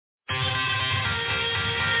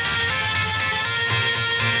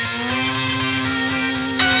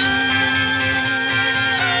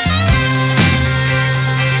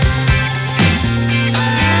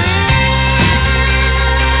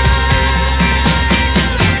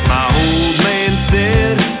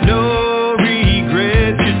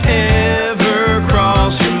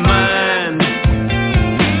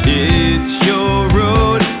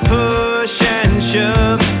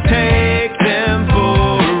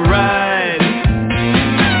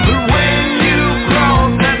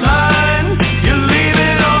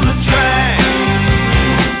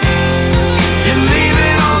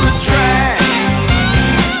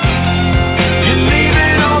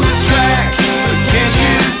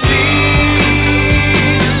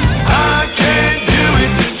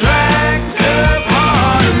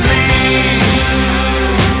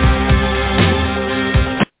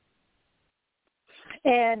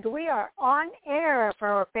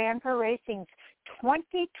Fan4Racing's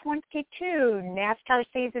 2022 NASCAR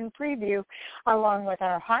Season Preview, along with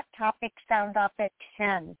our Hot Topic Sound Off at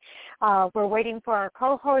 10. We're waiting for our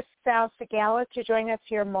co-host, Sal Sigala, to join us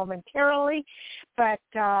here momentarily, but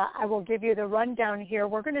I will give you the rundown here.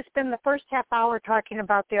 We're going to spend the first half hour talking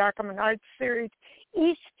about the ARCA Menards Series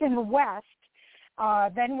East and West.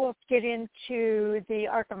 Then we'll get into the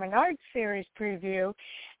ARCA Menards Series preview,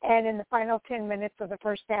 and in the final 10 minutes of the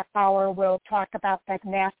first half hour, we'll talk about the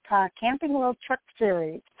NASCAR Camping World Truck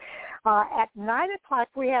Series. At 9 o'clock,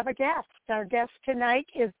 we have a guest. Our guest tonight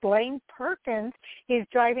is BlainePerkins. He's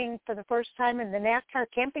driving for the first time in the NASCAR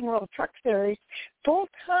Camping World Truck Series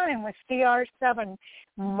full-time with CR7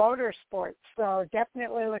 Motorsports. So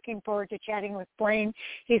definitely looking forward to chatting with Blaine.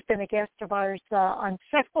 He's been a guest of ours on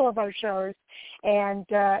several of our shows, and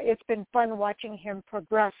it's been fun watching him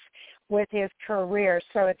progress with his career.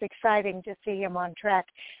 So it's exciting to see him on track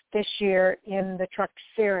this year in the Truck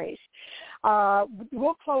Series.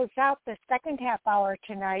 We'll close out the second half hour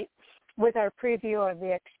tonight with our preview of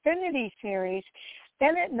the Xfinity Series.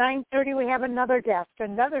 Then at 9:30, we have another guest,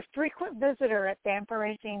 another frequent visitor at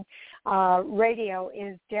Fan4Racing Radio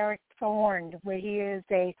is DerekThorn, where he is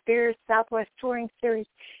a fierce Southwest Touring Series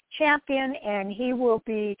champion, and he will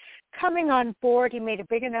be coming on board. He made a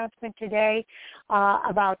big announcement today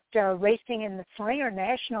about racing in the Slinger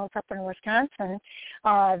Nationals up in Wisconsin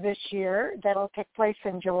this year. That'll take place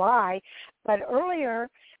in July. But earlier,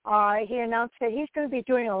 he announced that he's going to be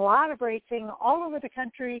doing a lot of racing all over the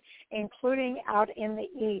country, including out in the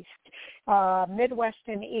East, Midwest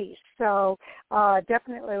and East. So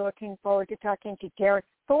definitely looking forward to talking to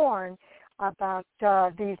DerekThorn about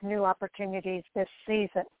these new opportunities this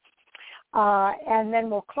season. And then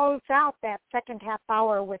we'll close out that second half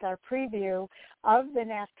hour with our preview of the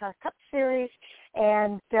NASCAR Cup Series,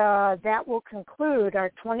 and that will conclude our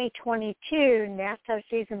 2022 NASCAR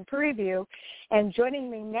Season Preview. And joining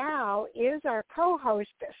me now is our co-host,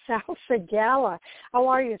 Sal Sigala. How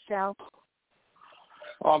are you, Sal?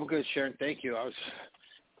 Oh, I'm good, Sharon. Thank you.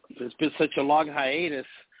 It's been such a long hiatus.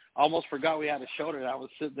 I almost forgot we had a show today. I was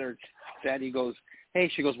sitting there, Sandy goes, hey,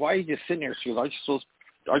 she goes, why are you just sitting here? She goes, aren't you supposed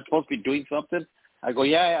to be doing something? I go,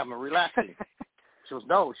 yeah, I'm relaxing. She goes,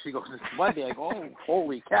 no. She goes, it's Monday. I go, oh,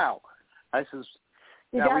 holy cow. I says,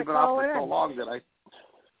 yeah, we've been off for so long that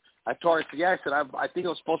I told her, yeah, I said, I think I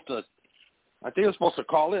was supposed to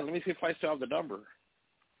call in. Let me see if I still have the number.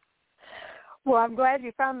 Well, I'm glad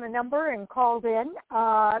you found the number and called in.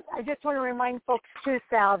 I just want to remind folks, too,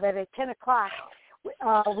 Sal, that at 10 o'clock,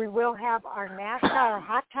 we will have our NASCAR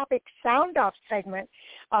Hot Topic Sound Off segment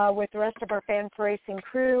with the rest of our Fan4Racing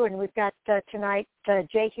crew, and we've got tonight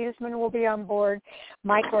Jay Huseman will be on board,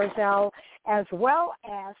 Mike Orzel, as well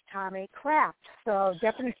as Tommy Kraft. So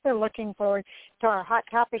definitely looking forward to our Hot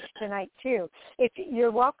Topics tonight, too.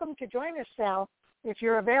 You're welcome to join us, Sal, if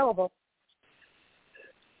you're available.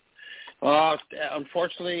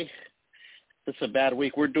 Unfortunately, it's a bad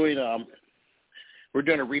week. We're doing a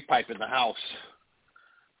repipe in the house.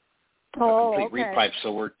 Oh, a complete repipe,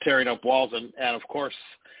 so we're tearing up walls, and of course,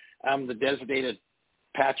 I'm the designated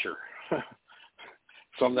patcher.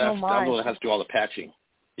 So I'm the one that has to do all the patching.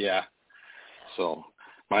 Yeah. So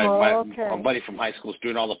my buddy from high school is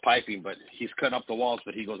doing all the piping, but he's cutting up the walls,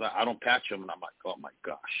 but he goes, I don't patch them, and I'm like, oh my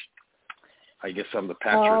gosh. I guess I'm the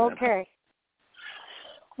patcher. Oh, okay.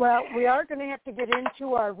 Well, we are going to have to get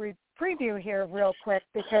into our preview here real quick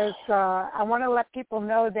because I want to let people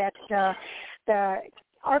know that the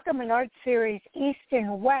ARCA Menards Series East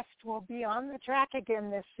and West will be on the track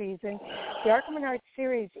again this season. The ARCA Menards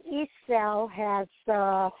Series East, Sal, has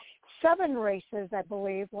 7 races, I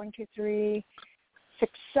believe,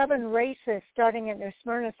 7 races starting at New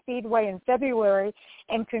Smyrna Speedway in February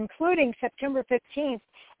and concluding September 15th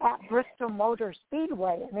at Bristol Motor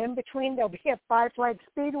Speedway. And in between, there'll be a Five Flags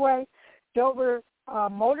Speedway, Dover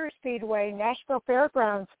Motor Speedway, Nashville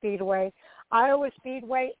Fairgrounds Speedway, Iowa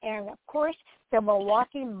Speedway, and, of course, the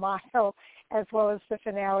Milwaukee Mile, as well as the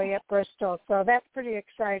finale at Bristol. So that's pretty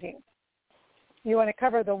exciting. You want to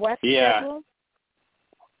cover the West schedule?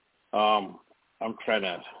 I'm trying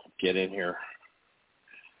to get in here.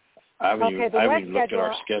 I haven't even looked at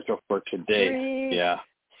our schedule for today.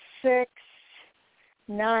 3, 6,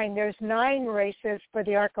 9. There's 9 races for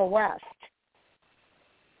the ARCA West.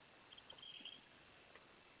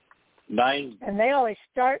 9. And they always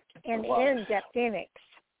start and end at Phoenix.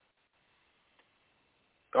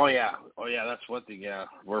 Oh yeah, that's one thing. Yeah,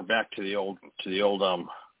 we're back to the old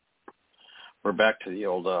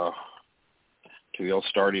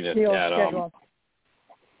starting at schedule.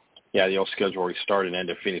 The old schedule where we start and end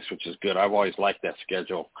at Phoenix, which is good. I've always liked that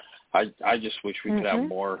schedule. I just wish we could have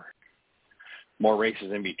more more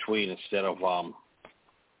races in between instead of, I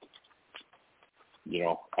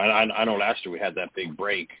know last year we had that big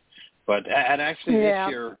break, but actually this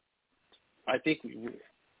year, I think it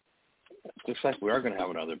looks like we are going to have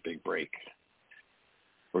another big break.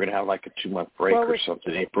 We're going to have like a 2-month break or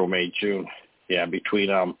something, April, May, June. Yeah, between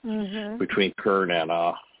Kern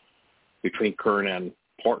and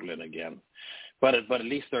Portland again. But at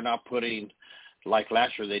least they're not putting, like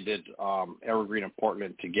last year they did Evergreen and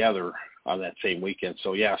Portland together on that same weekend.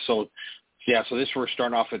 So this we're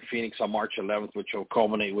starting off at Phoenix on March 11th, which will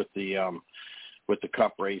culminate with the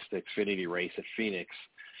Cup race, the Xfinity race at Phoenix.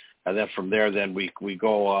 And then from there, then we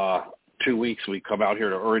go 2 weeks. We come out here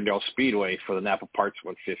to Irwindale Speedway for the Napa Parts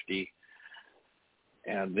 150,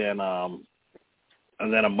 and then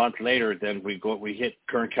a month later, then we hit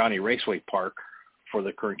Kern County Raceway Park for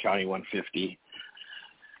the Kern County 150,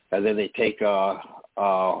 and then they take a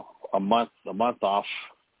month off,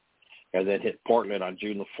 and then hit Portland on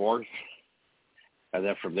June the 4th, and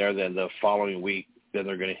then from there, then the following week, then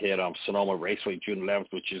they're going to hit Sonoma Raceway June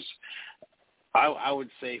 11th, which is, I would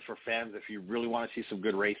say for fans, if you really want to see some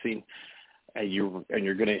good racing, and you're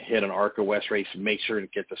going to hit an ARCA West race, make sure to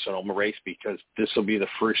get the Sonoma race, because this will be the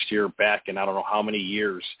first year back in I don't know how many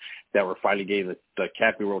years that we're finally getting the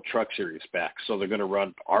Camping World Truck Series back. So they're going to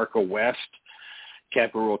run ARCA West,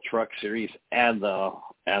 Camping World Truck Series, and the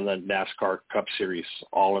NASCAR Cup Series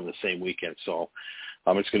all in the same weekend. So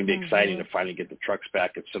it's going to be exciting to finally get the trucks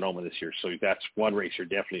back at Sonoma this year. So that's one race you're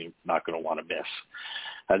definitely not going to want to miss.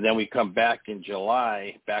 And then we come back in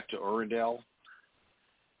July, back to Irwindale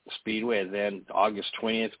Speedway, and then August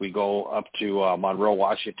 20th we go up to Monroe,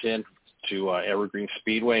 Washington, to Evergreen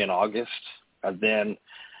Speedway in August, and then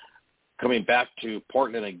coming back to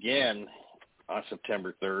Portland again on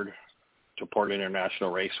September 3rd to Portland International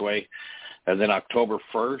Raceway, and then October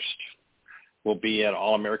 1st we'll be at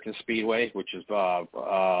All American Speedway, which is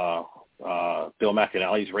Bill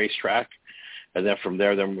McAnally's racetrack. And then from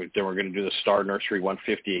there, then we're going to do the Star Nursery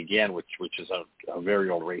 150 again, which is a very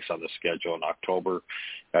old race on the schedule in October.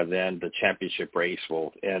 And then the championship race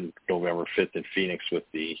will end November 5th in Phoenix with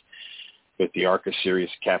the ARCA Series,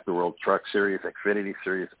 Camping World Truck Series, Xfinity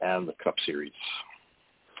Series, and the Cup Series.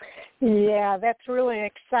 Yeah, that's really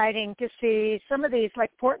exciting to see some of these,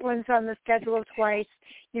 like Portland's on the schedule twice.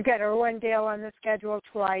 You've got Irwindale on the schedule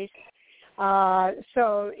twice.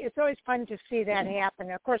 So it's always fun to see that happen.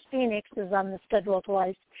 Of course, Phoenix is on the schedule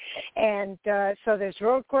twice. And so there's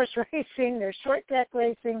road course racing, there's short track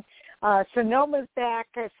racing, Sonoma's back.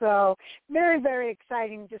 So very, very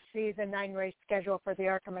exciting to see the 9-race schedule for the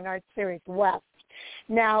ARCA Menards Series West.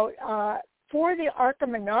 Now, for the ARCA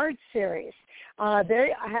Menards Series,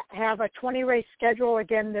 they have a 20-race schedule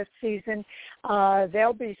again this season.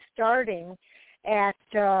 They'll be starting at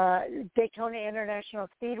Daytona International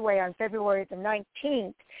Speedway on February the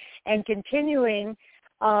 19th and continuing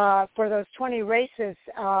for those 20 races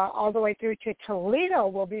all the way through to Toledo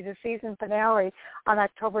will be the season finale on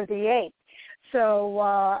October the 8th. So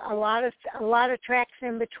a lot of tracks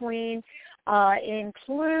in between,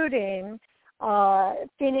 including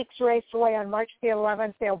Phoenix Raceway on March the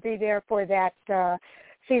 11th. They'll be there for that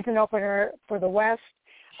season opener for the West.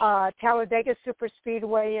 Talladega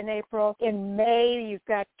Superspeedway in April. In May, you've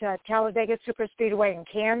got Talladega Superspeedway in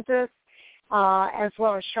Kansas, as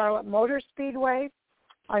well as Charlotte Motor Speedway.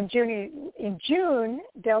 In June,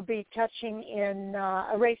 they'll be touching in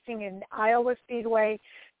racing in Iowa Speedway,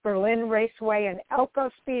 Berlin Raceway, and Elko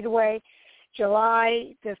Speedway.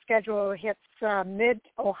 July, the schedule hits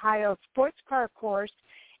Mid-Ohio Sports Car Course,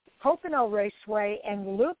 Pocono Raceway,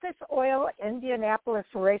 and Lucas Oil Indianapolis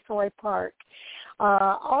Raceway Park.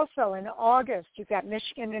 Also in August, you've got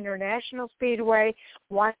Michigan International Speedway,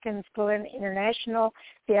 Watkins Glen International,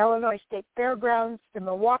 the Illinois State Fairgrounds, the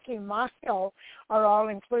Milwaukee Mile are all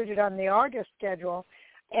included on the August schedule.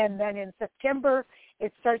 And then in September,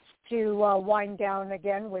 it starts to wind down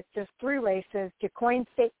again with just 3 races, DuQuoin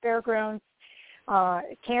State Fairgrounds,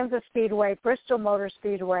 Kansas Speedway, Bristol Motor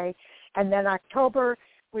Speedway, and then October,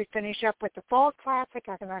 we finish up with the Fall Classic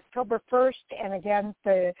on October 1st, and again,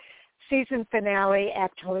 the season finale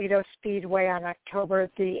at Toledo Speedway on October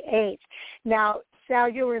the 8th. Now, Sal,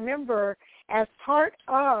 you'll remember, as part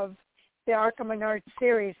of the ARCA Menards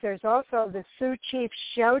Series, there's also the Sioux Chief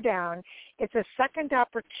Showdown. It's a second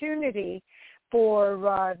opportunity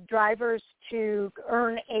for drivers to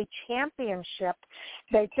earn a championship.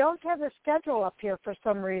 They don't have a schedule up here for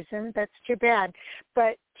some reason. That's too bad.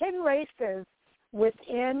 But 10 races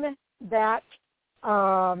within that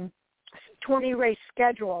 20-race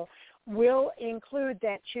schedule will include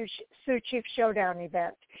that Sioux Chief Showdown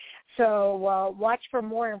event. So watch for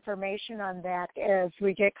more information on that as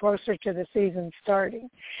we get closer to the season starting.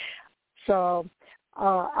 So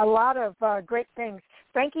a lot of great things.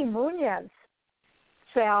 Frankie Muniz,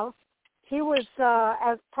 Sal, he was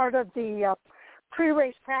as part of the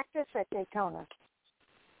pre-race practice at Daytona.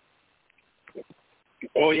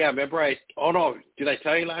 Oh yeah, remember did I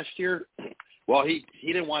tell you last year? Well, he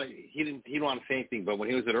didn't want to say anything, but when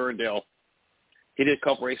he was at Irwindale, he did a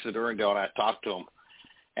couple races at Irwindale, and I talked to him.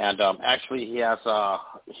 And actually,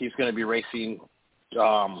 he's going to be racing.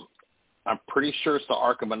 I'm pretty sure it's the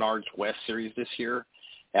ARCA Menards West Series this year,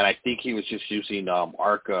 and I think he was just using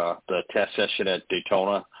ARCA, the test session at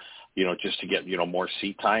Daytona, just to get more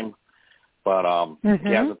seat time. But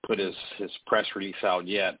he hasn't put his press release out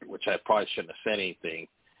yet, which I probably shouldn't have said anything.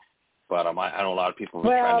 But I know a lot of people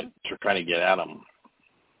are trying to get at him.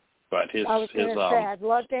 But I was going to say, I'd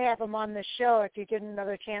love to have him on the show if you get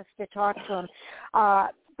another chance to talk to him.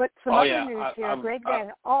 But some other news here, Greg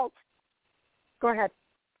Van Alt. Go ahead.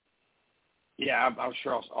 Yeah, I'm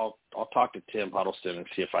sure I'll talk to Tim Huddleston and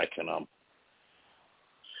see if I can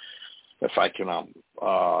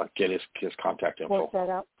get his contact info. Work that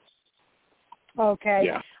out. Okay.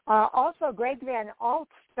 Yeah. Also, Greg Van Alt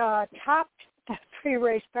topped the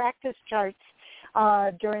pre-race practice charts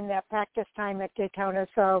during that practice time at Daytona,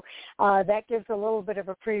 so that gives a little bit of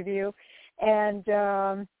a preview. And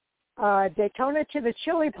Daytona to the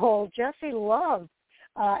Chili Bowl, Jesse Love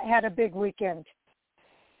had a big weekend.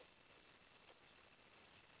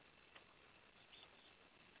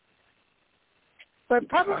 But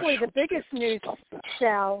probably the biggest news,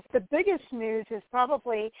 Sal, is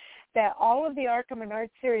probably that all of the ARCA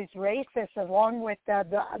Menards Series races, along with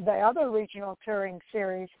the other regional touring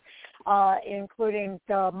series, including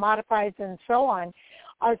the modifieds and so on,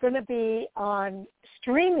 are going to be on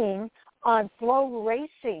streaming on Flow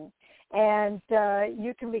Racing. And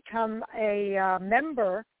you can become a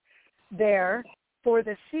member there for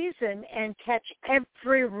the season and catch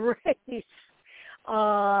every race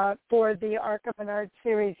for the ARCA Menards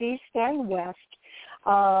Series East and West.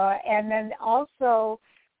 And then also,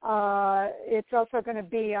 it's also going to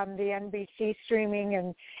be on the NBC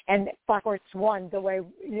streaming and Fox Sports 1, the way,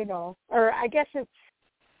 or I guess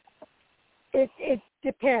it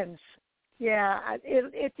depends. Yeah,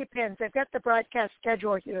 it depends. I've got the broadcast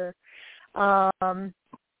schedule here.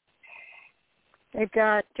 They've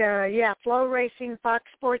got, Flow Racing, Fox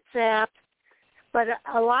Sports app, but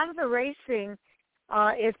a lot of the racing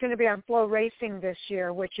is going to be on Flow Racing this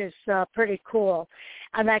year, which is pretty cool.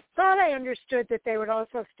 And I thought I understood that they would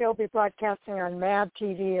also still be broadcasting on MAV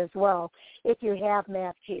TV as well, if you have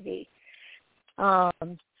MAV TV.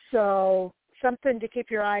 So something to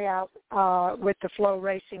keep your eye out with the Flow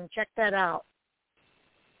Racing. Check that out.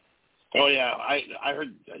 Oh yeah, I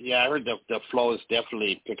heard the Flow is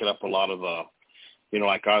definitely picking up a lot of the,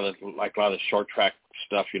 like a lot of the short track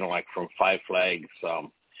stuff, like from Five Flags.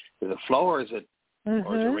 Is it Flow or is it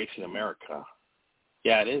or is it Racing America?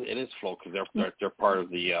 Yeah, it is Flow because they're part of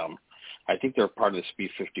the I think they're part of the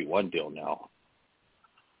Speed 51 deal now.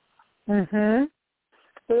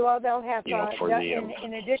 Well, they'll have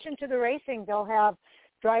in addition to the racing, they'll have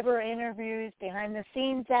driver interviews,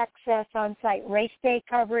 behind-the-scenes access, on-site race day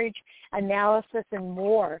coverage, analysis, and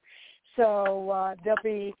more. So there'll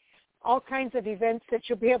be all kinds of events that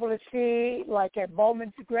you'll be able to see, like at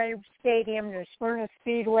Bowman's Grove Stadium, the Smyrna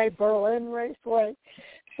Speedway, Berlin Raceway.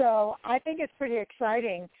 So I think it's pretty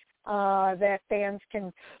exciting that fans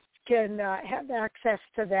can have access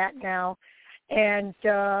to that now. And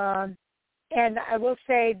I will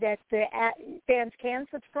say that the fans can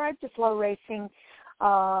subscribe to Flow Racing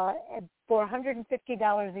for $150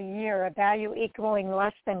 a year, a value equaling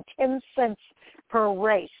less than 10 cents per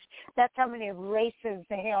race. That's how many races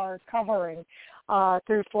they are covering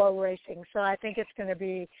through Flow Racing. So I think it's going to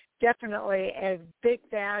be definitely a big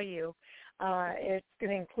value. It's going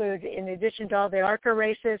to include, in addition to all the ARCA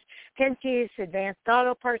races, Pinty's, Advanced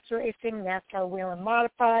Auto Parts Racing, NASCAR Wheel and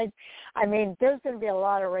Modified. I mean, there's going to be a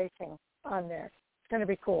lot of racing on there. It's going to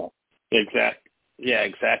be cool.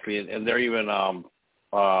 Exactly. And they're even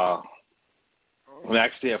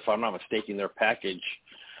actually, if I'm not mistaken, their package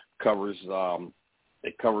covers a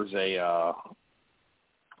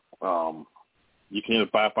you can either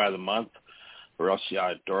buy it by the month or else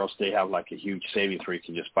they have like a huge savings where you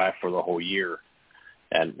can just buy it for the whole year.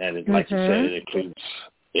 And like you said,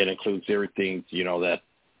 it includes everything, that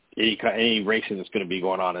any racing that's going to be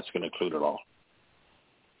going on, it's going to include it all.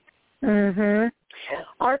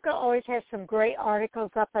 ARCA always has some great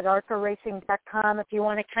articles up at arcaracing.com if you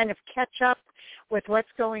want to kind of catch up with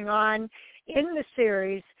what's going on in the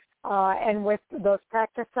series And with those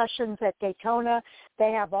practice sessions at Daytona,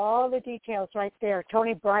 they have all the details right there.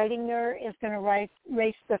 Tony Breidinger is going to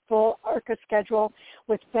race the full ARCA schedule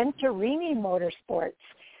with Venturini Motorsports.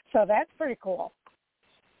 So that's pretty cool.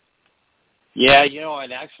 Yeah,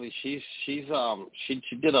 and actually she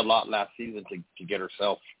did a lot last season to get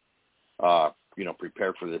herself,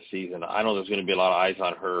 prepared for this season. I know there's going to be a lot of eyes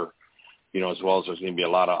on her, as well as there's going to be a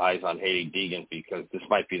lot of eyes on Hailie Deegan, because this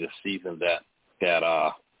might be the season that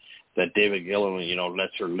David Gilliland,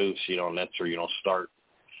 lets her loose, lets her, start.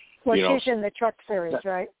 Well, she's in the Truck Series,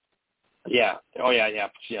 right? Yeah. Oh, yeah.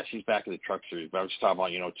 Yeah, she's back in the Truck Series. But I was just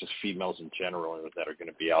talking about, just females in general that are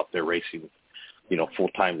going to be out there racing,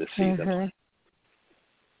 full-time this season. Mm-hmm.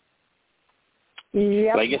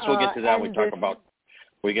 Yep. But I guess we'll get to that when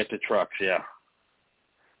we get to trucks, yeah.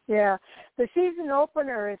 Yeah. The season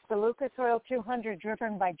opener is the Lucas Oil 200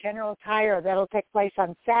 driven by General Tire. That'll take place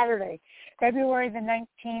on Saturday, February the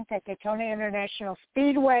 19th at Daytona International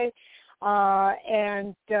Speedway.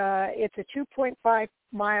 And it's a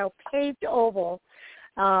 2.5-mile paved oval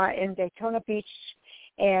in Daytona Beach.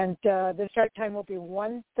 And the start time will be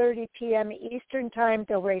 1:30 p.m. Eastern Time.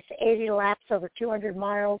 They'll race 80 laps over 200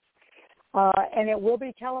 miles. And it will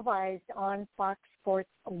be televised on Fox Sports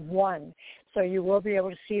 1. So you will be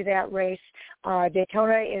able to see that race.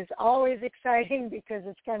 Daytona is always exciting because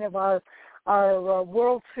it's kind of our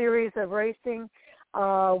World Series of racing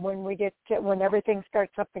when everything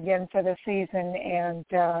starts up again for the season. And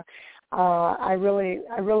I really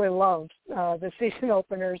love the season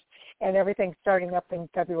openers and everything starting up in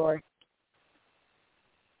February.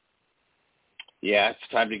 Yeah,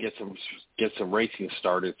 it's time to get some racing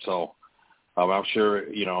started. So I'm sure,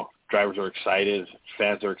 drivers are excited,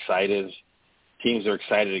 fans are excited, teams are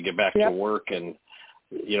excited to get back to work and,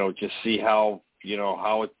 just see how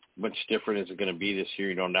much different is it going to be this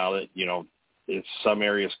year, now that, in some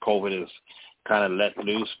areas COVID is kind of let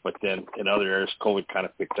loose, but then in other areas COVID kind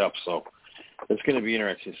of picked up. So it's going to be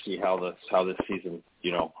interesting to see how this season,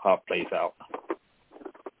 how it plays out.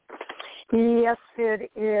 Yes,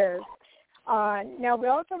 it is. Now, we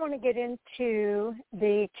also want to get into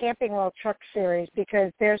the Camping World Truck Series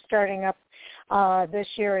because they're starting up this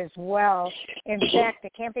year as well. In fact, the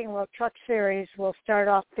Camping World Truck Series will start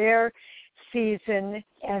off their season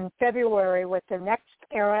in February with the Next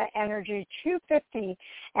Era Energy 250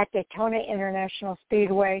 at Daytona International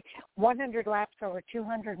Speedway, 100 laps over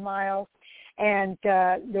 200 miles. And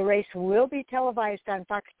the race will be televised on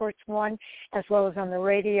Fox Sports 1 as well as on the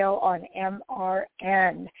radio on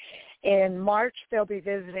MRN. In March, they'll be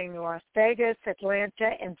visiting Las Vegas,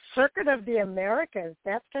 Atlanta, and Circuit of the Americas.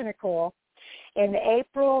 That's kind of cool. In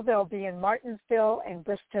April, they'll be in Martinsville and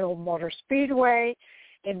Bristol Motor Speedway.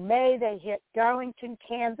 In May, they hit Darlington,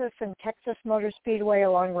 Kansas, and Texas Motor Speedway,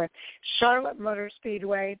 along with Charlotte Motor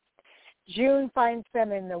Speedway. June finds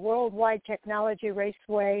them in the Worldwide Technology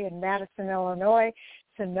Raceway in Madison, Illinois,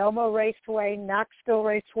 Sonoma Raceway, Knoxville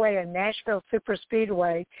Raceway, and Nashville Super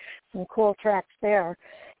Speedway. Some cool tracks there.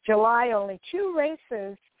 July, only 2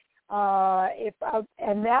 races,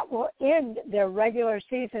 and that will end their regular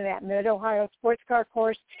season at Mid-Ohio Sports Car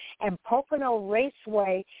Course, and Pocono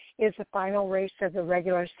Raceway is the final race of the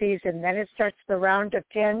regular season. Then it starts the round of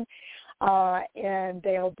 10, and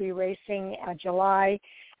they'll be racing July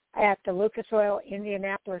at the Lucas Oil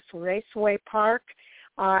Indianapolis Raceway Park.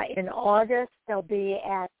 In August, they'll be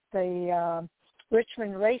at the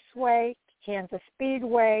Richmond Raceway, Kansas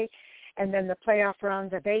Speedway, and then the playoff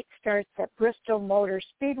round of 8 starts at Bristol Motor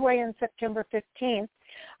Speedway on September 15th.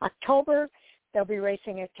 October, they'll be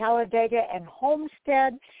racing at Talladega and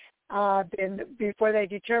Homestead before they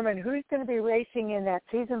determine who's going to be racing in that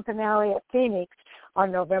season finale at Phoenix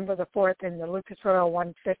on November the 4th in the Lucas Oil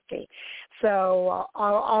 150. So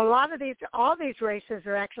all these races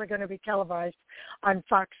are actually going to be televised on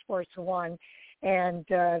Fox Sports 1, and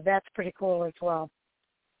that's pretty cool as well.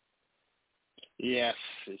 Yes,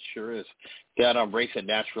 it sure is. That race at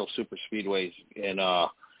Nashville Super Speedways and the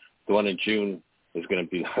one in June is going to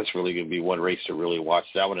be, that's really going to be one race to really watch,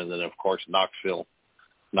 that one. And then, of course, Knoxville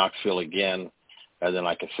again. And then,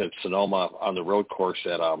 like I said, Sonoma on the road course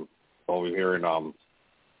at over here in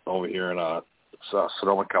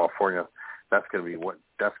Sonoma, California. That's going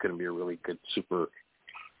to be a really good super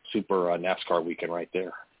NASCAR weekend right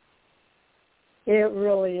there. It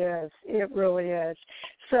really is. It really is.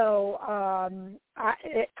 So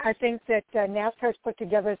I think that NASCAR's put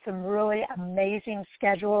together some really amazing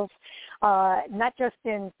schedules, not just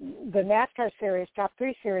in the NASCAR Series, Top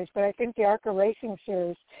 3 Series, but I think the ARCA Racing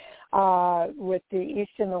Series with the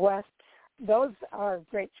East and the West, those are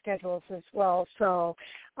great schedules as well. So,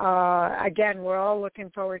 again, we're all looking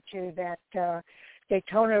forward to that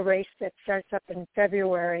Daytona race that starts up in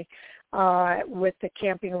February with the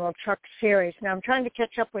Camping World Truck Series. Now, I'm trying to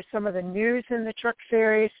catch up with some of the news in the Truck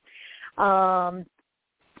Series. I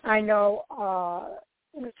know,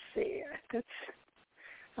 let's see,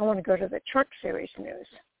 I want to go to the Truck Series news.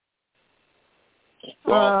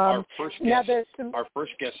 Well, our first guest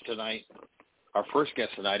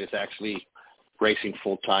tonight is actually racing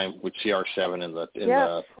full time with CR7 in the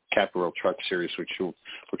Camping World Truck Series, which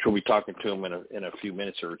we'll be talking to him in a few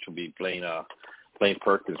minutes, which will be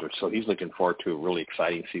BlainePerkins. So he's looking forward to a really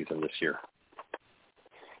exciting season this year.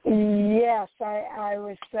 Yes, I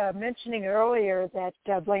was mentioning earlier that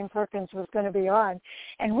BlainePerkins was going to be on,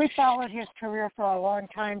 and we followed his career for a long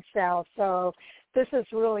time, Sal, so this is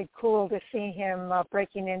really cool to see him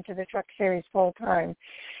breaking into the Truck Series full time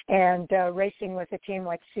and racing with a team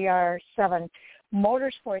like CR7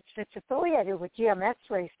 Motorsports that's affiliated with GMS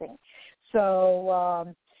Racing.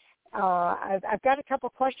 So I've got a couple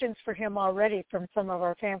questions for him already from some of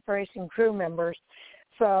our Fan4Racing crew members.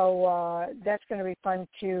 So that's going to be fun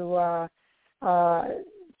to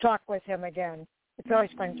talk with him again. It's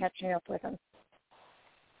always fun catching up with him.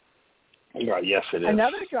 Yes, it is.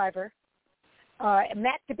 Another driver,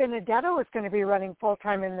 Matt DiBenedetto, is going to be running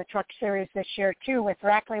full-time in the Truck Series this year, too, with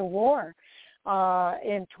Rackley War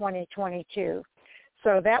in 2022.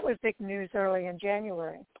 So that was big news early in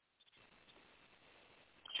January.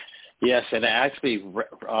 Yes, and actually,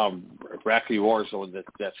 Rackley War is the one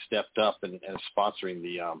that stepped up and is sponsoring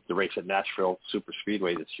the race at Nashville Super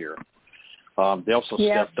Speedway this year. They also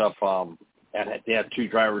stepped up, and they had two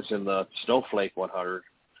drivers in the Snowflake 100,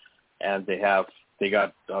 and they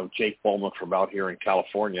got Jake Bowman from out here in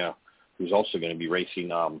California, who's also going to be racing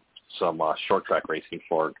some short track racing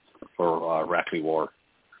for Rackley War.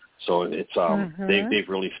 So it's they've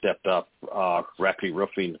really stepped up. Rackley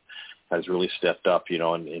Roofing has really stepped up,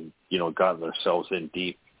 and gotten themselves in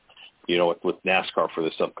deep, with NASCAR for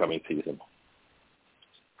this upcoming season.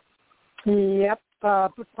 Yep.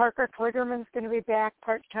 Parker Kligerman's going to be back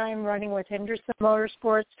part-time running with Henderson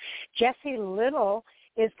Motorsports. Jesse Little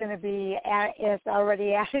is going to be is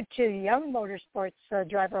already added to the Young Motorsports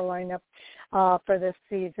driver lineup for this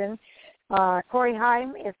season. Corey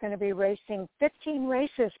Heim is going to be racing 15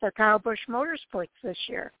 races for Kyle Busch Motorsports this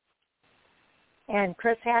year. And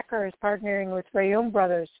Chris Hacker is partnering with Rayum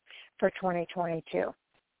Brothers for 2022.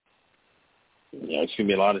 Yeah, it's going to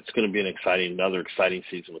be a lot. It's going to be another exciting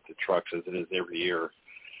season with the trucks, as it is every year.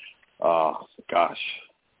 Gosh,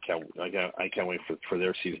 I can't wait for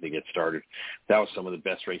their season to get started. That was some of the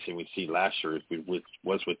best racing we've seen last year.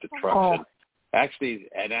 Was with the trucks, and actually,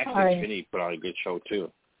 Xfinity put on a good show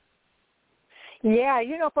too. Yeah,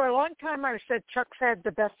 for a long time I said trucks had the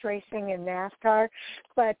best racing in NASCAR,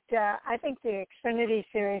 but I think the Xfinity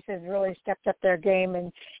Series has really stepped up their game,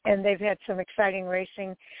 and they've had some exciting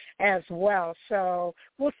racing as well. So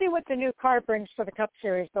we'll see what the new car brings for the Cup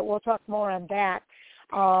Series, but we'll talk more on that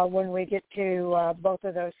when we get to both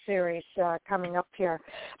of those series coming up.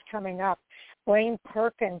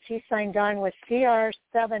 BlainePerkins, he signed on with CR7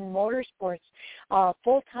 Motorsports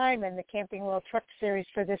full-time in the Camping World Truck Series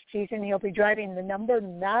for this season. He'll be driving the number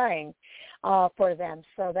 9 for them.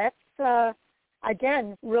 So that's,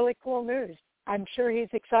 again, really cool news. I'm sure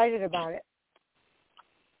he's excited about it.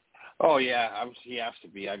 Oh, yeah, he has to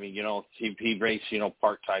be. I mean, he raced,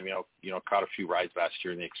 part-time, caught a few rides last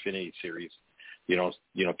year in the Xfinity Series,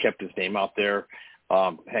 kept his name out there.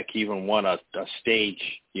 Heck, he even won a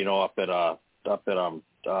stage, up at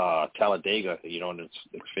Talladega, in his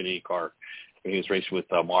Xfinity car. He was racing with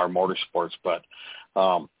our Motorsports. But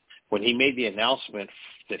when he made the announcement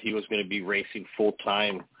that he was going to be racing full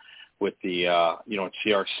time with the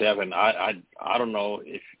CR7, I don't know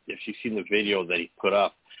if you've seen the video that he put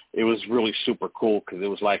up. It was really super cool because it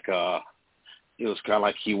was like it was kind of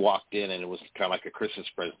like he walked in and it was kind of like a Christmas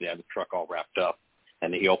present. They had the truck all wrapped up.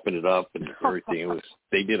 And he opened it up and everything.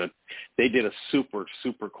 They did a super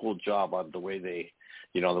cool job on the way they,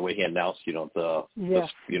 the way he announced, the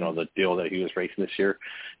deal that he was racing this year.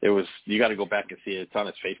 It was, you got to go back and see it. It's on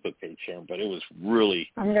his Facebook page, Sharon, but it was really,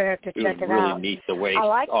 I'm gonna have to check it really out. neat the way. I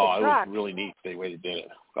like the truck. It was really neat the way they did it.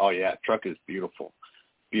 Oh yeah, truck is beautiful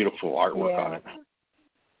artwork on it.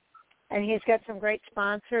 And he's got some great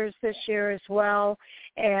sponsors this year as well,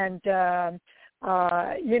 and.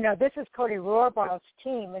 This is Cody Rohrbaugh's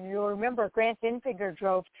team, and you'll remember Grant Infinger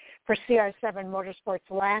drove for CR7 Motorsports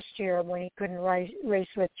last year when he couldn't race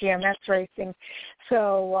with GMS Racing.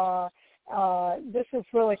 So this is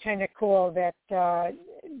really kind of cool that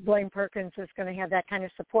BlainePerkins is going to have that kind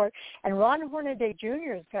of support. And Ron Hornaday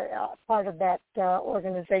Jr. is part of that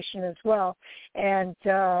organization as well, and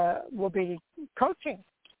will be coaching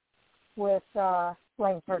with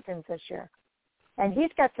BlainePerkins this year, and he's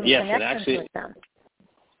got some connections with them.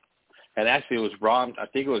 And actually, it was Ron. I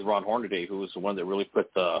think it was Ron Hornaday who was the one that really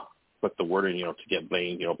put the word in, to get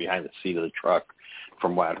Blaine, behind the seat of the truck.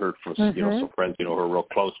 From what I heard from some friends, who are real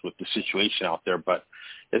close with the situation out there. But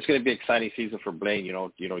it's going to be an exciting season for Blaine.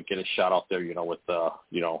 Get a shot out there, with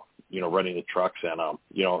running the trucks and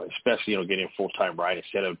especially getting a full-time ride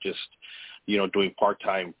instead of just doing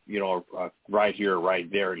part-time, ride here or ride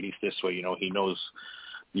there. At least this way, he knows.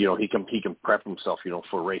 He can prep himself,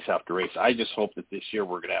 for race after race. I just hope that this year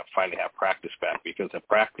we're going to finally have practice back, because at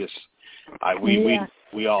practice,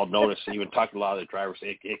 we all noticed, and even talking to a lot of the drivers,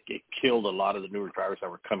 it killed a lot of the newer drivers that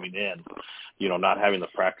were coming in, not having the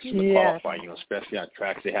practice in the qualifying, especially on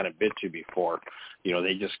tracks they hadn't been to before.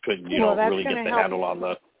 They just couldn't, really get the handle on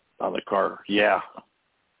the car. Yeah.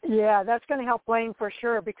 Yeah, that's going to help Blaine for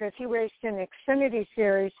sure, because he raced in the Xfinity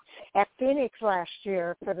Series at Phoenix last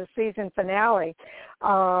year for the season finale.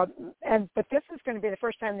 But this is going to be the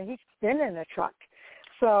first time that he's been in a truck.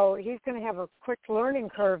 So he's going to have a quick learning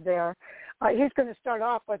curve there. He's going to start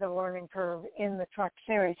off with a learning curve in the truck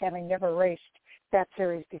series, having never raced that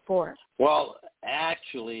series before. Well,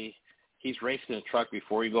 actually, he's raced in a truck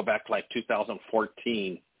before. You go back to like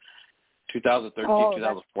 2013, 2014,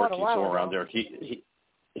 somewhere around there.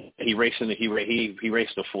 He raced he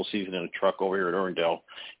raced a full season in a truck over here at Irwindale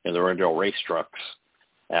in the Irwindale race trucks,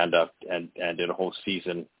 and did a whole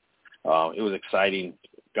season. It was exciting.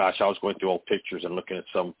 Gosh, I was going through old pictures and looking at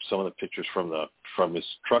some of the pictures from his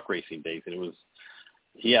truck racing days, and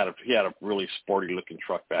he had a really sporty looking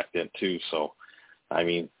truck back then too. So, I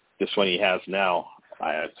mean, this one he has now,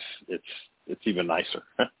 it's even nicer.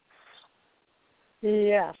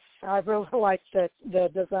 Yes, I really like the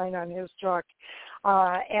design on his truck.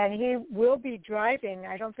 And he will be driving,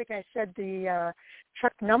 I don't think I said the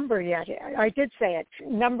truck number yet. I did say it,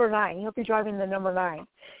 number 9. He'll be driving the number 9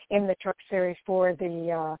 in the truck series for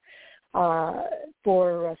the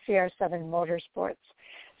CR7 Motorsports.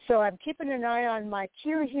 So I'm keeping an eye on my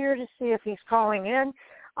queue here to see if he's calling in.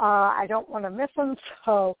 I don't want to miss him,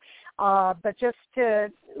 so but just to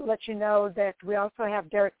let you know that we also have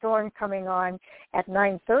DerekThorn coming on at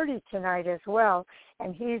 9:30 tonight as well,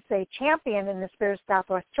 and he's a champion in the Spirit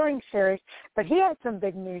Southwest Touring Series, but he had some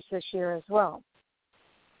big news this year as well.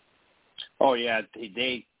 Oh yeah, they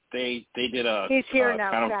did a. He's here now,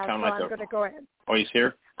 kind Sal, of so I'm going to go ahead. Oh, he's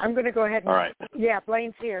here? I'm going to go ahead. All right. Yeah,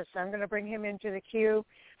 Blaine's here, so I'm going to bring him into the queue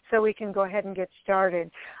so we can go ahead and get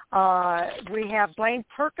started. We have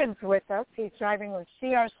BlainePerkins with us. He's driving with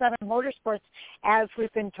CR7 Motorsports, as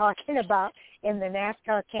we've been talking about in the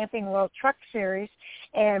NASCAR Camping World Truck Series.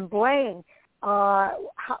 And Blaine,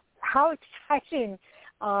 how exciting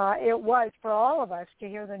it was for all of us to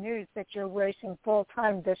hear the news that you're racing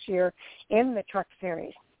full-time this year in the Truck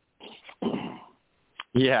Series.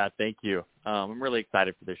 Yeah, thank you. I'm really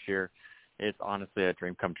excited for this year. It's honestly a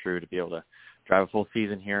dream come true to be able to drive a full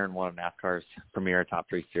season here in one of NASCAR's premier top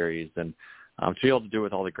 3 series, and to be able to do it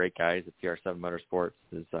with all the great guys at CR7 Motorsports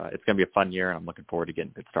is it's going to be a fun year, and I'm looking forward to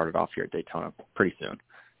getting it started off here at Daytona pretty soon.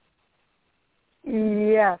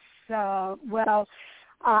 Yes. Well,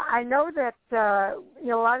 I know that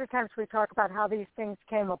a lot of times we talk about how these things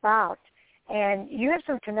came about, and you have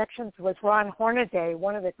some connections with Ron Hornaday,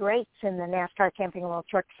 one of the greats in the NASCAR Camping World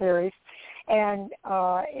Truck Series. And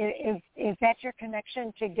is that your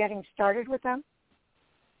connection to getting started with them?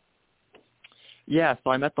 Yeah, so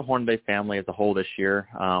I met the Hornaday family as a whole this year.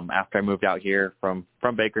 After I moved out here from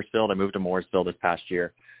Bakersfield, I moved to Mooresville this past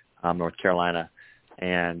year, North Carolina.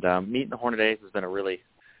 And meeting the Hornadays has been a really,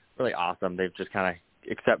 really awesome. They've just kind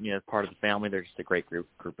of accept me as part of the family. They're just a great group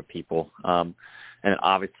of people. And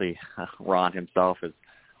obviously, Ron himself is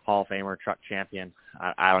Hall of Famer, truck champion.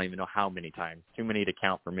 I don't even know how many times. Too many to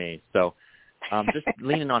count for me. So just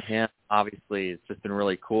leaning on him, obviously, it's just been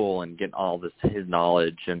really cool and getting all his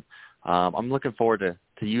knowledge. And I'm looking forward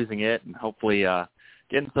to using it and hopefully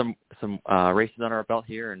getting some races under our belt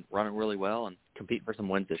here and running really well and competing for some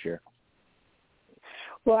wins this year.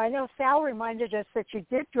 Well, I know Sal reminded us that you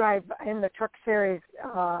did drive in the Truck Series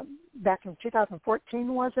back in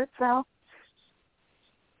 2014, was it, Sal?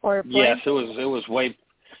 Or yes, it was way.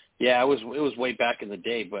 Yeah, it was way back in the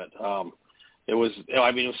day, but it was.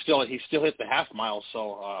 I mean, it was still. He still hit the half mile,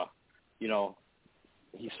 so he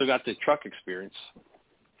still got the truck experience.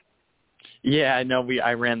 Yeah, I know.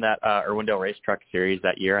 I ran that Irwindale Race Truck Series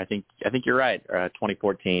that year. I think you're right.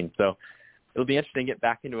 2014. So it'll be interesting to get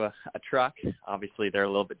back into a truck. Obviously, they're a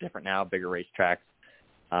little bit different now, bigger racetracks.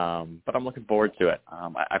 But I'm looking forward to it.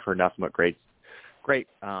 I've heard nothing but great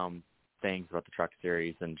things about the Truck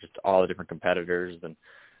Series and just all the different competitors and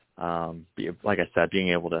like I said, being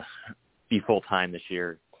able to be full-time this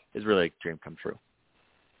year is really a dream come true.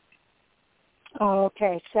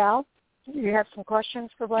 Okay. Sal, you have some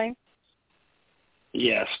questions for Blaine?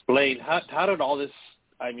 Yes. Blaine, how did all this,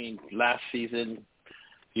 last season,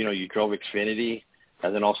 you drove Xfinity,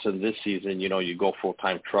 and then all of a sudden this season, you go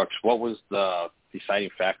full-time trucks. What was the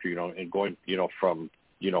deciding factor, in going, from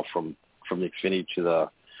the Xfinity to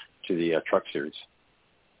the Truck Series?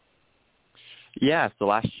 Yeah, so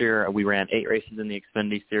last year we ran 8 races in the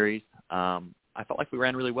Xfinity Series. I felt like we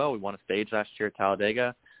ran really well. We won a stage last year at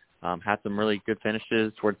Talladega, had some really good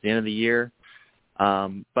finishes towards the end of the year.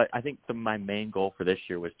 But I think my main goal for this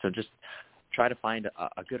year was to just try to find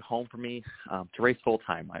a good home for me to race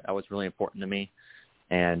full-time. That was really important to me.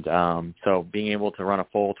 And so being able to run a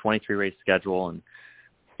full 23-race schedule and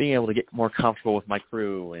being able to get more comfortable with my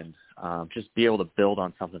crew and just be able to build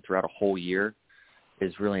on something throughout a whole year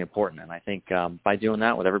is really important. And I think by doing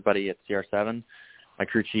that with everybody at CR7, my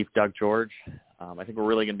crew chief, Doug George, I think we're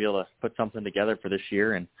really going to be able to put something together for this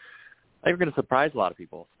year. And I think we're going to surprise a lot of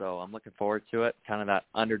people. So I'm looking forward to it, kind of that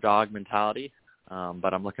underdog mentality.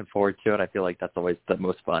 But I'm looking forward to it. I feel like that's always the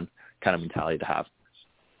most fun kind of mentality to have.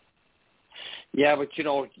 Yeah, but you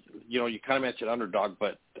kind of mentioned underdog,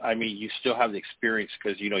 but you still have the experience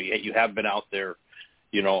because you have been out there,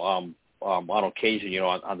 on occasion,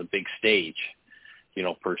 on the big stage,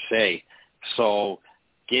 per se. So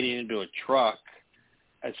getting into a truck,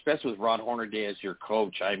 especially with Ron Hornaday as your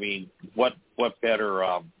coach, what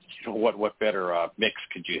better what better mix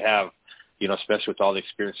could you have, especially with all the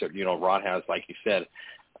experience that Ron has, like you said.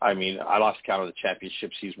 I lost count of the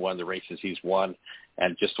championships he's won, the races he's won,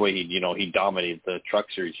 and just the way he dominated the Truck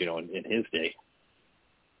Series, in his day.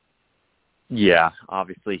 Yeah,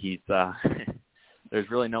 obviously he's there's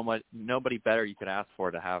really nobody better you could ask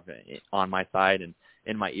for to have on my side and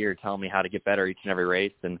in my ear telling me how to get better each and every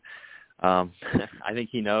race. And I think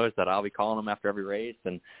he knows that I'll be calling him after every race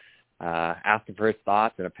and asking for his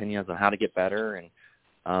thoughts and opinions on how to get better.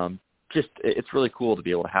 And it's really cool to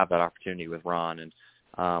be able to have that opportunity with Ron and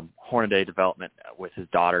Hornaday development with his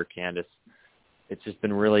daughter, Candace. It's just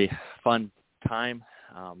been really fun time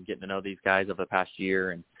getting to know these guys over the past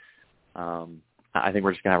year. And I think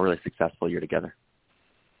we're just going to have a really successful year together.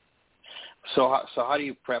 So how do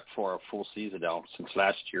you prep for a full season now? Since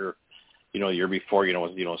last year, year before,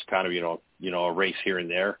 it's kind of, a race here and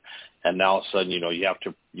there. And now all of a sudden, you have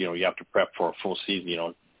to prep for a full season.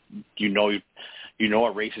 You know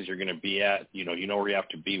what races you're going to be at, you know where you have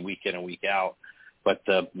to be week in and week out. But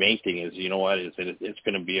the main thing is, is that it's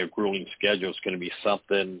going to be a grueling schedule. It's going to be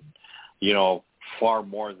something, far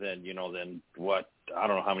more than, than what, I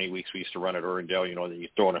don't know how many weeks we used to run at Irwindale, then you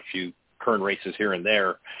throw in a few current races here and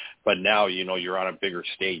there. But now, you're on a bigger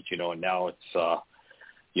stage, and now it's, gosh,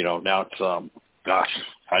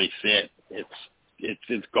 how do you say it?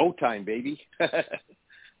 It's go time, baby.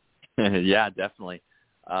 Yeah, definitely.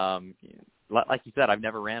 Like you said, I've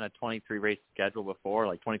never ran a 23 race schedule before,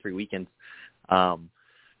 like 23 weekends.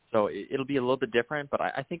 So it'll be a little bit different, but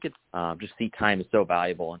I think it's just seat time is so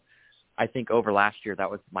valuable. And I think over last year,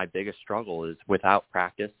 that was my biggest struggle is without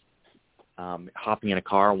practice. Hopping in a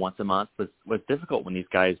car once a month was difficult when these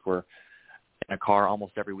guys were in a car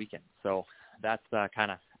almost every weekend. So that's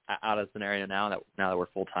kind of out of the scenario now that we're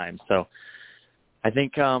full time. So I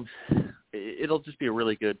think it'll just be a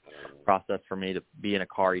really good process for me to be in a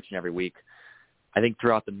car each and every week. I think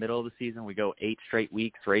throughout the middle of the season, we go 8 straight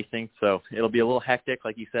weeks racing. So it'll be a little hectic,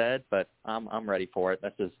 like you said, but I'm ready for it.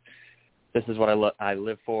 This is what I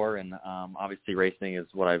live for. And obviously racing is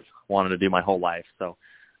what I've wanted to do my whole life. So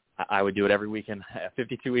I would do it every weekend,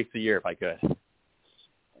 52 weeks a year if I could.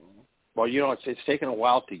 Well, it's taken a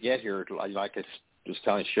while to get here. Like I was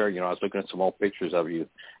telling Sharon, I was looking at some old pictures of you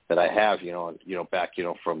that I have, back,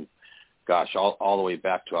 from, gosh, all the way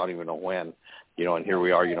back to I don't even know when, and here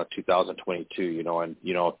we are, 2022, and,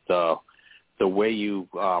 the way you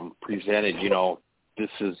presented, this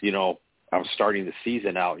is, I'm starting the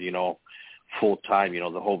season out, full time,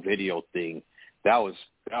 the whole video thing. That was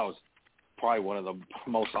probably one of the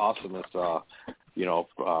most awesomest,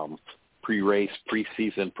 pre-race,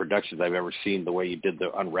 pre-season productions I've ever seen, the way you did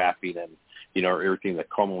the unwrapping and, everything that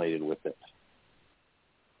culminated with it.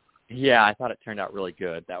 Yeah, I thought it turned out really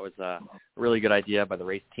good. That was a really good idea by the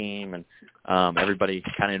race team and everybody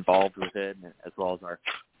kind of involved with it, as well as our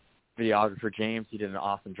videographer, James. He did an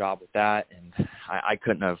awesome job with that, and I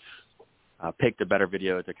couldn't have picked a better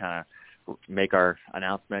video to kind of make our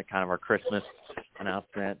announcement, kind of our Christmas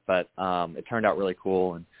announcement, but it turned out really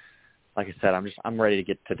cool. And like I said, I'm ready to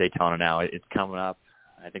get to Daytona now. It's coming up.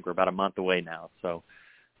 I think we're about a month away now. So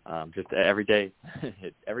just every day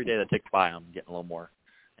that ticks by, I'm getting a little more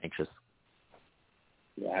anxious.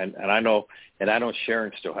 Yeah, and I know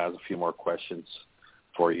Sharon still has a few more questions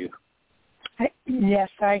for you. Yes,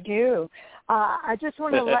 I do. I just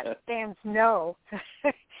want to let fans know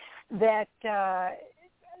that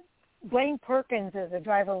BlainePerkins is a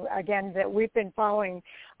driver, again, that we've been following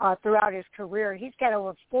throughout his career. He's got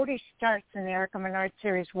over 40 starts in the ARCA Menards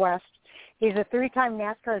Series West. He's a 3-time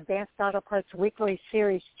NASCAR Advanced Auto Parts Weekly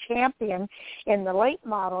Series champion in the late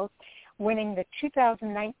models, winning the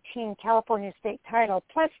 2019 California State title,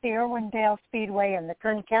 plus the Irwindale Speedway and the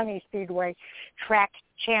Kern County Speedway track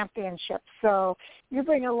championship. So you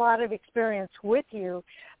bring a lot of experience with you,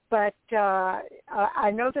 but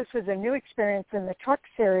I know this is a new experience in the truck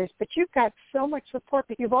series, but you've got so much support.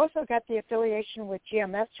 But you've also got the affiliation with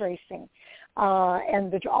GMS Racing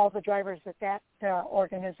and all the drivers at that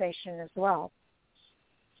organization as well.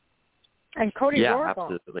 And Cody Rohrbach.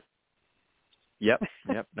 Yeah, absolutely.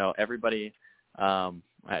 Yep. No, everybody, having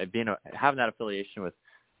that affiliation with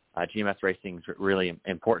GMS Racing is really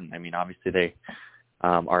important. I mean, obviously they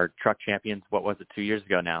are truck champions, 2 years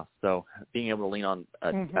ago now. So being able to lean on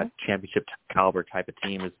a championship caliber type of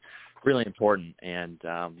team is really important. And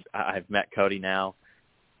I've met Cody now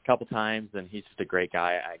a couple times, and he's just a great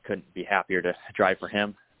guy. I couldn't be happier to drive for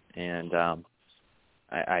him. And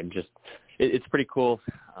it's pretty cool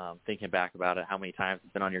thinking back about it, how many times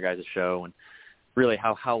I've been on your guys' show and really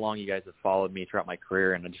how long you guys have followed me throughout my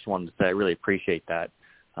career. And I just wanted to say I really appreciate that.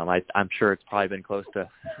 I'm sure it's probably been close to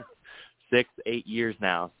 6-8 years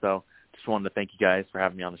now. So just wanted to thank you guys for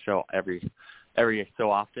having me on the show every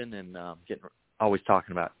so often and always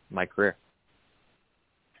talking about my career.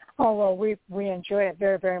 Oh, well, we enjoy it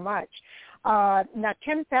very, very much. Now,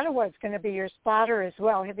 Tim Fettawa is going to be your spotter as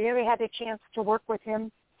well. Have you ever had a chance to work with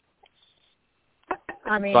him?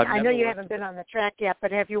 I mean, I know you haven't been on the track yet,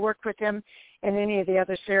 but have you worked with him in any of the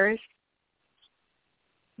other series?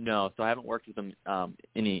 No, so I haven't worked with him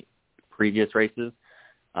any previous races,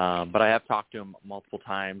 but I have talked to him multiple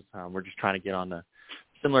times. We're just trying to get on the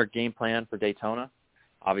similar game plan for Daytona.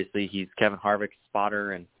 Obviously, he's Kevin Harvick's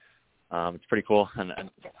spotter, and it's pretty cool and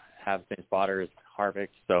have the same spotter as Harvick.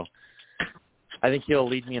 So I think he'll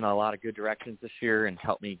lead me in a lot of good directions this year and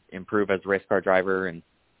help me improve as a race car driver. And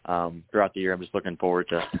throughout the year, I'm just looking forward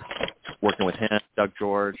to working with him, Doug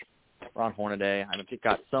George, Ron Hornaday. I've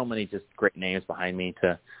got so many just great names behind me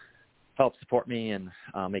to help support me and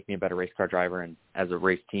make me a better race car driver. And as a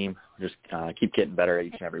race team, just keep getting better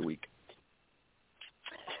each and every week.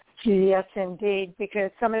 Yes, indeed,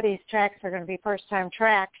 because some of these tracks are going to be first-time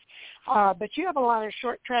tracks. But you have a lot of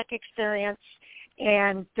short track experience,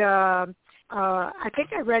 and I think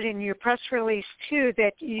I read in your press release, too,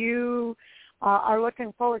 that you are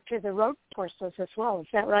looking forward to the road courses as well. Is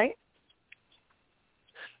that right?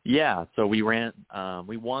 Yeah, so we won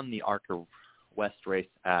the ARCA West race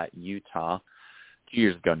at Utah 2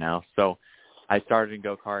 years ago now. So I started in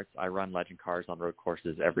go-karts. I run legend cars on road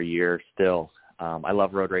courses every year still. I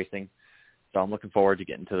love road racing, so I'm looking forward to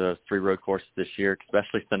getting to those 3 road courses this year,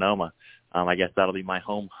 especially Sonoma. I guess that'll be my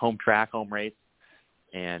home track, home race,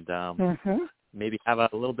 and maybe have a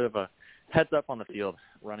little bit of a heads up on the field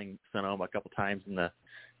running Sonoma a couple times in the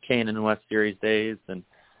K&N West Series days, and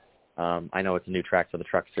I know it's a new track for the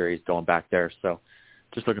Truck Series going back there, so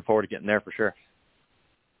just looking forward to getting there for sure.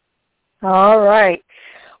 All right.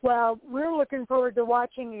 Well, we're looking forward to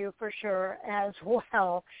watching you for sure as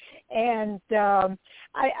well. And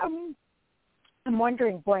I'm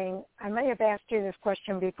wondering, Blaine, I may have asked you this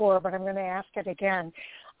question before, but I'm going to ask it again.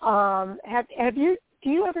 Do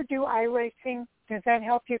you ever do iRacing? Does that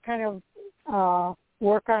help you kind of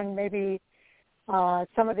work on maybe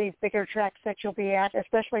some of these bigger tracks that you'll be at,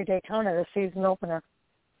 especially Daytona, the season opener?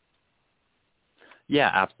 Yeah,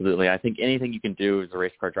 absolutely. I think anything you can do as a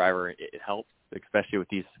race car driver, it helps, especially with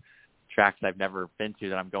these tracks I've never been to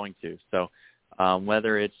that I'm going to. So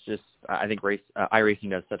whether it's just, I think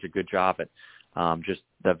iRacing does such a good job at just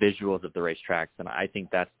the visuals of the racetracks, and I think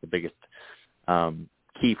that's the biggest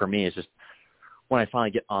key for me is just when I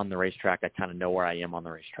finally get on the racetrack, I kind of know where I am on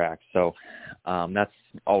the racetrack. So that's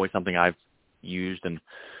always something I've used and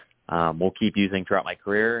will keep using throughout my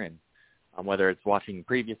career, and whether it's watching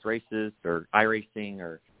previous races or iRacing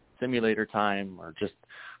or simulator time or just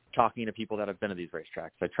talking to people that have been to these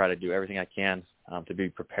racetracks. I try to do everything I can to be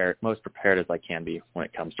prepared, most prepared as I can be when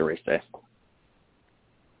it comes to race day.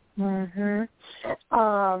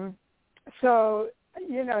 So,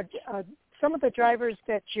 some of the drivers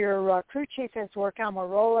that your crew chief has worked on,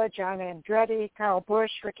 Marola, John Andretti, Kyle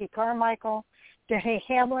Busch, Ricky Carmichael, Denny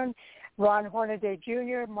Hamlin, Ron Hornaday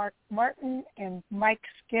Jr., Mark Martin, and Mike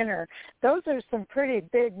Skinner. Those are some pretty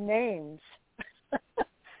big names.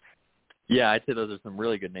 Yeah, I'd say those are some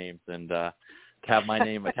really good names, and to have my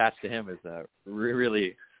name attached to him is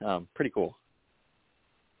really pretty cool.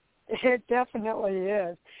 It definitely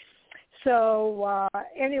is. So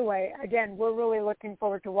anyway, again, we're really looking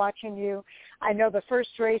forward to watching you. I know the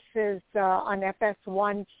first race is on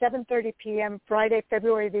FS1, 7:30 p.m. Friday,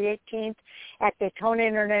 February the 18th at Daytona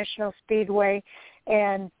International Speedway.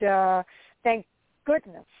 And thank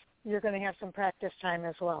goodness you're going to have some practice time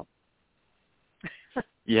as well.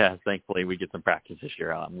 Yeah, thankfully we get some practice this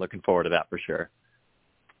year. I'm looking forward to that for sure.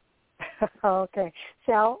 Okay.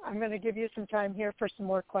 Sal, I'm going to give you some time here for some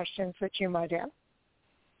more questions that you might have.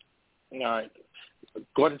 All right.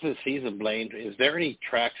 Going into the season, Blaine, is there any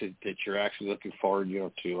tracks that you're actually looking forward, to,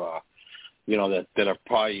 that are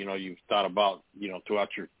probably, you've thought about, throughout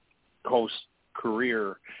your coast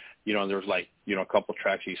career, there's like, a couple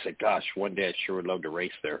tracks you say, gosh, one day I sure would love to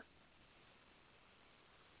race there.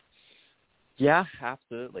 Yeah,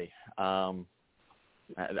 absolutely. You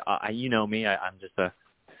know me, I'm just a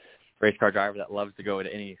race car driver that loves to go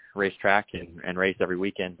to any racetrack and race every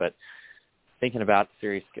weekend. But thinking about the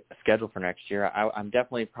series schedule for next year, I'm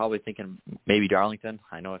definitely probably thinking maybe Darlington.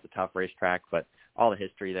 I know it's a tough racetrack, but all the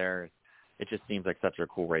history there, it just seems like such a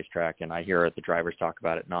cool racetrack. And I hear the drivers talk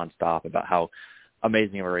about it nonstop about how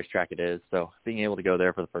amazing of a racetrack it is. So being able to go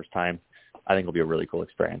there for the first time, I think will be a really cool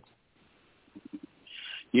experience.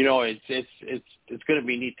 It's going to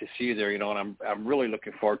be neat to see you there, and I'm really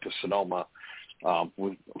looking forward to Sonoma. Of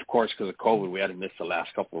course, because of COVID, we had to miss the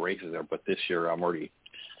last couple of races there, but this year I'm already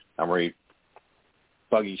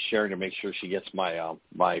bugging Sharon to make sure she gets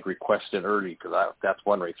my requested early, because that's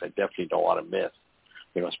one race I definitely don't want to miss,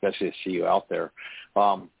 especially to see you out there.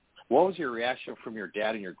 What was your reaction from your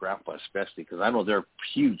dad and your grandpa, especially, because I know they're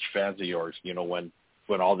huge fans of yours,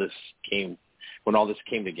 when all this came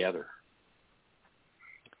together?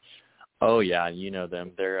 Oh, yeah, you know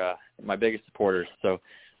them. They're my biggest supporters, so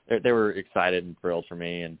they were excited and thrilled for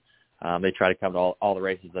me, and they try to come to all the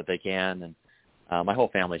races that they can, and my whole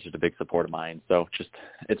family is just a big support of mine. So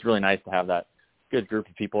it's really nice to have that good group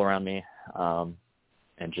of people around me, and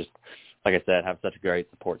just, like I said, have such a great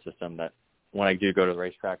support system that when I do go to the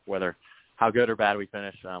racetrack, whether how good or bad we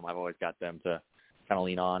finish, I've always got them to kind of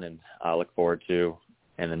lean on and look forward to,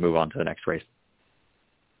 and then move on to the next race.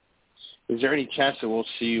 Is there any chance that we'll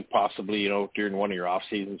see you possibly, during one of your off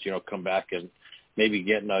seasons, come back and maybe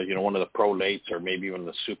get in, one of the pro lates or maybe even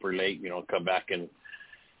the super late, come back and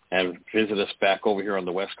visit us back over here on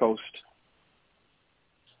the West Coast?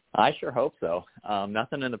 I sure hope so.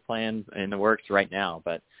 Nothing in the plans in the works right now,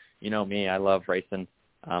 but you know me, I love racing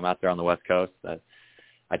out there on the West Coast.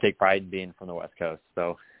 I take pride in being from the West Coast.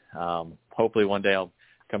 So hopefully one day I'll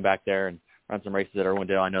come back there and run some races at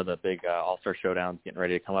Irwindale. I know the big All-Star Showdown's getting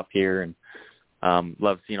ready to come up here, and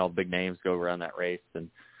love seeing all the big names go around that race. And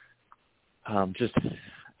I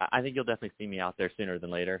think you'll definitely see me out there sooner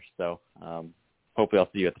than later. So hopefully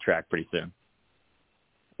I'll see you at the track pretty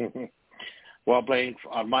soon. Well, Blaine,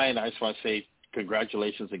 on my end, I just want to say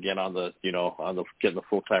congratulations again on the getting the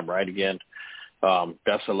full-time ride again.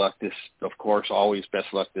 Best of luck of course, always best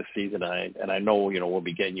of luck this season. And I know, we'll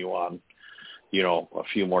be getting you on, a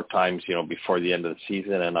few more times, before the end of the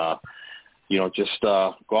season, and, just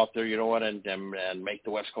go out there, and make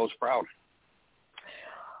the West Coast proud.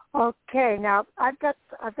 Okay, now I've got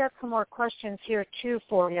some more questions here too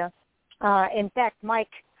for you. In fact,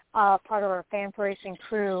 Mike, part of our Fan4Racing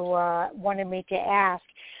crew, wanted me to ask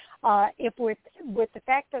if with the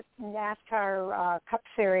fact that NASCAR Cup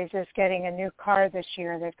Series is getting a new car this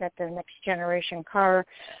year, they've got their next generation car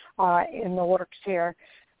in the works here.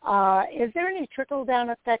 Is there any trickle-down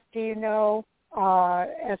effect, do you know,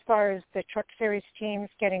 as far as the Truck Series teams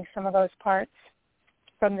getting some of those parts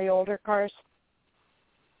from the older cars?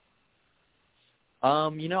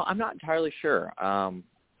 I'm not entirely sure.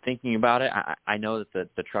 Thinking about it, I know that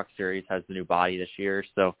the Truck Series has the new body this year,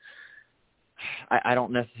 so I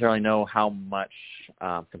don't necessarily know how much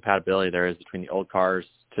compatibility there is between the old cars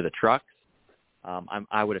to the trucks.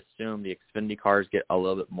 I would assume the Xfinity cars get a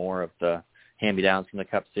little bit more of the hand-me-downs from the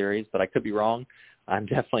Cup Series, but I could be wrong. I'm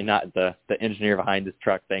definitely not the engineer behind this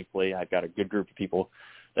truck, thankfully. I've got a good group of people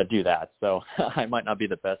that do that, so I might not be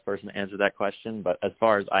the best person to answer that question, but as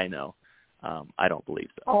far as I know, I don't believe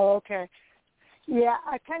so. Oh, okay. Yeah,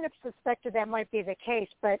 I kind of suspected that might be the case,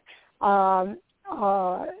 but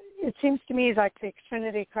it seems to me like the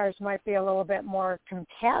Xfinity cars might be a little bit more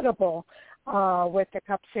compatible with the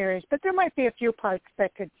Cup Series, but there might be a few parts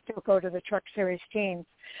that could still go to the Truck Series teams.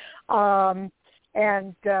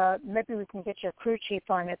 And maybe we can get your crew chief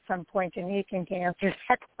on at some point, and he can answer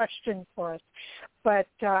that question for us. But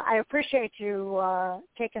I appreciate you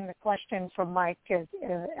taking the question from Mike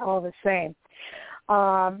all the same.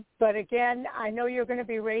 But again, I know you're going to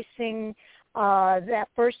be racing. That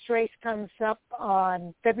first race comes up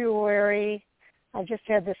on February. I just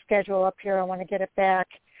had the schedule up here. I want to get it back.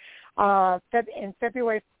 In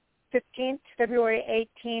February 15th, February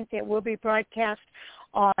 18th, it will be broadcast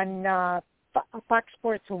on Fox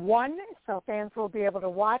Sports 1, so fans will be able to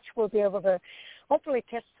watch. We'll be able to hopefully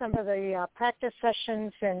catch some of the practice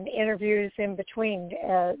sessions and interviews in between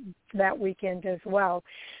that weekend as well.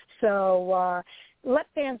 So let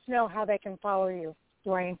fans know how they can follow you,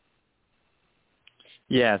 Blaine.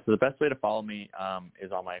 Yeah, so the best way to follow me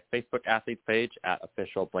is on my Facebook athletes page at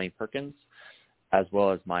official BlainePerkins, as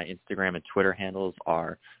well as my Instagram and Twitter handles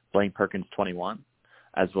are BlainePerkins21,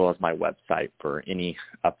 as well as my website for any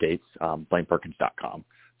updates, BlainePerkins.com.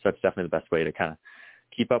 So that's definitely the best way to kind of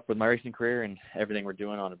keep up with my racing career and everything we're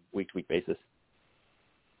doing on a week-to-week basis.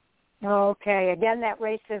 Okay. Again, that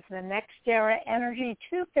race is the NextEra Energy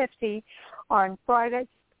 250 on Friday,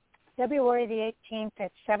 February the 18th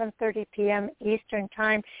at 7:30 p.m. Eastern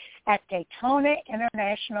Time at Daytona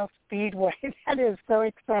International Speedway. That is so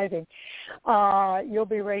exciting. You'll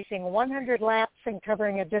be racing 100 laps and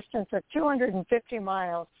covering a distance of 250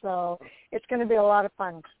 miles. So it's going to be a lot of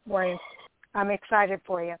fun, Wayne. I'm excited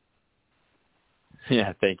for you.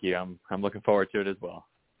 Yeah, thank you. I'm looking forward to it as well.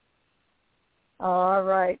 All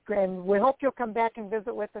right. And we hope you'll come back and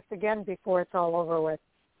visit with us again before it's all over with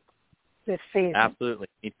this season. Absolutely.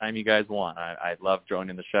 Anytime you guys want. I love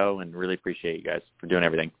joining the show and really appreciate you guys for doing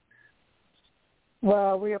everything.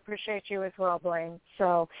 Well, we appreciate you as well, Blaine.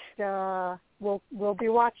 So we'll be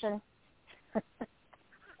watching.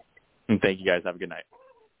 And thank you guys. Have a good night.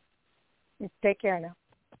 Take care now.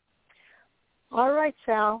 All right,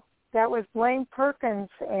 Sal. That was BlainePerkins,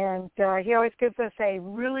 and he always gives us a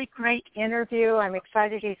really great interview. I'm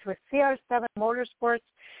excited. He's with CR7 Motorsports,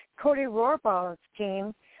 Cody Rohrbaugh's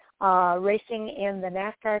team, racing in the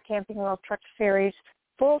NASCAR Camping World Truck Series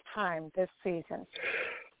full-time this season.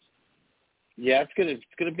 Yeah, it's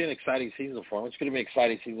gonna be an exciting season for him. It's gonna be an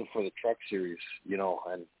exciting season for the Truck Series,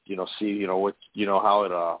 and see what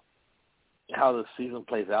how the season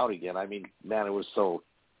plays out again. I mean, man, it was so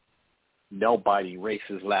nail-biting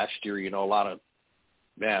races last year. A lot of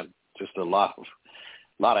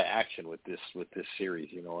action with this series.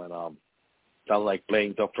 And felt like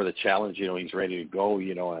Blaine's up for the challenge. He's ready to go.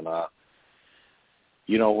 And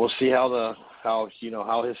we'll see how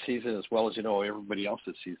his season, as well as everybody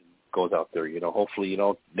else's season, goes out there. Hopefully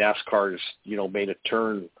NASCAR's made a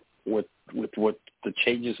turn with what the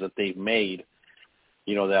changes that they've made.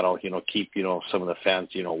 That'll keep some of the fans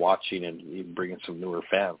watching and even bringing some newer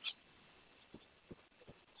fans.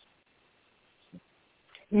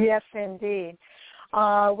 Yes, indeed.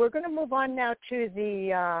 We're going to move on now to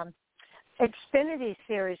the Xfinity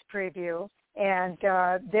Series preview, and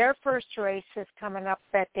their first race is coming up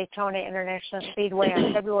at Daytona International Speedway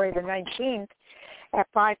on February the 19th at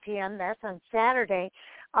 5 p.m. That's on Saturday.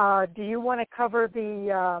 Do you want to cover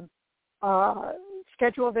the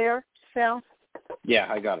schedule there, Sal? Yeah,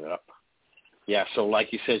 I got it up. Yeah, so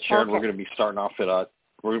like you said, Sharon, okay. We're going to be starting off at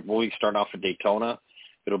we'll be starting off at Daytona.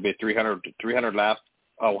 It'll be a 300 lap.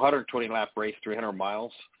 120 lap race, 300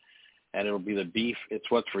 miles, and it'll be the Beef It's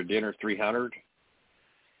What's for Dinner 300.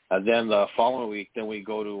 And then the following week, then we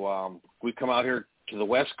go to we come out here to the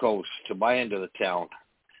West Coast, to my end of the town,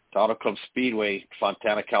 to Auto Club Speedway,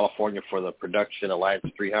 Fontana, California, for the Production Alliance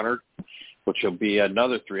 300, which will be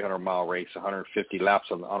another 300-mile race, 150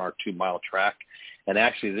 laps on our 2-mile track. And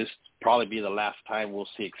actually, this will probably be the last time we'll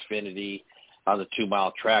see Xfinity on the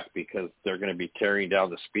 2-mile track, because they're going to be tearing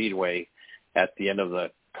down the speedway at the end of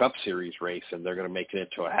the Cup Series race, and they're going to make it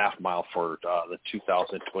into a half-mile for the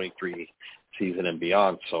 2023 season and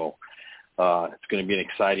beyond. So it's going to be an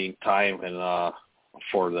exciting time and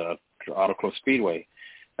for the Auto Club Speedway.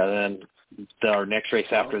 And then our next race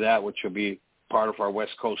after that, which will be part of our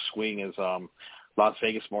West Coast swing, is Las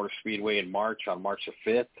Vegas Motor Speedway in March, on March the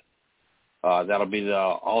 5th. That'll be the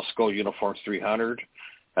All-Sco Uniforms 300.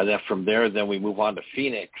 And then from there, then we move on to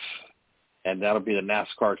Phoenix, and that'll be the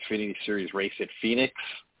NASCAR Xfinity Series race at Phoenix.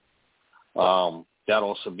 That'll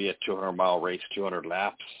also be a 200-mile race, 200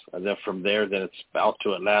 laps. And then from there, then it's out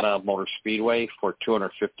to Atlanta Motor Speedway for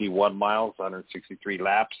 251 miles, 163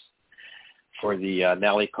 laps. For the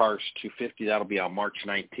Nally Cars 250, that'll be on March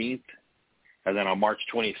 19th. And then on March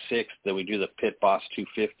 26th, then we do the Pit Boss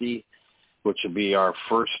 250, which will be our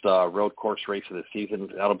first road course race of the season.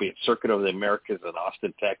 That'll be at Circuit of the Americas in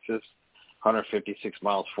Austin, Texas, 156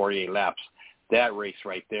 miles, 48 laps. that race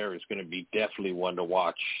right there is going to be definitely one to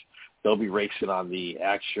watch. They'll be racing on the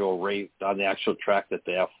actual track that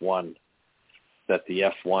the F1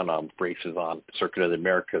 races on, Circuit of the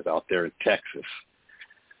Americas out there in Texas.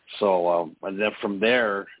 So, and then from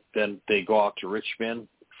there, then they go out to Richmond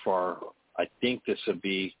for, I think this would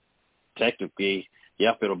be technically,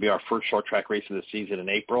 it'll be our first short track race of the season in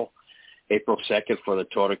April 2nd for the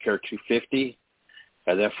Toyota Care 250.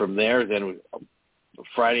 And then from there, then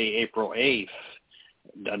Friday, April 8th,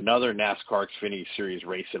 another NASCAR Xfinity Series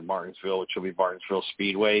race in Martinsville, which will be Martinsville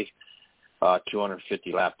Speedway,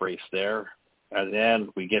 250-lap race there. And then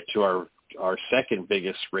we get to our second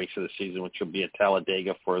biggest race of the season, which will be at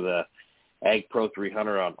Talladega for the Ag Pro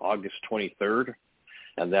 300 on August 23rd.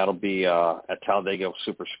 And that'll be at Talladega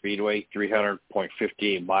Super Speedway,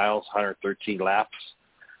 300.58 miles, 113 laps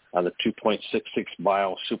on the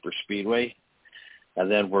 2.66-mile Super Speedway. And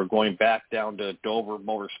then we're going back down to Dover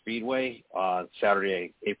Motor Speedway on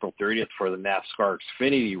Saturday, April 30th for the NASCAR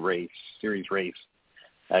Xfinity Series race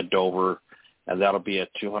at Dover, and that'll be a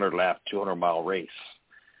 200-lap, 200-mile race.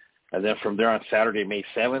 And then from there on Saturday, May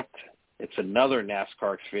 7th, it's another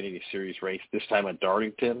NASCAR Xfinity Series race, this time at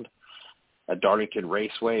Darlington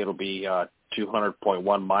Raceway. It'll be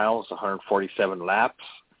 200.1 miles, 147 laps,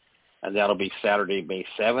 and that'll be Saturday, May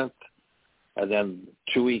 7th. And then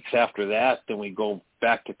 2 weeks after that, then we go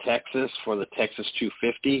back to Texas for the Texas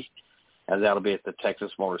 250, and that'll be at the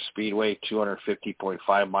Texas Motor Speedway,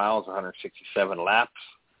 250.5 miles, 167 laps.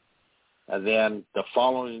 And then the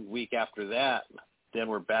following week after that, then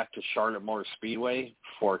we're back to Charlotte Motor Speedway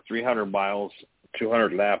for 300 miles,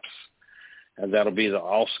 200 laps, and that'll be the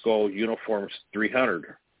Alsco Uniforms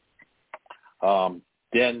 300.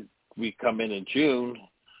 Then we come in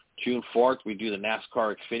June 4th, we do the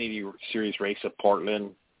NASCAR Xfinity Series race at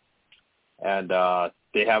Portland, and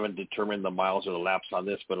they haven't determined the miles or the laps on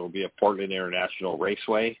this, but it'll be at Portland International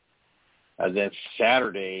Raceway. And then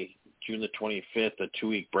Saturday, June the 25th, a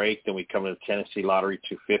 2-week break, then we come to the Tennessee Lottery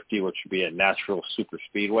 250, which will be at Nashville Super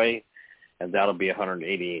Speedway, and that'll be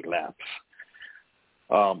 188 laps.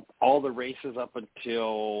 All the races up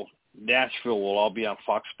until Nashville will all be on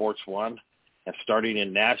Fox Sports 1, and starting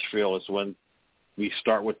in Nashville is when we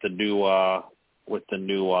start with the new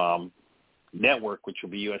network, which will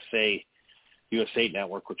be USA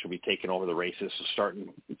Network, which will be taking over the races. So starting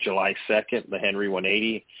July 2nd, the Henry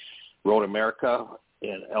 180, Road America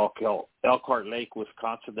in Elkhart Lake,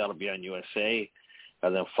 Wisconsin, that'll be on USA,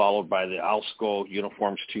 and then followed by the Alsco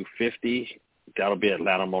Uniforms 250, that'll be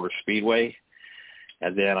Atlanta Motor Speedway.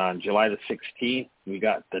 And then on July the 16th, we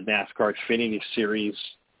got the NASCAR Xfinity Series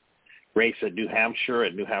race at New Hampshire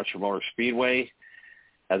Motor Speedway.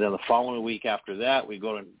 And then the following week after that, we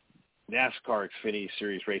go to NASCAR Xfinity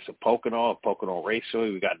Series race at Pocono Raceway.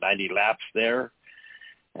 We got 90 laps there.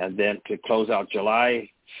 And then to close out July,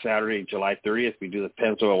 Saturday, July 30th, we do the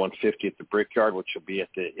Pennzoil 150 at the Brickyard, which will be at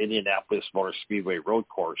the Indianapolis Motor Speedway Road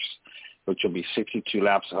Course, which will be 62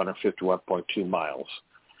 laps, 151.2 miles.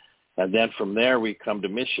 And then from there, we come to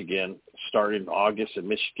Michigan, starting in August at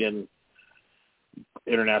Michigan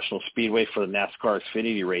International Speedway for the NASCAR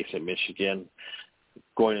Xfinity race at Michigan.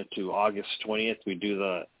 Going into August 20th, we do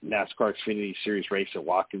the NASCAR Xfinity Series race at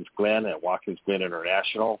Watkins Glen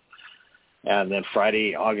International. And then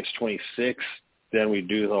Friday, August 26th, then we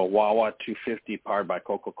do the Wawa 250 powered by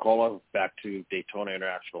Coca-Cola back to Daytona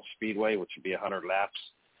International Speedway, which would be 100 laps,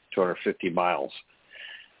 250 miles.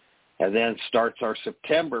 And then starts our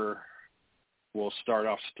September. We'll start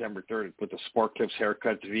off September 3rd with the Sport Clips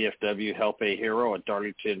Haircuts VFW Help A Hero at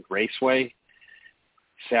Darlington Raceway.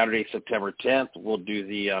 Saturday, September 10th, we'll do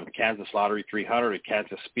the Kansas Lottery 300 at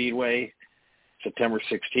Kansas Speedway. September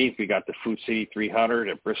 16th, we got the Food City 300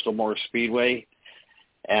 at Bristol Motor Speedway,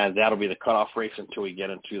 and that'll be the cutoff race until we get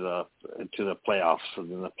into the playoffs.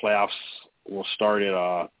 And then the playoffs will start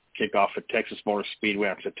at kick off at Texas Motor Speedway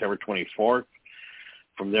on September 24th.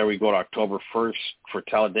 From there, we go to October 1st for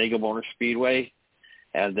Talladega Motor Speedway,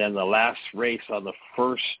 and then the last race on the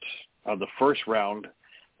first round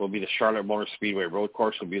will be the Charlotte Motor Speedway Road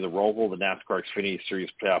Course. Will be the Roval, the NASCAR Xfinity Series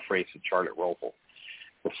playoff race at Charlotte Roval.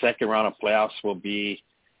 The second round of playoffs will be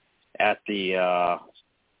at the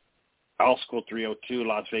Alsco 302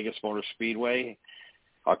 Las Vegas Motor Speedway,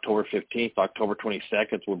 October 15th. October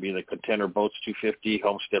 22nd will be the Contender Boats 250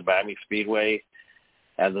 Homestead Miami Speedway.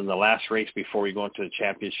 And then the last race before we go into the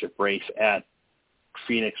championship race at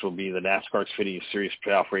Phoenix will be the NASCAR Xfinity Series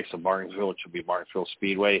playoff race at Martinsville, which will be Martinsville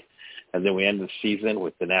Speedway. And then we end the season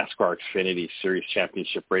with the NASCAR Xfinity Series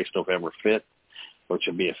championship race November 5th, which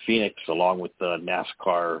will be at Phoenix, along with the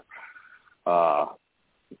NASCAR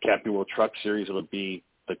Camping World Truck Series. It'll be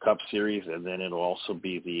the Cup Series, and then it'll also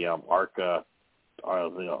be the ARCA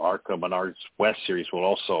the ARCA Menards West Series will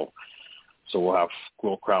also. So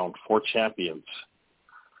we'll crown 4 champions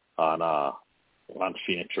on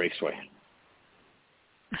Phoenix Raceway.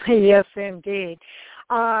 Yes, indeed.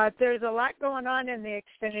 There's a lot going on in the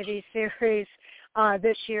Xfinity Series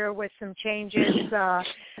this year with some changes.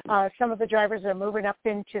 Some of the drivers are moving up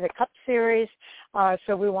into the Cup Series,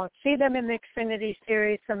 so we won't see them in the Xfinity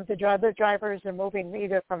Series. Some of the other drivers are moving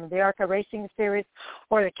either from the ARCA Racing Series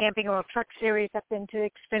or the Camping World Truck Series up into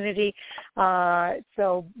Xfinity.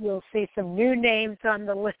 So we'll see some new names on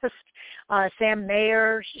the list. Sam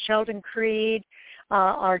Mayer, Sheldon Creed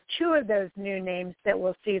are 2 of those new names that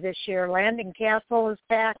we'll see this year. Landon Castle is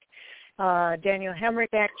back. Daniel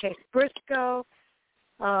Hemrick back. Chase Briscoe.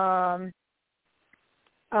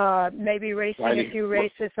 Maybe racing a few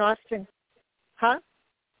races. Austin. Huh?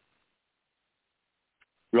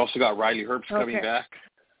 We also got Riley Herbst coming back.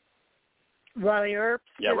 Riley Herbst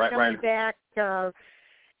is coming back.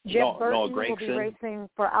 Jim Burton will be racing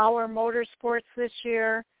for our Motorsports this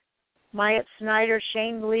year. Myatt Snyder,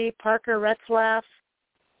 Shane Lee, Parker Retzlaff,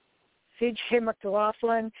 C.J.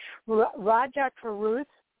 McLaughlin. Raja Carruth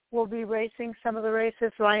will be racing some of the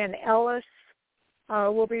races. Ryan Ellis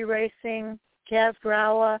will be racing. Kaz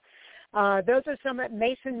Gralla. Those are some at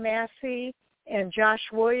Mason Massey and Josh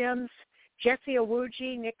Williams, Jesse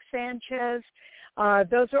Awuji, Nick Sanchez.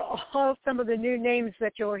 Those are all some of the new names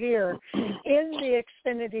that you'll hear in the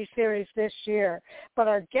Xfinity Series this year. But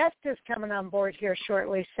our guest is coming on board here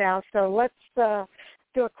shortly, Sal. So let's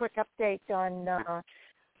do a quick update on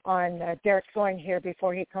DerekThorn here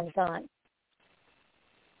before he comes on.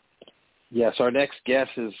 Yes, our next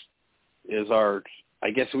guest is our. I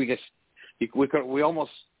guess we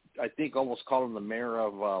almost call him the mayor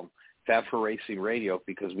of Fan4Racing Radio,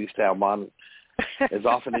 because we used to have him on as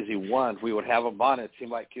often as he won. We would have him on. It seemed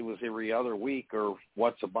like it was every other week or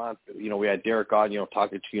once a month. We had Derek on,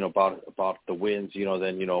 talking to about the wins,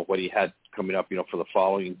 then what he had coming up, for the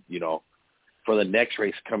following, for the next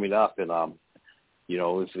race coming up, and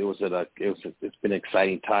it's been an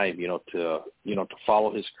exciting time, to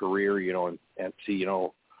follow his career, and see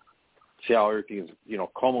how everything is,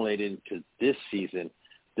 culminated into this season.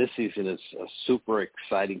 This season is a super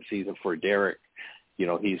exciting season for Derek. They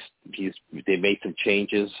made some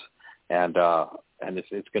changes, and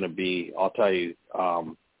it's going to be, I'll tell you,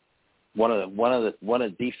 one of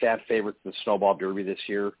the fan favorites in the Snowball Derby this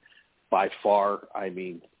year, by far. I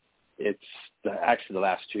mean, actually the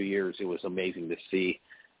last 2 years, it was amazing to see,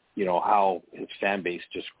 how his fan base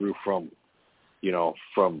just grew from a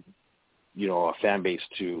fan base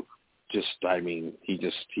to just, I mean, he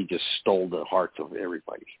just stole the hearts of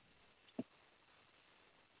everybody.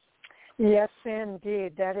 Yes,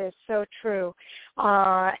 indeed. That is so true.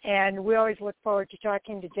 And we always look forward to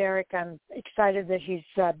talking to Derek. I'm excited that he's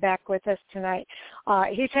back with us tonight.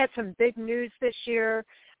 He's had some big news this year.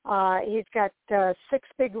 He's got 6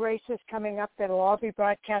 big races coming up that will all be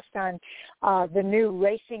broadcast on the new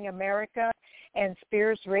Racing America and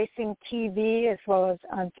Spears Racing TV, as well as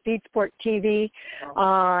on Speed Sport TV.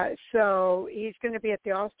 So he's going to be at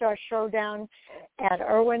the All-Star Showdown at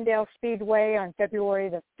Irwindale Speedway on February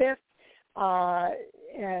the 5th.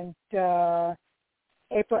 And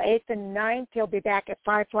April 8th and 9th, he'll be back at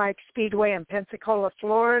Five Flags Speedway in Pensacola,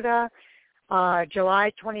 Florida.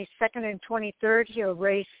 July 22nd and 23rd, he'll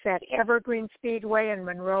race at Evergreen Speedway in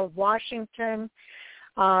Monroe, Washington.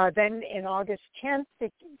 Then in August 10th,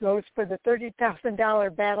 it goes for the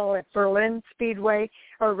 $30,000 battle at Berlin Speedway,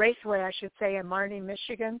 or Raceway, I should say, in Marnie,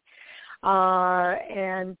 Michigan.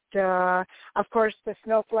 And, of course, the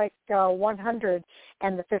Snowflake 100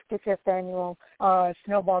 and the 55th annual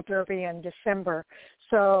Snowball Derby in December.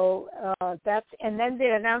 So and then they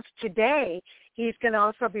announced today he's going to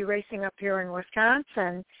also be racing up here in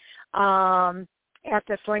Wisconsin at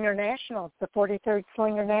the Slinger Nationals, the 43rd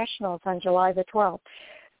Slinger Nationals on July the 12th.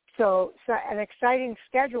 So an exciting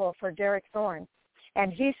schedule for DerekThorn.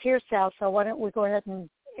 And he's here, Sal, so why don't we go ahead and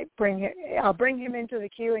I'll bring him into the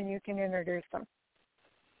queue and you can introduce him.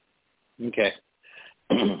 Okay.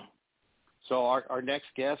 So our next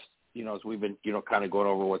guest, as we've been, kind of going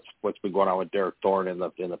over what's been going on with DerekThorn in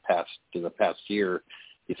the past year,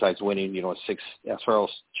 besides winning, a 6 SRL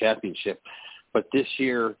championship. But this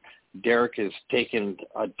year, Derek has taken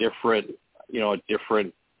a different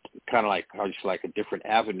kind of like a different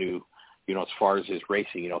avenue, as far as his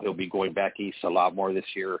racing. He'll be going back east a lot more this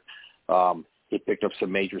year. He picked up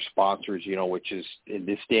some major sponsors, which is in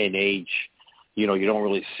this day and age, you don't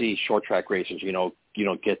really see short track racers,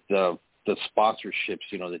 get the sponsorships,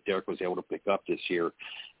 that Derek was able to pick up this year,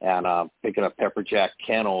 and picking up Pepperjack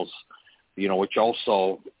Kennels, which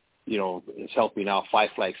also, is helping out Five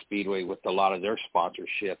Flag Speedway with a lot of their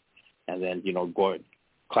sponsorship, and then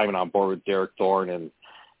climbing on board with DerekThorn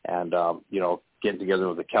and getting together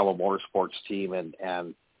with the Camel Motorsports team and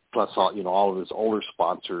plus all of his older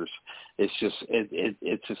sponsors. It's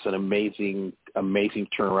just an amazing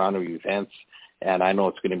turnaround of events, and I know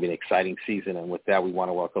it's going to be an exciting season. And with that, we want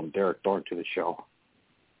to welcome DerekThorn to the show.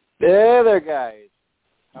 Hey there, guys.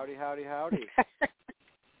 Howdy.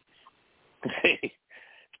 Hey,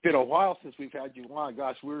 it's been a while since we've had you on.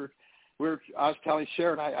 Gosh, I was telling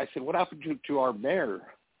Sharon, I said, what happened to our mayor,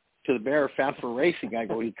 to the mayor of Fan4Racing? I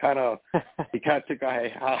go, he kind of took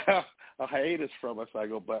a hiatus from us. I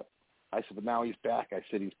go, but now he's back. I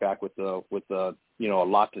said he's back with a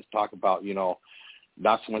lot to talk about.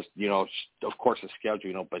 Not so much, of course the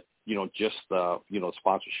schedule, but just the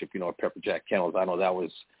sponsorship, at Pepper Jack Kennels. I know that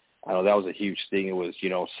was a huge thing. It was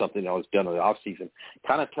something that was done in the off season.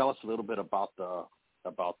 Kind of tell us a little bit about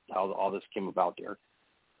how all this came about, Derek.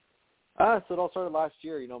 So it all started last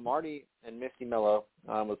year. Marty and Misty Mello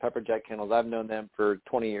with Pepper Jack Kennels, I've known them for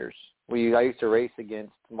 20 years. I used to race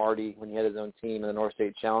against Marty when he had his own team in the North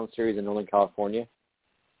State Challenge Series in Northern California.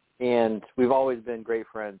 And we've always been great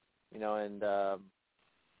friends, and the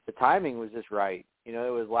timing was just right. It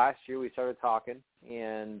was last year we started talking,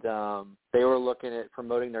 and they were looking at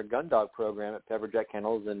promoting their gun dog program at Pepper Jack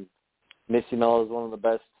Kennels, and Misty Mello is one of the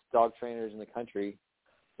best dog trainers in the country,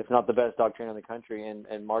 if not the best dog trainer in the country.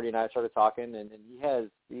 And Marty and I started talking, and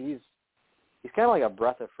he's kind of like a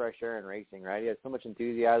breath of fresh air in racing, right? He has so much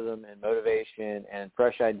enthusiasm and motivation and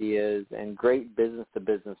fresh ideas and great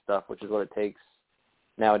business-to-business stuff, which is what it takes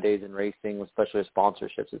nowadays in racing, especially with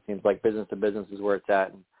sponsorships. It seems like business-to-business is where it's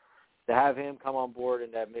at. And to have him come on board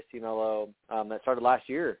and that Misty Mello, that started last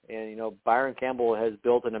year. And, Byron Campbell has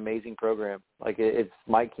built an amazing program. Like it's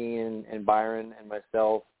Mike Keenan and Byron and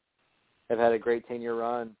myself have had a great 10-year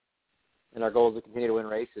run, and our goal is to continue to win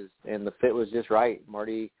races. And the fit was just right.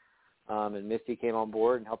 Marty and Misty came on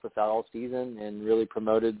board and helped us out all season and really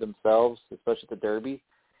promoted themselves, especially at the Derby.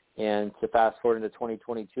 And to fast forward into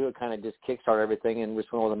 2022, it kind of just kickstarted everything and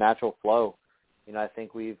just went with a natural flow. I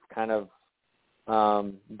think we've kind of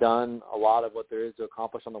done a lot of what there is to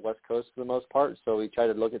accomplish on the West Coast for the most part. So we try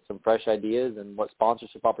to look at some fresh ideas and what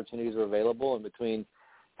sponsorship opportunities are available. And between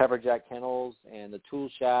Pepper Jack Kennels and the Tool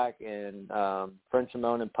Shack and French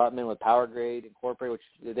Simone and Putman with Power Grade Incorporated,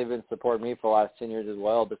 which they've been supporting me for the last 10 years as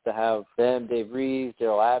well, just to have them, Dave Reeves,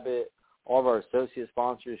 Daryl Abbott, all of our associate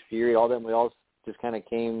sponsors, Fury, all them, we all just kind of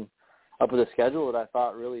came up with a schedule that I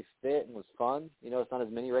thought really fit and was fun. It's not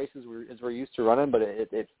as many races as we're used to running, but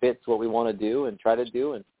it fits what we want to do and try to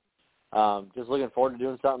do. And just looking forward to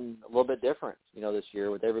doing something a little bit different, this year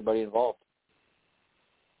with everybody involved.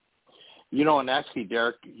 And actually,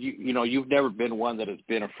 Derek, you've never been one that has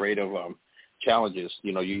been afraid of challenges.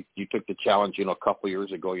 You took the challenge, a couple of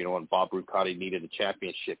years ago, when Bob Brucati needed a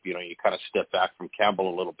championship. You kind of stepped back from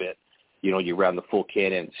Campbell a little bit. You ran the full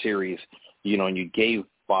Can-Am series, and you gave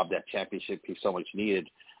Bob that championship he so much needed.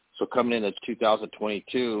 So coming into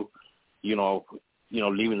 2022,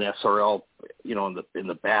 leaving the SRL, in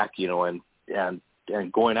the back, and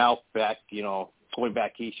going out back, going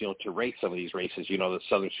back east, to race some of these races, the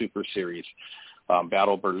Southern Super Series,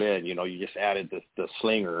 Battle Berlin, you just added the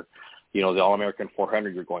Slinger, the All-American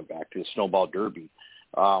 400 you're going back to, the Snowball Derby.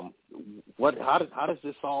 How does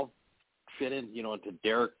this all fit in, into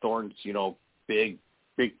DerekThorn's,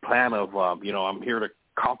 big plan of, I'm here to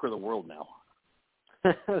conquer the world now?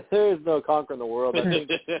 There is no conquering the world. I think,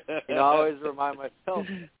 I always remind myself,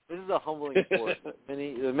 this is a humbling sport.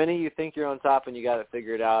 The minute you think you're on top and you got to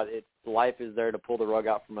figure it out, life is there to pull the rug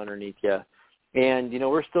out from underneath you. And,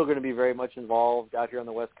 we're still going to be very much involved out here on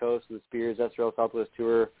the West Coast with the Spears SRL Southwest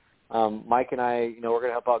Tour. Mike and I, we're going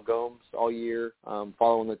to help out Gomes all year,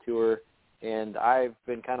 following the tour. And I've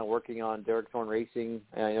been kind of working on DerekThorn Racing,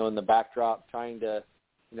 in the backdrop, trying to,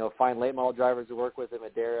 find late model drivers to work with at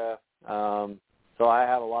Madera. So I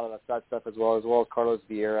have a lot of that stuff as well as Carlos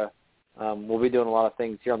Vieira. We'll be doing a lot of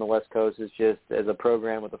things here on the West Coast. It's just as a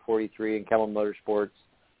program with the 43 and Camel Motorsports.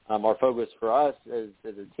 Our focus for us as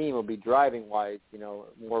a team will be driving-wise,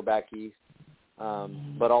 more back east.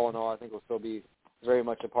 But all in all, I think we'll still be very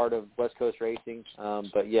much a part of West Coast racing.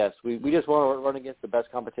 But, yes, we just want to run against the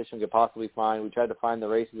best competition we could possibly find. We tried to find the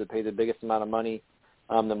races that pay the biggest amount of money,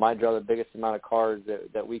 that might draw the biggest amount of cars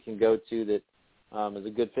that we can go to that is a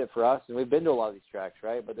good fit for us. And we've been to a lot of these tracks,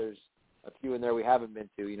 right? But there's a few in there we haven't been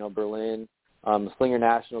to, Berlin. The Slinger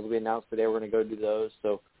Nationals we announced today. We're going to go do those.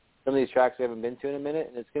 So some of these tracks we haven't been to in a minute,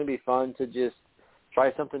 and it's going to be fun to just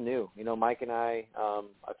try something new. Mike and I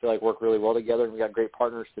feel like work really well together, and we got great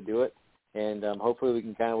partners to do it. And hopefully we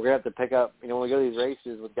can we're going to have to pick up, when we go to these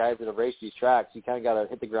races with guys that have raced these tracks, you kind of got to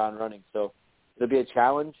hit the ground running. So it'll be a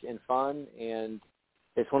challenge and fun, and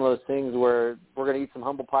it's one of those things where we're going to eat some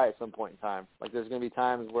humble pie at some point in time. Like, there's going to be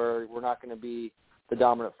times where we're not going to be the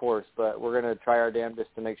dominant force, but we're going to try our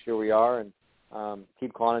damnedest to make sure we are, and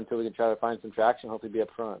keep clawing until we can try to find some traction, hopefully be up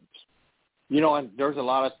front. And there's a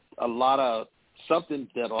lot of something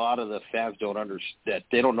that a lot of the fans don't understand, that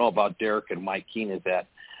they don't know about Derek and Mike Keene, is that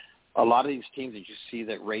a lot of these teams that you see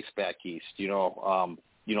that race back east, they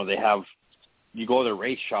have, you go to the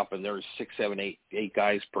race shop and there's 6, 7, 8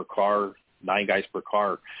 guys per car, 9 guys per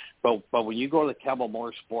car. But when you go to the Campbell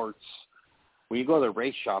Motorsports, when you go to the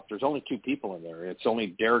race shop, there's only 2 people in there. It's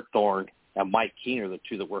only DerekThorn and Mike Keene are the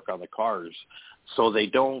 2 that work on the cars. So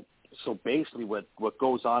basically what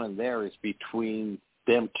goes on in there is between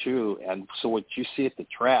them 2. And so what you see at the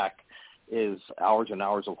track is hours and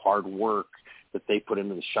hours of hard work that they put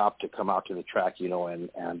into the shop to come out to the track, of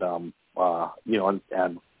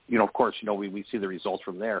course, we see the results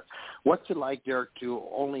from there. What's it like, Derek, to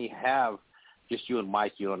only have just you and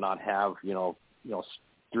Mike, not have, 3 or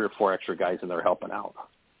 4 extra guys in there helping out?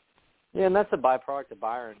 Yeah, and that's a byproduct of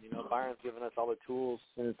Byron. Byron's given us all the tools.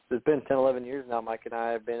 And it's been 10, 11 years now. Mike and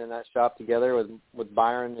I have been in that shop together with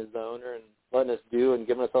Byron as the owner, and letting us do and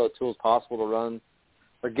giving us all the tools possible to run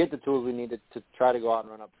or get the tools we need to try to go out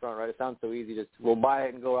and run up front, right? It sounds so easy. Just we'll buy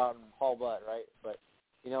it and go out and haul butt, right? But,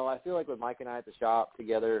 I feel like with Mike and I at the shop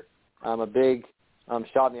together, a big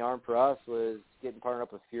shot in the arm for us was getting partnered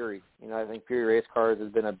up with Fury. I think Fury Race Cars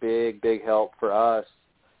has been a big, big help for us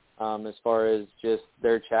as far as just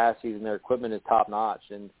their chassis and their equipment is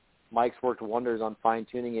top-notch. And Mike's worked wonders on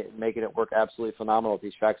fine-tuning it and making it work absolutely phenomenal at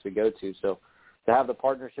these tracks we go to. So to have the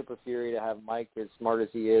partnership with Fury, to have Mike as smart as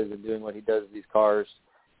he is and doing what he does with these cars,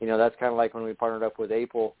 that's kind of like when we partnered up with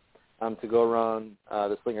April to go run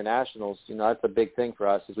the Slinger Nationals. That's a big thing for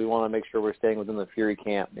us, is we want to make sure we're staying within the Fury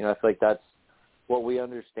camp. I feel like that's what we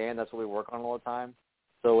understand. That's what we work on all the time.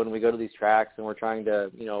 So when we go to these tracks and we're trying to,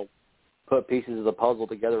 put pieces of the puzzle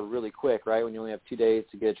together really quick, right, when you only have 2 days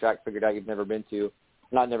to get a track figured out you've never been to,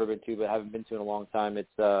 but haven't been to in a long time, it's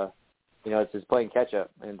it's just playing catch-up.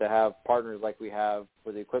 And to have partners like we have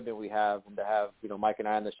with the equipment we have, and to have, Mike and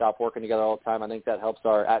I in the shop working together all the time, I think that helps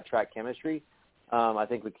our at-track chemistry. I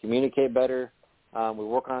think we communicate better. We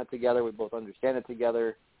work on it together. We both understand it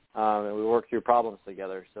together, and we work through problems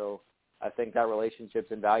together. So I think that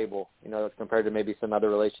relationship's invaluable, as compared to maybe some other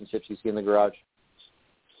relationships you see in the garage.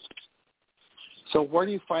 So where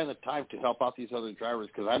do you find the time to help out these other drivers?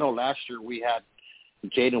 Because I know last year we had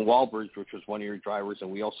Jaden Walbridge, which was one of your drivers,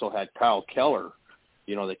 and we also had Kyle Keller,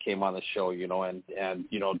 that came on the show, and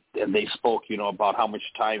they spoke, about how much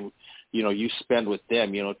time, you spend with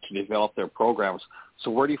them, to develop their programs.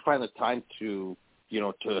 So where do you find the time to,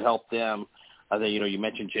 to help them? You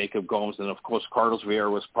mentioned Jacob Gomes, and of course Carlos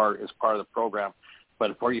Vieira is part of the program.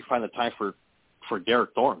 But where do you find the time for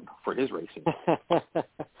DerekThorn for his racing?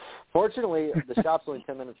 Fortunately, the shop's only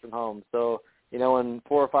 10 minutes from home, so when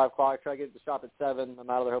 4 or 5 o'clock, I try to get to the shop at 7. I'm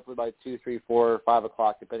out of there hopefully by 2, 3, 4, 5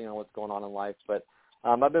 o'clock, depending on what's going on in life. But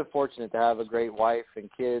I've been fortunate to have a great wife and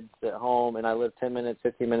kids at home, and I live 10 minutes,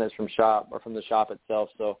 15 minutes from the shop itself.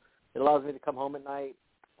 So it allows me to come home at night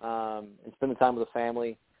and spend the time with the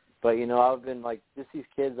family. But, I've been, just these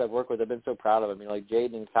kids I've worked with, I've been so proud of them.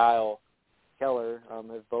 Jaden and Kyle Keller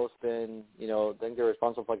have both been, I think they're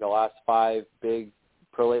responsible for, the last 5 big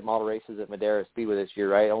Pro Late Model races at Madera Speedway this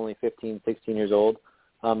year, right? Only 15, 16 years old.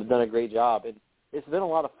 Have done a great job. And it's been a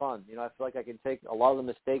lot of fun. I feel like I can take a lot of the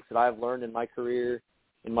mistakes that I've learned in my career,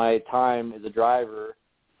 in my time as a driver,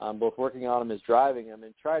 both working on them as driving them,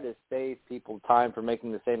 and try to save people time from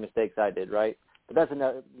making the same mistakes I did, right? But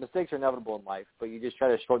mistakes are inevitable in life, but you just try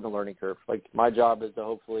to shorten the learning curve. My job is to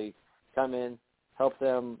hopefully come in, help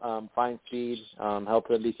them find speed, help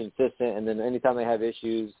them be consistent, and then anytime they have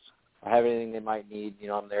issues or have anything they might need,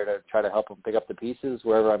 I'm there to try to help them pick up the pieces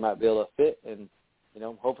wherever I might be able to fit, and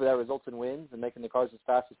hopefully that results in wins and making the cars as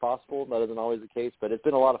fast as possible. That isn't always the case, but it's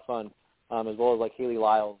been a lot of fun, as well as Haley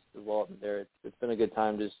Lyles as well up there. It's been a good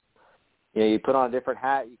time. Just you put on a different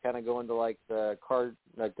hat, you kind of go into the car,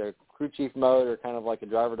 the crew chief mode, or kind of like a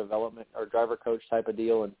driver development or driver coach type of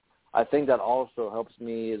deal, and I think that also helps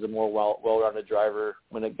me as a more well-rounded driver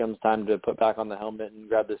when it comes time to put back on the helmet and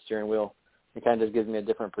grab the steering wheel. It kind of just gives me a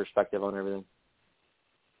different perspective on everything.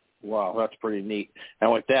 Wow, that's pretty neat.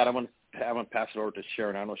 And with that, I'm going to pass it over to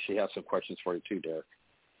Sharon. I know she has some questions for you too, Derek.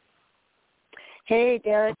 Hey,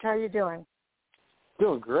 Derek, how you doing?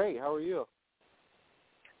 Doing great. How are you?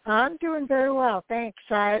 I'm doing very well, thanks.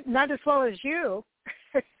 Not as well as you,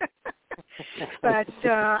 but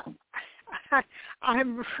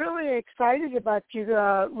I'm really excited about you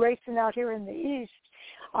racing out here in the East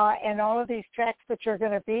and all of these tracks that you're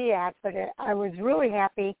going to be at. But I was really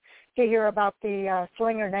happy to hear about the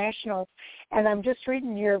Slinger Nationals. And I'm just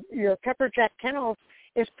reading your Pepperjack Kennels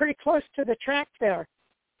is pretty close to the track there.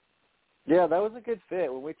 Yeah, that was a good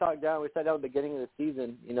fit. When we sat down at the beginning of the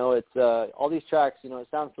season, it's all these tracks, it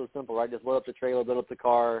sounds so simple, right? Just load up the trailer, load up the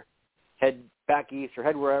car, head back east or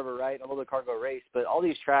head wherever, right? Load the car, go race. But all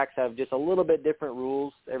these tracks have just a little bit different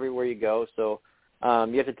rules everywhere you go. So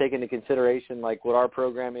you have to take into consideration, like, what our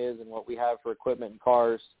program is and what we have for equipment and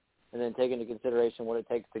cars, and then take into consideration what it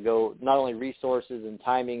takes to go, not only resources and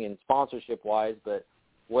timing and sponsorship-wise, but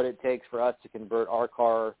what it takes for us to convert our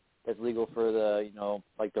car that's legal for the,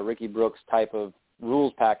 like the Ricky Brooks type of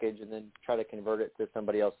rules package, and then try to convert it to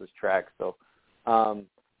somebody else's track. So,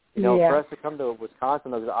 for us to come to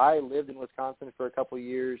Wisconsin, I lived in Wisconsin for a couple of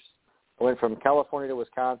years. I went from California to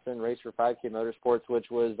Wisconsin, raced for 5K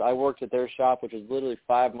Motorsports, I worked at their shop, which was literally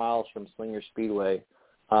 5 miles from Slinger Speedway.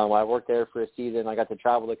 I worked there for a season. I got to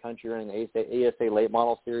travel the country running the ASA Late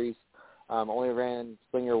Model Series. Only ran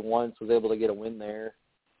Slinger once, was able to get a win there.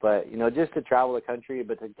 But, just to travel the country,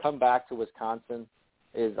 but to come back to Wisconsin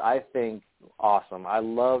is, I think, awesome. I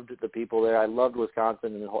loved the people there. I loved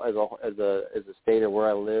Wisconsin as a state of where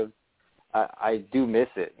I lived. I do miss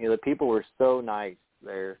it. The people were so nice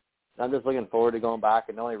there. I'm just looking forward to going back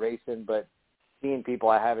and not only racing, but seeing people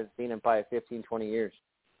I haven't seen in probably 15, 20 years.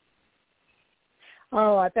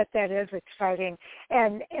 Oh, I bet that is exciting.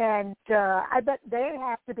 And I bet they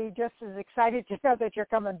have to be just as excited to know that you're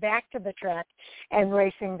coming back to the track and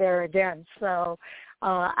racing there again. So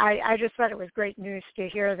I just thought it was great news to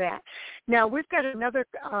hear that. Now, we've got another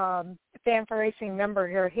Fan4Racing member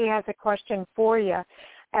here. He has a question for you,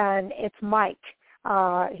 and it's Mike.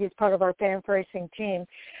 He's part of our Fan4Racing team.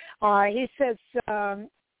 He says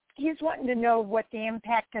he's wanting to know what the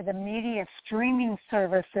impact of the media streaming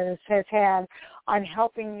services has had on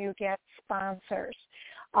helping you get sponsors.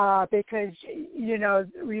 Because,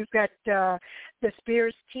 you've got the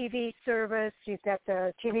Spears TV service, you've got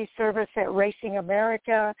the TV service at Racing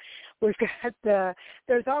America, we've got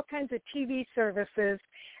there's all kinds of TV services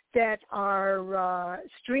that are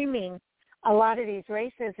streaming a lot of these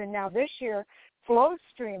races. And now this year, Flow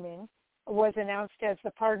Streaming was announced as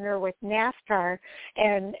the partner with NASCAR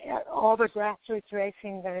and all the grassroots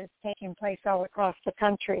racing that is taking place all across the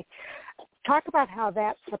country. Talk about how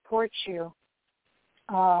that supports you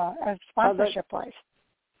as sponsorship-wise.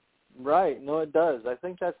 Right. No, it does. I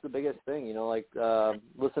think that's the biggest thing,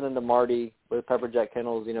 listening to Marty with Pepperjack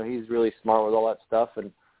Kennels, he's really smart with all that stuff.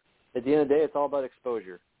 And at the end of the day, it's all about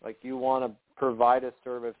exposure. Like, you want to provide a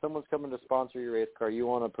service. If someone's coming to sponsor your race car, you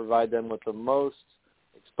want to provide them with the most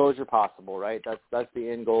exposure possible, right? That's the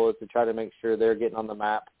end goal, is to try to make sure they're getting on the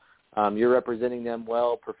map. You're representing them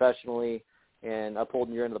well professionally and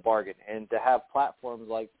upholding your end of the bargain. And to have platforms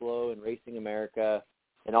like Flow and Racing America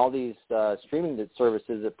and all these streaming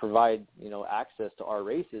services that provide, access to our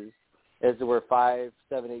races, as there were 5,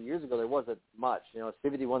 7, 8 years ago, there wasn't much.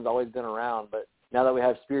 Xfinity one's always been around, but now that we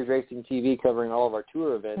have Spears Racing TV covering all of our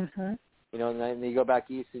tour events, and then you go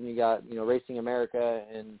back east and you got, Racing America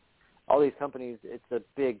and all these companies, it's a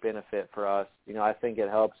big benefit for us. I think it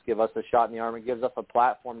helps give us a shot in the arm. It gives us a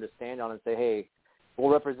platform to stand on and say, hey,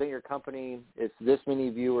 we'll represent your company. It's this many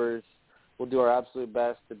viewers. We'll do our absolute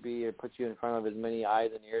best to put you in front of as many eyes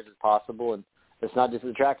and ears as possible. And it's not just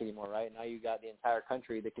the track anymore, right? Now you got the entire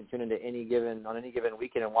country that can tune into on any given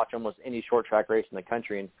weekend and watch almost any short track race in the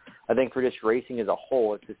country. And I think for just racing as a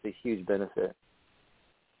whole, it's just a huge benefit.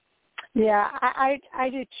 Yeah, I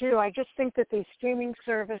do too. I just think that these streaming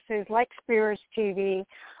services like Spears TV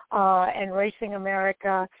and Racing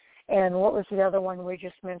America, and what was the other one we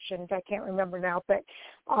just mentioned? I can't remember now, but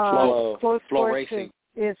Flow Sports Racing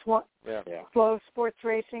is what? Yeah. Flow Sports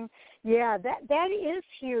Racing. Yeah, that is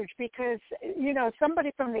huge because,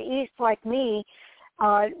 somebody from the East like me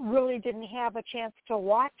really didn't have a chance to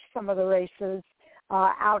watch some of the races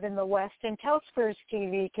out in the West until Spears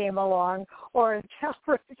TV came along, or until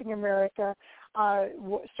Racing America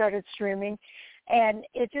started streaming, and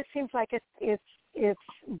it just seems like it's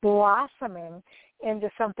blossoming into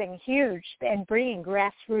something huge and bringing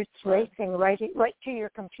grassroots racing right to your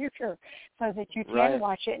computer, so that you can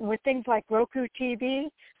watch it. And with things like Roku TV,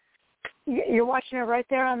 you're watching it right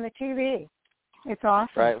there on the TV. It's awesome.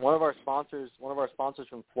 Right. One of our sponsors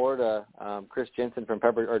from Florida, Chris Jensen from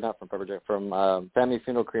Family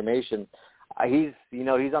Funeral Cremation. He's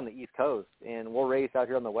on the East Coast, and we'll race out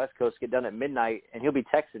here on the West Coast, get done at midnight, and he'll be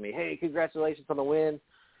texting me, "Hey, congratulations on the win,"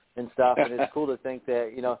 and stuff. And it's cool to think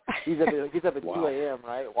that he's up at 2 a.m.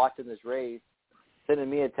 right, watching this race, sending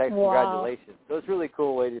me a text, wow. congratulations. So it's a really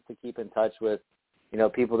cool way just to keep in touch with,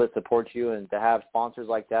 people that support you, and to have sponsors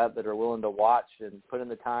like that are willing to watch and put in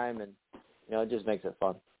the time, and, it just makes it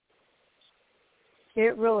fun.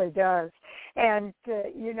 It really does. And,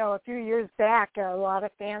 a few years back, a lot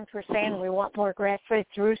of fans were saying we want more grassroots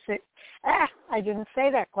racing. I didn't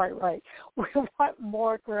say that quite right. We want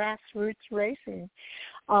more grassroots racing.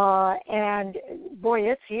 And, boy,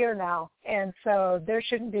 it's here now. And so there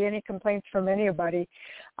shouldn't be any complaints from anybody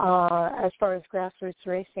as far as grassroots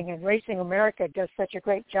racing. And Racing America does such a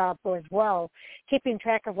great job as well, keeping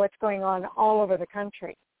track of what's going on all over the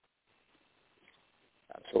country.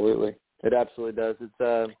 Absolutely. It absolutely does. It's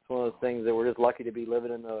one of those things that we're just lucky to be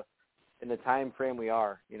living in the time frame we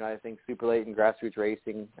are. I think super late and grassroots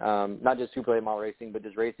racing, not just super late model racing, but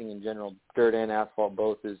just racing in general, dirt and asphalt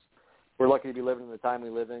both, we're lucky to be living in the time we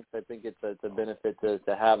live in. So I think it's a benefit to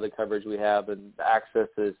have the coverage we have and access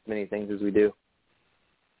to as many things as we do.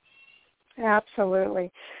 Absolutely.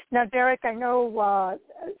 Now, Derek, I know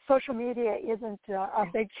social media isn't a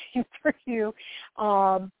big thing for you,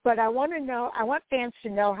 but I want fans to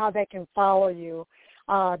know how they can follow you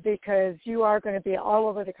because you are going to be all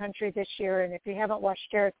over the country this year. And if you haven't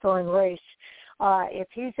watched DerekThorn race, if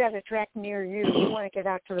he's at a track near you, you want to get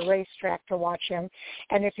out to the racetrack to watch him.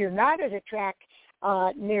 And if you're not at a track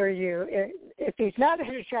near you, if he's not at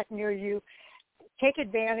a track near you, take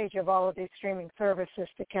advantage of all of these streaming services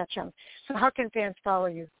to catch them. So how can fans follow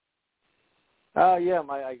you? I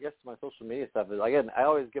guess my social media stuff is, again, I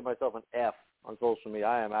always give myself an F on social media.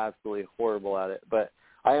 I am absolutely horrible at it. But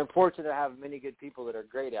I am fortunate to have many good people that are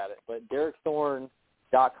great at it. But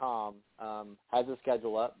DerekThorn.com has a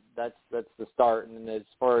schedule up. That's the start. And as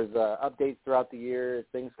far as updates throughout the year, as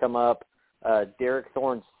things come up,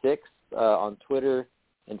 DerekThorn6 on Twitter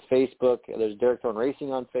and Facebook. There's DerekThorn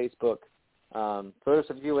Racing on Facebook. So there's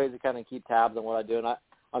a few ways to kind of keep tabs on what I do, and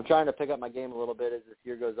I'm trying to pick up my game a little bit as this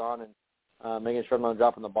year goes on, and making sure I'm not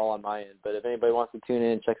dropping the ball on my end. But if anybody wants to tune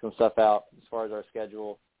in, check some stuff out as far as our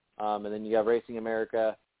schedule, and then you have Racing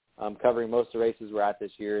America covering most of the races we're at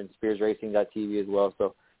this year, and SpearsRacing.tv as well. So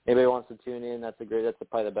if anybody wants to tune in, that's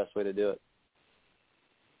probably the best way to do it.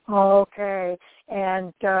 Okay,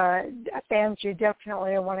 and fans, you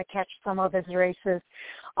definitely want to catch some of his races.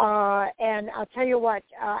 And I'll tell you what,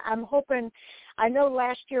 I'm hoping, I know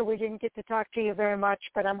last year we didn't get to talk to you very much,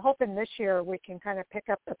 but I'm hoping this year we can kind of pick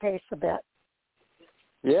up the pace a bit.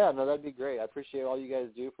 Yeah, no, that'd be great. I appreciate all you guys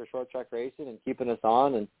do for short track racing and keeping us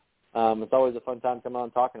on, and it's always a fun time coming on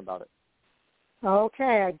and talking about it.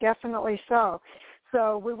 Okay, definitely so.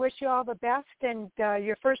 So we wish you all the best, and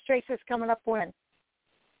your first race is coming up when?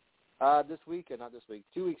 2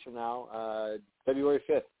 weeks from now, February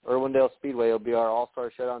 5th, Irwindale Speedway will be our All-Star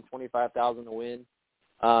Showdown, $25,000 to win.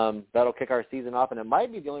 That'll kick our season off, and it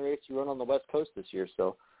might be the only race you run on the West Coast this year.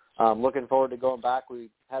 So looking forward to going back. We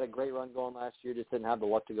had a great run going last year, just didn't have the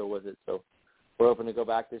luck to go with it. So we're hoping to go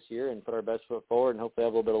back this year and put our best foot forward and hopefully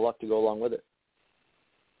have a little bit of luck to go along with it.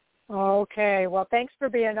 Okay. Well, thanks for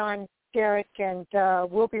being on, Derek, and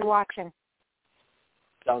we'll be watching.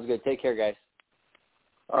 Sounds good. Take care, guys.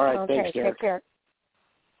 All right, okay, thanks, Derek. Take care.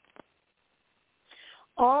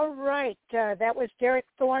 All right, that was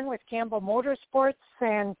DerekThorn with Campbell Motorsports,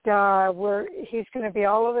 and he's going to be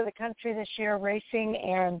all over the country this year racing,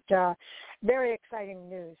 and very exciting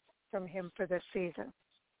news from him for this season.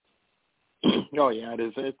 Oh yeah, it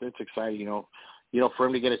is. It's exciting. For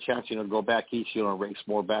him to get a chance, to go back east, race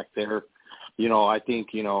more back there. I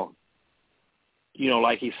think,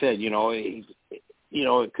 like he said,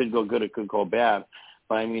 it could go good, it could go bad.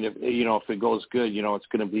 But I mean, if it goes good, it's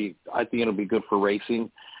going to be. I think it'll be good for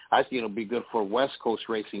racing. I think it'll be good for West Coast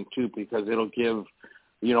racing too, because it'll give,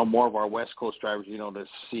 more of our West Coast drivers, to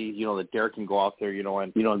see, that Derek can go out there,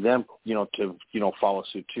 and them, to follow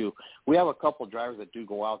suit too. We have a couple of drivers that do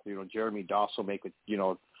go out there. Jeremy Doss will make it. He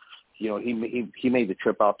made the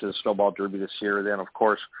trip out to the Snowball Derby this year. Then of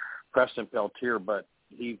course Preston Peltier, but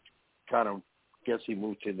he kind of he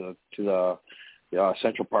moved to the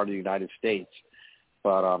central part of the United States.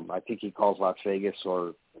 But I think he calls Las Vegas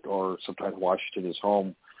or sometimes Washington his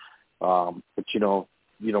home. But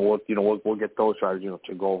we'll get those drivers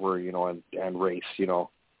to go over and race.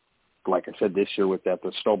 Like I said, this year with the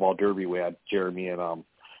Snowball Derby we had Jeremy and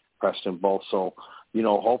Preston both. So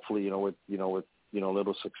hopefully with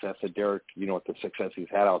little success at Derek, with the success he's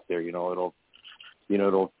had out there, it'll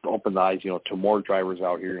open the eyes to more drivers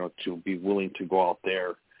out here to be willing to go out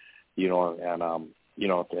there, and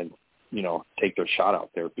take their shot out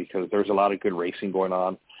there, because there's a lot of good racing going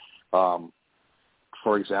on.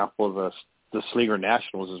 For example, the Slinger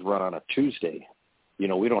Nationals is run on a Tuesday, You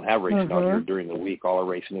know, we don't have racing out here during the week. All our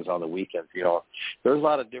racing is on the weekends. You know, there's a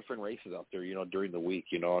lot of different races out there, you know, during the week,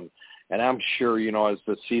 you know, and I'm sure, you know, as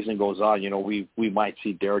the season goes on, you know, we might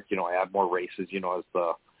see Derek, you know, add more races, you know, as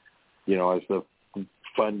the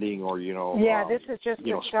funding or, you know, this is just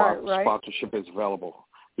you know, start, right? Sponsorship is available.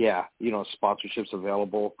 Yeah, you know, sponsorship's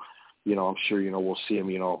available. You know, I'm sure, you know, we'll see him,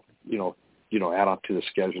 you know, add on to the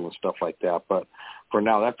schedule and stuff like that. But for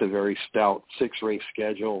now, that's a very stout 6-race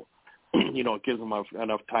schedule. You know, it gives them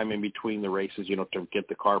enough time in between the races, you know, to get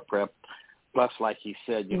the car prep. Plus, like he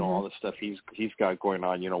said, you know, all the stuff he's got going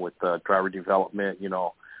on, you know, with driver development, you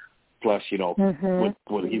know, plus, you know, with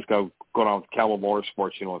what he's got going on with Camel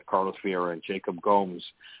Motorsports, you know, with Carlos Vieira and Jacob Gomes,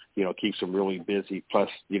 you know, keeps him really busy. Plus,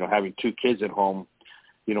 you know, having 2 kids at home,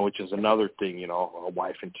 you know, which is another thing, you know, a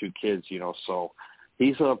wife and 2 kids, you know, so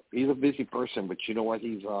he's a busy person, but you know what,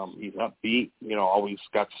 he's upbeat, you know, always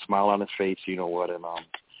got a smile on his face, you know what, and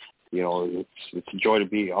you know, it's a joy to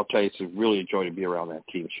be. I'll tell you, it's really a joy to be around that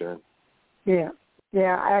team, Sharon. Yeah,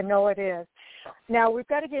 I know it is. Now we've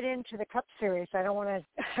got to get into the Cup Series. I don't want to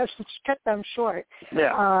cut them short.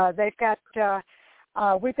 Yeah. They've got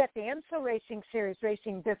we've got the IMSA Racing Series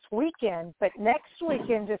racing this weekend, but next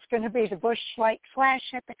weekend it's going to be the Busch Light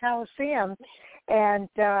Flash at the Coliseum. And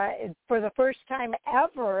for the first time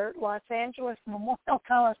ever, Los Angeles Memorial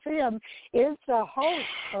Coliseum is the host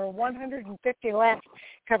for 150 laps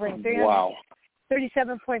covering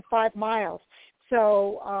 37.5 miles.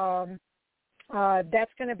 So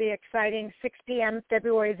that's going to be exciting. 6 p.m.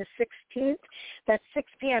 February the 16th. That's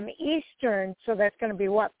 6 p.m. Eastern, so that's going to be,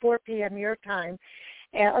 4 p.m. your time?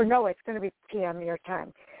 Or no, it's going to be p.m. your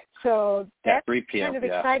time. So that's 3 p.m., kind of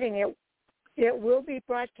exciting. It will be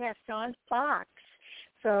broadcast on Fox,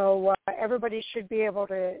 so everybody should be able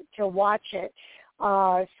to watch it.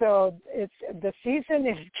 So the season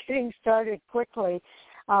is getting started quickly,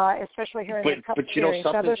 especially here in the Cup Series. But you know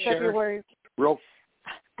something, February, Sharon?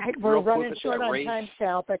 We're running short on time,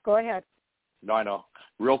 Sal, but go ahead. No, I know.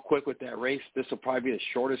 Real quick with that race, this will probably be the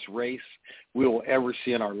shortest race we will ever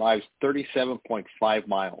see in our lives, 37.5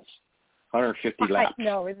 miles, 150 laps. I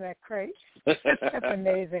know, isn't that crazy? That's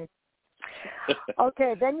amazing.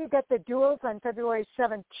 Okay, then you got the duels on February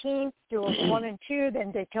 17th, duels 1 and 2,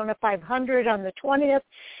 then Daytona 500 on the 20th,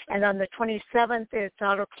 and on the 27th it's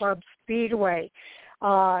Auto Club Speedway.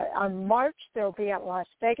 On March, they'll be at Las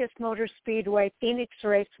Vegas Motor Speedway, Phoenix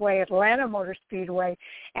Raceway, Atlanta Motor Speedway,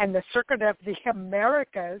 and the Circuit of the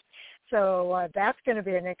Americas. So that's going to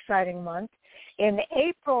be an exciting month. In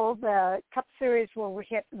April, the Cup Series will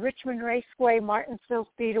hit Richmond Raceway, Martinsville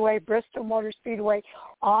Speedway, Bristol Motor Speedway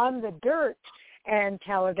on the dirt, and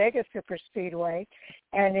Talladega Super Speedway.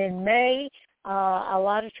 And in May, a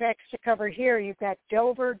lot of tracks to cover here. You've got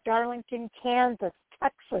Dover, Darlington, Kansas,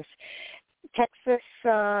 Texas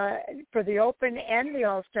for the Open and the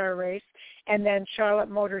All-Star race, and then Charlotte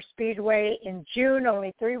Motor Speedway in June,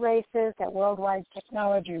 only 3 races at Worldwide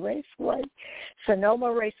Technology Raceway,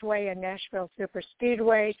 Sonoma Raceway, and Nashville Super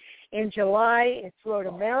Speedway. In July, it's Road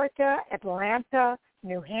America, Atlanta,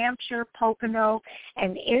 New Hampshire, Pocono,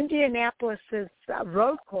 and Indianapolis's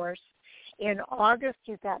road course. In August,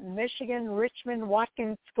 you've got Michigan, Richmond,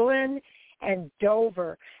 Watkins Glen, and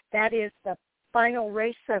Dover. That is the final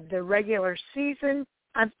race of the regular season.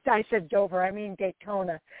 I said Dover, I mean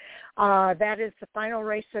Daytona. That is the final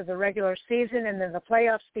race of the regular season, and then the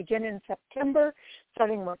playoffs begin in September,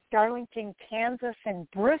 starting with Darlington, Kansas, and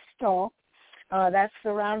Bristol. That's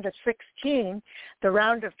the round of 16. The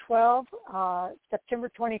round of 12, September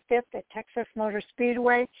 25th at Texas Motor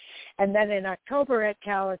Speedway, and then in October at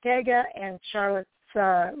Talladega and Charlotte's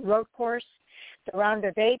road course. The round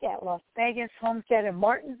of 8 at Las Vegas, Homestead, and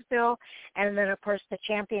Martinsville, and then, of course, the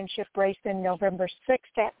championship race in November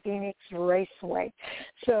 6th at Phoenix Raceway.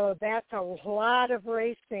 So that's a lot of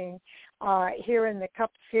racing here in the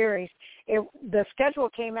Cup Series. The schedule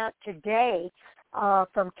came out today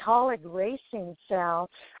from Colleague Racing, Sal,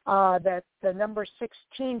 that the number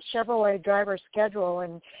 16 Chevrolet driver schedule,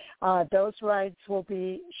 and those rides will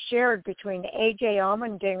be shared between A.J.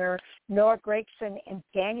 Allmendinger, Noah Gragson, and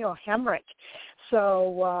Daniel Hemrick.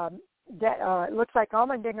 So it looks like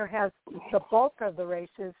Allmendinger has the bulk of the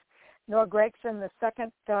races, Noah Gragson the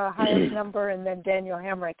second highest number, and then Daniel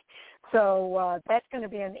Hemrick. So that's going to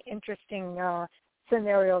be an interesting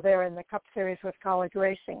scenario there in the Cup Series with College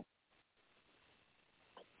Racing.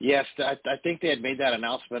 Yes, I think they had made that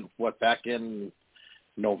announcement, back in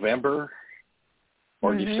November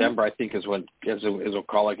or December, I think is when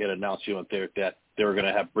College had announced, that they were going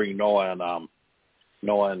to bring Noah and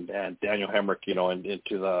Daniel Hemrick,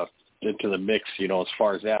 into the mix, as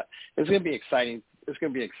far as that. It's going to be exciting. it's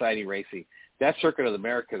going to be exciting racing. That Circuit of the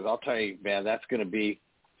Americas, I'll tell you, man, that's going to be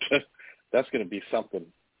something.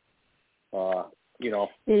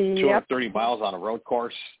 230 miles on a road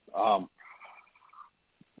course.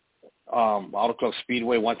 Auto Club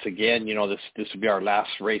Speedway, once again, this will be our last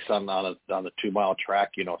race on the 2-mile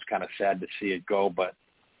track. It's kind of sad to see it go, but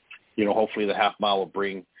hopefully the half mile will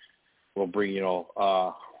bring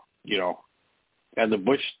and the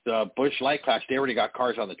Busch Light Clash, they already got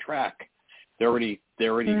cars on the track. They already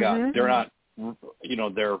got, they're not,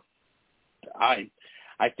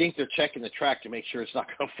 I think they're checking the track to make sure it's not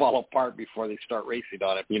going to fall apart before they start racing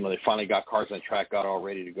on it. They finally got cars on the track, got all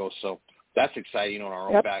ready to go. So that's exciting in our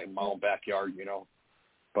own my own backyard,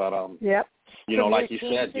 But so like you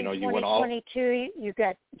said, you went all 2022. You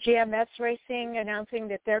got GMS Racing announcing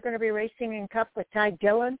that they're going to be racing in Cup with Ty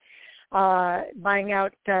Dillon, buying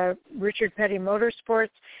out Richard Petty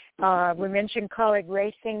Motorsports. We mentioned Colleague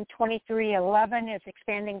Racing. 2311 is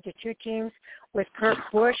expanding to 2 teams with Kurt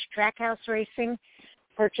Busch. Trackhouse Racing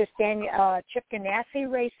purchased Chip Ganassi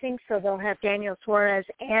Racing, so they'll have Daniel Suarez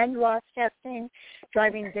and Ross Testing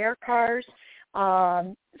driving their cars.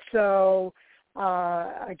 Again,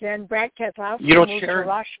 Brad Keselowski moved to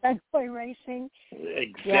Roush Fenway Racing.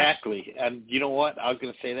 Exactly. Yeah. And you know what? I was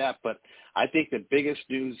going to say that, but I think the biggest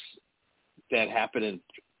news that happened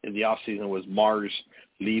in the offseason was Mars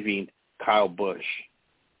leaving Kyle Busch.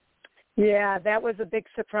 Yeah, that was a big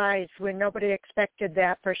surprise when nobody expected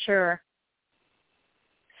that for sure.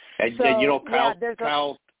 And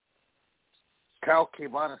Kyle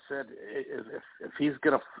came on and said if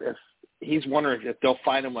he's wondering if they'll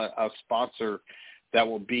find him a sponsor that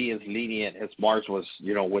will be as lenient as Mars was,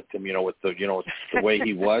 with him, with the way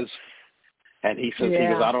he was. And he says, he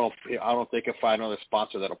goes, I don't think I find another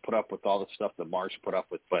sponsor that'll put up with all the stuff that Mars put up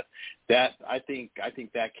with. But that I think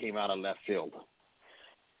that came out of left field.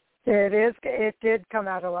 It did come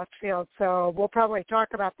out of left field, so we'll probably talk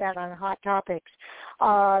about that on Hot Topics.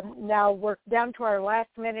 Now we're down to our last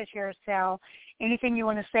minute here, Sal. Anything you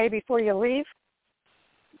want to say before you leave?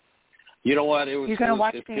 You know what? You're going to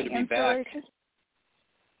watch it's the good to be back.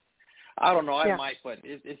 I don't know. I might, but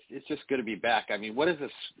it's just good to be back. I mean, what is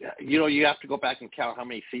this? You have to go back and count how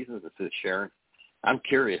many seasons this is, Sharon. I'm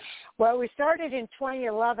curious. Well, we started in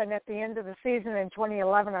 2011 at the end of the season in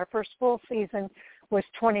 2011. Our first full season was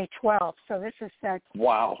 2012. So this is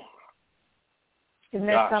wow. Isn't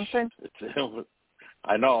that something?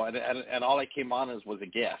 I know, and all I came on as was a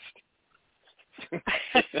guest.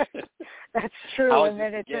 That's true, and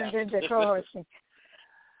then it turned into co-hosting.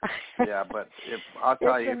 Yeah, but I'll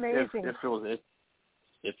tell you, amazing. if it was,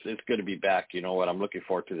 it's good to be back. You know what? I'm looking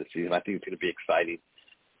forward to the season. I think it's going to be exciting.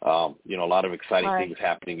 A lot of exciting things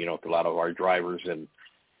happening. With a lot of our drivers, and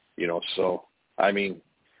so I mean,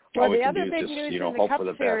 all we can do is just hope for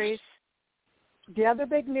the best. The other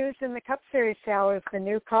big news in the Cup Series, Sal, is the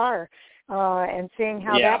new car, and seeing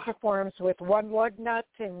how that performs with one lug nut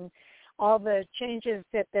and all the changes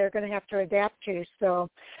that they're going to have to adapt to. So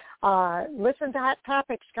listen to Hot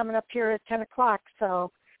Topics coming up here at 10 o'clock.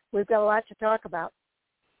 So we've got a lot to talk about.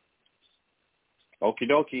 Okie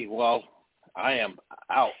dokie. Well, I am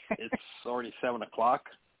out. It's already 7 o'clock.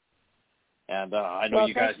 And I know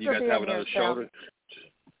you guys have another show.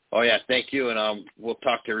 Oh, yeah, thank you. And we'll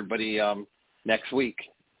talk to everybody next week.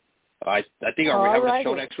 I think, are we having a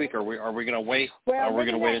show next week, or are we going to wait? Well, are we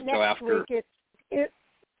going to wait until after?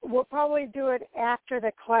 We'll probably do it after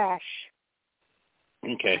the Clash.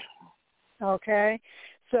 Okay. Okay.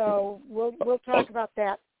 So we'll talk about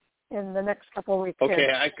that in the next couple of weeks. Okay.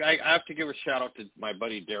 I have to give a shout out to my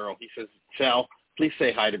buddy Daryl. He says, Sal, please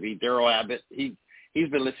say hi to me. Daryl Abbott. He's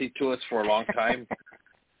been listening to us for a long time.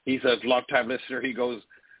 He's a long-time listener. He goes,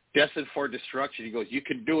 destined for destruction. He goes, you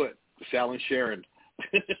can do it, Sal and Sharon.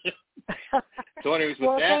 So anyways,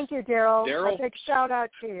 with that, thank you, Daryl. A big shout-out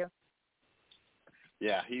to you.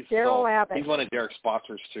 Yeah, he's Daryl Abbott. He's one of Derek's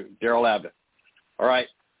sponsors, too. Daryl Abbott. All right.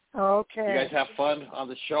 Okay. You guys have fun on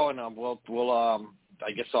the show, and we'll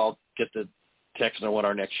I guess I'll get the text on what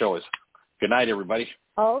our next show is. Good night, everybody.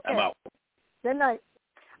 Okay. I'm out. Good night.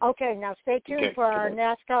 Okay, now stay tuned for our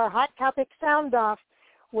NASCAR Hot Topic Sound Off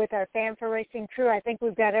with our Fan4Racing crew. I think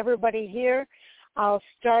we've got everybody here. I'll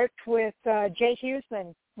start with Jay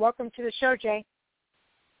Huseman. Welcome to the show, Jay.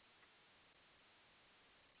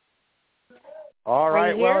 All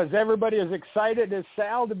right. Well, as everybody is excited as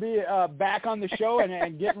Sal to be back on the show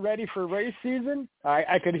and getting ready for race season,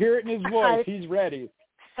 I could hear it in his voice. He's ready.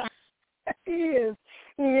 He is.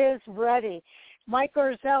 He is ready. Mike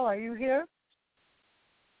Orzel, are you here?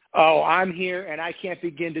 Oh, I'm here, and I can't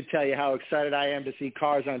begin to tell you how excited I am to see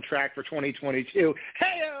cars on track for 2022.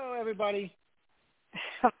 Hey-o, everybody.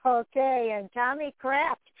 Okay, and Tommy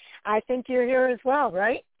Kraft, I think you're here as well,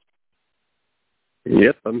 right?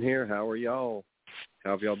 Yep, I'm here. How are y'all?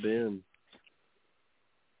 How have y'all been?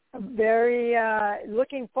 Very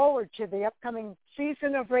looking forward to the upcoming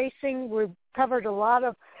season of racing. We've covered a lot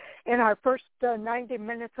of in our first 90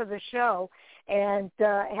 minutes of the show, and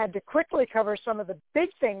had to quickly cover some of the big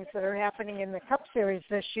things that are happening in the Cup Series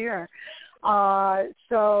this year.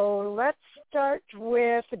 So let's start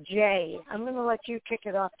with Jay. I'm going to let you kick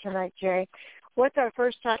it off tonight, Jay. What's our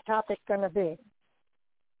first hot topic going to be?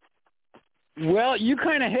 Well, you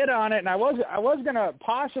kind of hit on it, and I was going to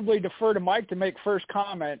possibly defer to Mike to make first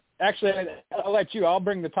comment. Actually, I'll let you. I'll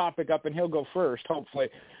bring the topic up, and he'll go first, hopefully.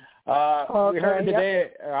 Okay, we heard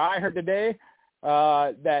today. Yep. I heard today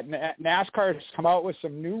that NASCAR has come out with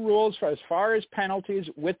some new rules as far as penalties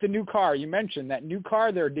with the new car. You mentioned that new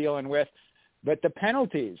car they're dealing with, but the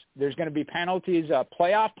penalties. There's going to be penalties,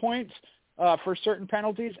 playoff points for certain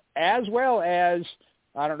penalties, as well as,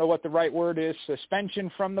 I don't know what the right word is,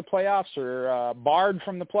 suspension from the playoffs or barred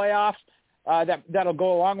from the playoffs. That'll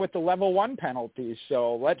go along with the level 1 penalties.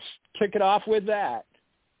 So let's kick it off with that.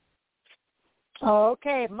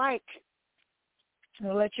 Okay, Mike,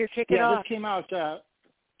 I'll let you kick it off. Yeah, this came out.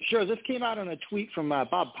 This came out on a tweet from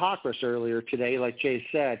Bob Pockris earlier today, like Jay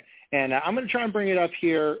said. And I'm going to try and bring it up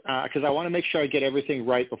here because I want to make sure I get everything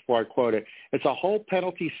right before I quote it. It's a whole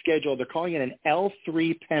penalty schedule. They're calling it an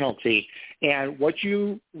L3 penalty. And what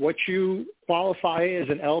you qualify as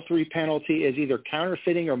an L3 penalty is either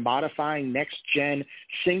counterfeiting or modifying next-gen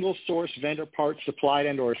single-source vendor parts supplied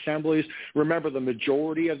and/or assemblies. Remember, the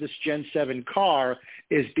majority of this Gen 7 car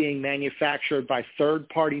is being manufactured by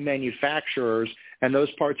third-party manufacturers, and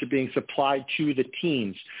those parts are being supplied to the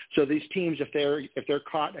teams. So these teams, if they're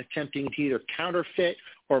caught attempting to either counterfeit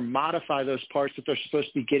or modify those parts that they're supposed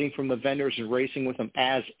to be getting from the vendors and racing with them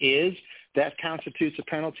as is, that constitutes a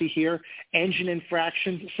penalty here. Engine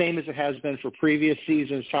infractions, same as it has been for previous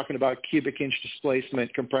seasons, talking about cubic inch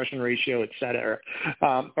displacement, compression ratio, et cetera,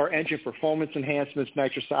 or engine performance enhancements,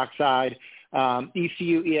 nitrous oxide,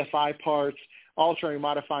 ECU, EFI parts, altering,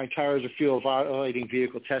 modifying tires or fuel, violating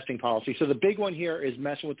vehicle testing policy. So the big one here is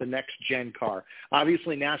messing with the next-gen car.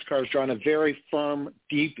 Obviously, NASCAR has drawn a very firm,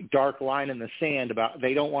 deep, dark line in the sand about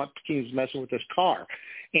they don't want teams messing with this car.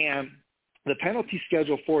 And the penalty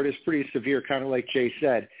schedule for it is pretty severe, kind of like Jay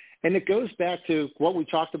said. And it goes back to what we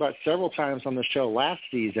talked about several times on the show last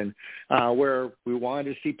season, where we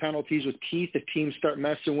wanted to see penalties with teeth if teams start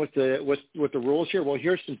messing with the rules here. Well,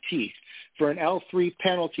 here's some teeth. For an L3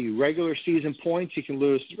 penalty, regular season points, you can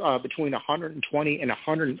lose between 120 and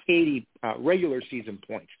 180 regular season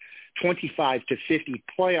points, 25 to 50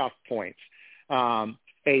 playoff points, a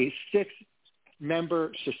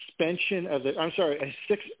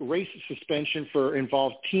 6-race suspension for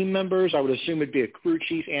involved team members. I would assume it'd be a crew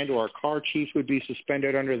chief and or a car chief would be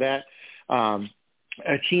suspended under that. A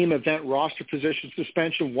team event roster position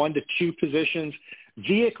suspension, 1 to 2 positions.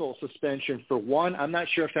 Vehicle suspension for 1. I'm not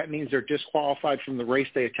sure if that means they're disqualified from the race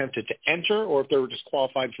they attempted to enter or if they were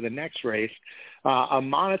disqualified for the next race. A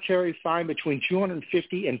monetary fine between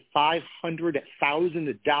 $250,000 and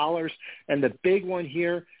 $500,000. And the big one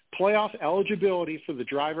here, playoff eligibility for the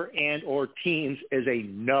driver and or teams is a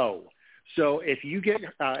no. So if you get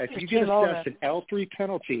assessed an L3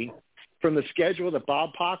 penalty from the schedule that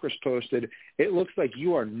Bob Pockris posted, it looks like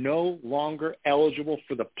you are no longer eligible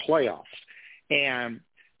for the playoffs. And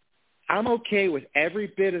I'm okay with every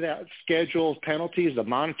bit of that schedule, penalties, the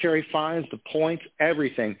monetary fines, the points,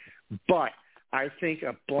 everything. But I think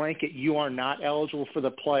a blanket, you are not eligible for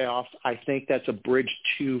the playoffs, I think that's a bridge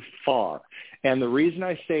too far. And the reason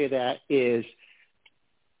I say that is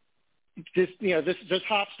this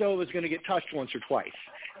hot stove is going to get touched once or twice.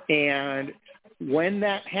 And when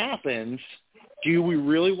that happens, do we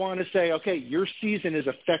really want to say, okay, your season is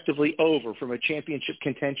effectively over from a championship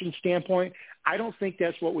contention standpoint? I don't think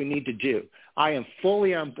that's what we need to do. I am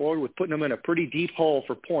fully on board with putting them in a pretty deep hole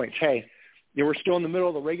for points. Hey, we're still in the middle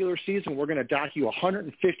of the regular season. We're going to dock you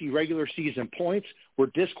 150 regular season points.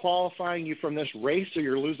 We're disqualifying you from this race, so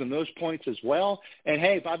you're losing those points as well. And,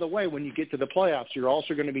 hey, by the way, when you get to the playoffs, you're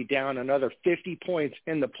also going to be down another 50 points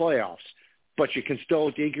in the playoffs. But you can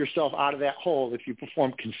still dig yourself out of that hole if you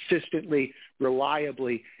perform consistently,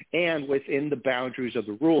 reliably, and within the boundaries of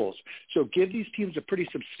the rules. So give these teams a pretty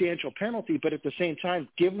substantial penalty, but at the same time,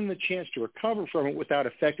 give them the chance to recover from it without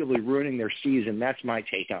effectively ruining their season. That's my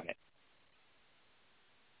take on it.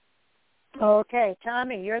 Okay,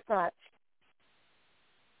 Tommy, your thoughts?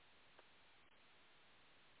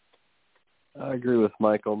 I agree with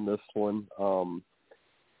Mike on this one.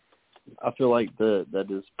 I feel like that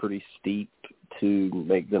is pretty steep to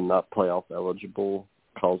make them not playoff eligible?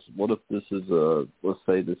 Because what if this is let's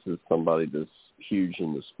say this is somebody that's huge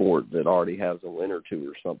in the sport that already has a win or two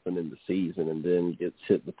or something in the season and then gets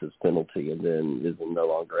hit with this penalty and then is no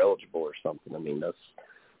longer eligible or something. I mean, that's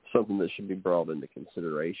something that should be brought into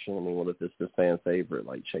consideration. I mean, what if it's the fan favorite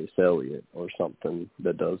like Chase Elliott or something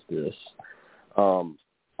that does this?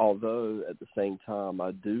 Although at the same time,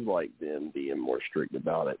 I do like them being more strict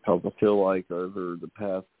about it because I feel like over the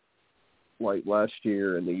past, like last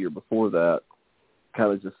year and the year before that,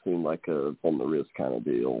 kind of just seemed like a on the wrist kind of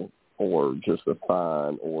deal, or just a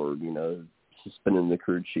fine, or, you know, suspending the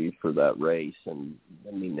crew chief for that race. And,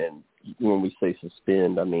 I mean, and when we say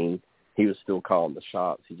suspend, I mean, he was still calling the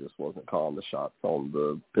shots. He just wasn't calling the shots on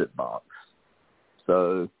the pit box.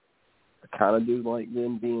 So I kind of do like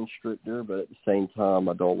them being stricter, but at the same time,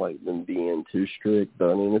 I don't like them being too strict.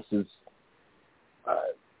 But, I mean, this is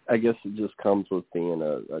I guess it just comes with being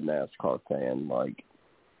a NASCAR fan. Like,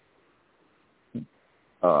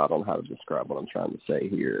 I don't know how to describe what I'm trying to say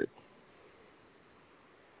here.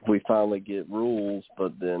 We finally get rules,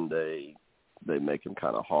 but then they make them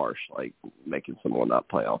kind of harsh, like making someone not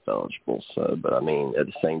playoff eligible. So, but I mean, at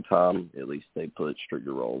the same time, at least they put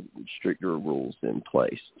stricter rules in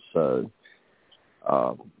place. So,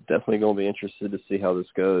 definitely going to be interested to see how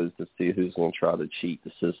this goes, to see who's going to try to cheat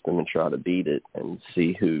the system and try to beat it, and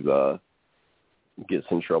see who gets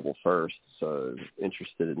in trouble first. So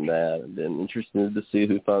interested in that, and then interested to see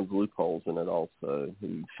who finds loopholes in it also,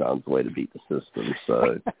 who finds a way to beat the system.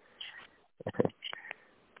 So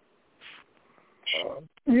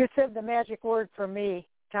you said the magic word for me,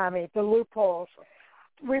 Tommy, the loopholes.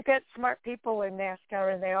 We've got smart people in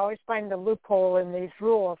NASCAR, and they always find the loophole in these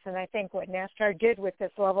rules. And I think what NASCAR did with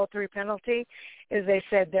this level 3 penalty is they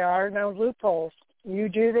said there are no loopholes. You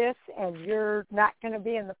do this, and you're not going to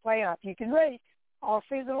be in the playoff. You can race all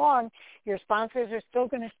season long. Your sponsors are still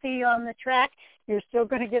going to see you on the track. You're still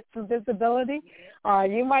going to get some visibility.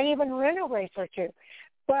 You might even win a race or two.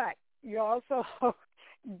 But you're also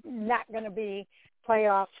not going to be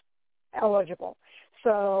playoff eligible.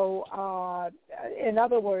 So, in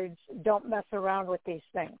other words, don't mess around with these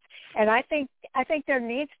things. And I think there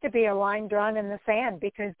needs to be a line drawn in the sand,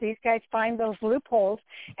 because these guys find those loopholes,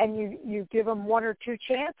 and you give them 1 or 2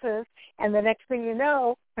 chances, and the next thing you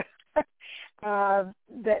know, that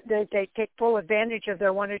they take full advantage of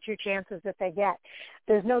their 1 or 2 chances that they get.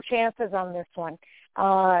 There's no chances on this one.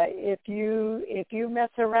 If you mess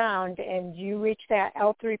around and you reach that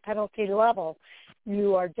L3 penalty level,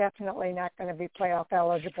 you are definitely not going to be playoff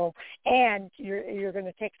eligible, and you're going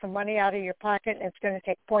to take some money out of your pocket, and it's going to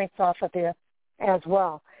take points off of you as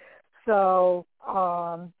well. So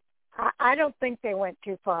I don't think they went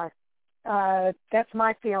too far. That's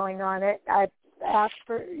my feeling on it. I've asked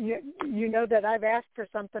for, you know that I've asked for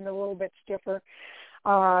something a little bit stiffer,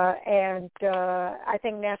 and I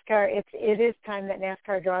think NASCAR, it is time that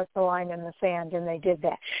NASCAR draws the line in the sand, and they did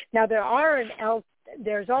that. Now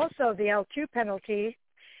there's also the L2 penalty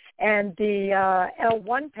and the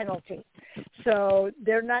L1 penalty. So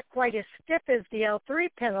they're not quite as stiff as the L3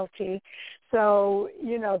 penalty. So,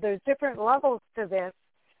 you know, there's different levels to this.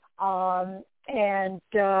 And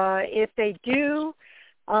if they do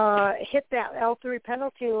hit that L3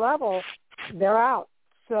 penalty level, they're out.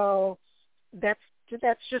 So that's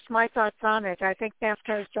just my thoughts on it. I think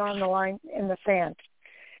NASCAR has drawn the line in the sand.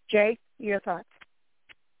 Jay, your thoughts?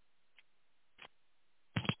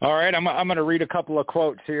 All right, I'm going to read a couple of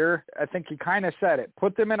quotes here. I think he kind of said it.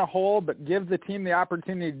 Put them in a hole, but give the team the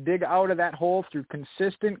opportunity to dig out of that hole through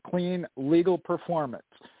consistent, clean, legal performance.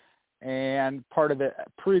 And part of the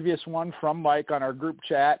previous one from Mike on our group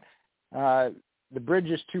chat, the bridge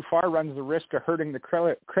is too far, runs the risk of hurting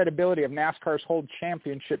the credibility of NASCAR's whole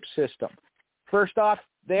championship system. First off,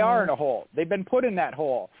 they are in a hole. They've been put in that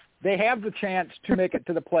hole. They have the chance to make it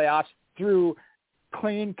to the playoffs through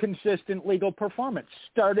clean, consistent, legal performance,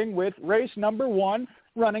 starting with race number 1,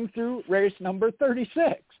 running through race number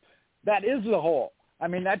 36. That is the hole. I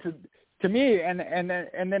mean, that's to me, and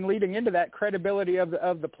then leading into that credibility of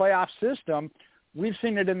the playoff system. We've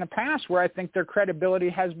seen it in the past where I think their credibility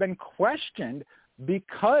has been questioned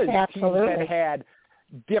because teams had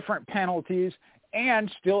different penalties and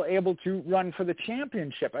still able to run for the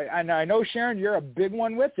championship. I know, Sharon, you're a big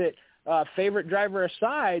one with it. Favorite driver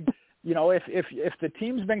aside, you know, if the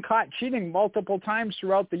team's been caught cheating multiple times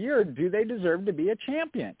throughout the year, do they deserve to be a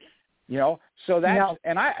champion? You know, so that's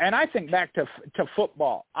and I think back to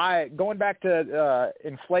football. Going back to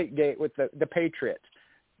Inflategate with the Patriots,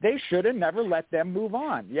 they should have never let them move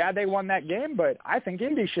on. Yeah, they won that game, but I think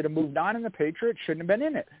Indy should have moved on, and the Patriots shouldn't have been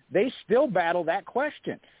in it. They still battle that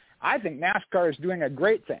question. I think NASCAR is doing a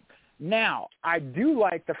great thing. Now, I do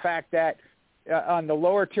like the fact that on the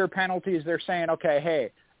lower tier penalties, they're saying, okay,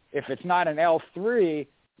 hey, if it's not an L3,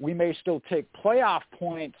 we may still take playoff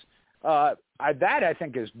points. That I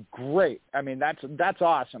think is great. I mean, that's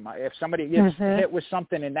awesome. If somebody gets hit with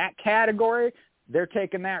something in that category, they're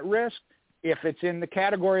taking that risk. If it's in the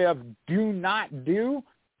category of do not do,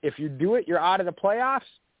 if you do it, you're out of the playoffs.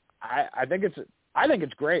 I think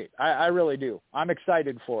it's great. I really do. I'm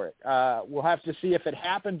excited for it. We'll have to see if it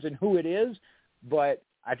happens and who it is, but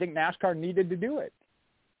I think NASCAR needed to do it.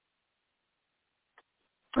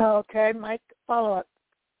 Okay, Mike, follow up.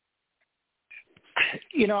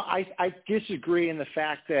 I disagree in the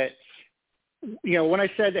fact that, when I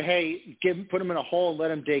said that, hey, put them in a hole and let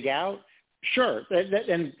them dig out, sure.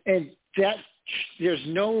 And that there's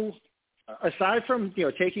no, aside from,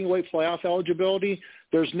 taking away playoff eligibility,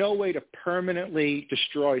 there's no way to permanently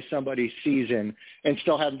destroy somebody's season and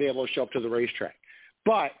still have them be able to show up to the racetrack.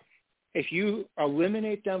 But if you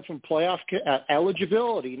eliminate them from playoff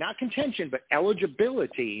eligibility, not contention, but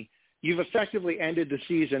eligibility, you've effectively ended the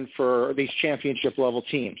season for these championship-level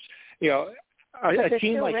teams. A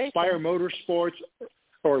team like Spire Motorsports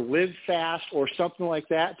or Live Fast or something like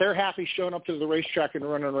that, they're happy showing up to the racetrack and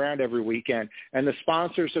running around every weekend, and the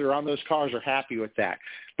sponsors that are on those cars are happy with that.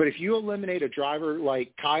 But if you eliminate a driver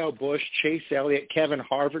like Kyle Busch, Chase Elliott, Kevin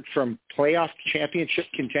Harvick from playoff championship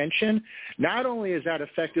contention, not only is that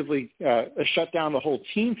effectively shut down the whole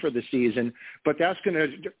team for the season, but that's going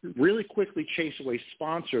to really quickly chase away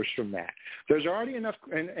sponsors from that. There's already enough,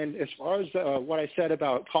 and as far as what I said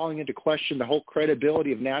about calling into question the whole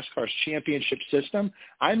credibility of NASCAR's championship system,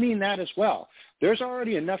 I mean that as well. There's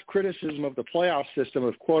already enough criticism of the playoff system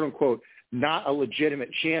of quote-unquote not a legitimate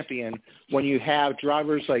champion when you have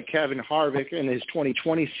drivers like Kevin Harvick in his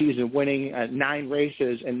 2020 season winning 9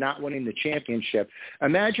 races and not winning the championship.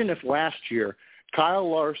 Imagine if last year Kyle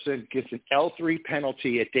Larson gets an L3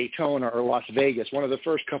 penalty at Daytona or Las Vegas, one of the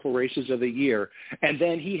first couple races of the year, and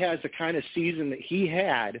then he has the kind of season that he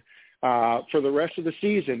had for the rest of the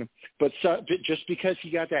season, but just because he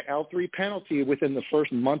got that L3 penalty within the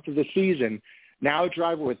first month of the season, now a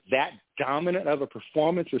driver with that dominant of a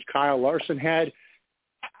performance as Kyle Larson had,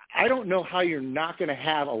 I don't know how you're not going to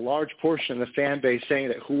have a large portion of the fan base saying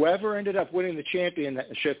that whoever ended up winning the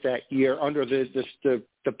championship that year under the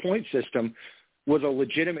point system was a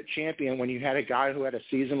legitimate champion when you had a guy who had a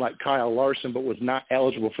season like Kyle Larson but was not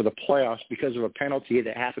eligible for the playoffs because of a penalty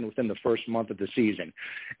that happened within the first month of the season.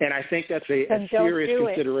 And I think that's a serious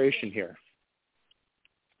consideration here.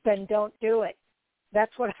 Then don't do it.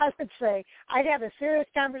 That's what I would say. I'd have a serious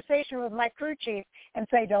conversation with my crew chief and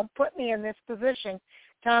say, don't put me in this position.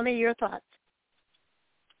 Tommy, your thoughts?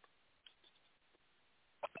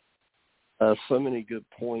 So many good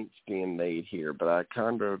points being made here, but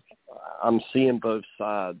I'm seeing both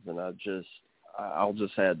sides, and I'll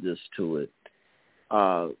just add this to it.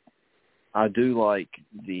 I do like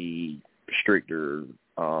the stricter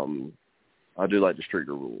rules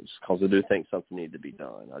because I do think something needs to be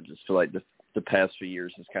done. I just feel like the past few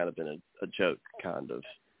years has kind of been a joke, kind of.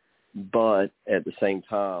 But at the same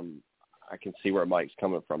time, I can see where Mike's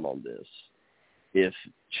coming from on this. If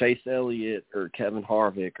Chase Elliott or Kevin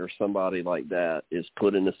Harvick or somebody like that is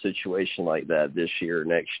put in a situation like that this year or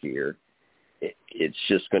next year, it's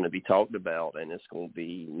just going to be talked about, and it's going to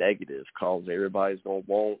be negative because everybody's going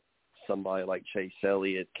to want somebody like Chase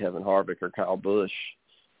Elliott, Kevin Harvick, or Kyle Busch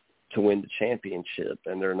to win the championship,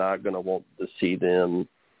 and they're not going to want to see them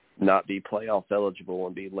not be playoff eligible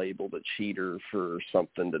and be labeled a cheater for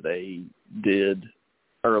something that they did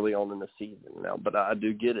early on in the season. Now, but I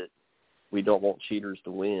do get it. We don't want cheaters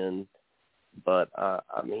to win, but I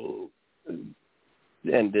mean,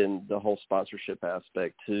 and then the whole sponsorship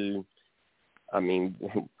aspect too. I mean,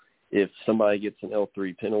 if somebody gets an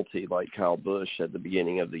L3 penalty like Kyle Busch at the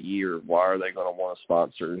beginning of the year, why are they going to want to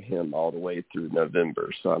sponsor him all the way through November?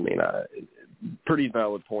 So, I mean, pretty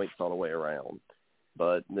valid points all the way around.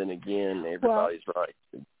 But then again, everybody's right.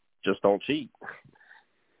 Just don't cheat.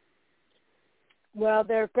 Well,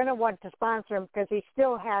 they're going to want to sponsor him because he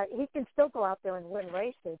can still go out there and win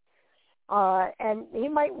races. And he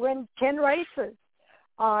might win 10 races.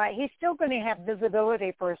 He's still going to have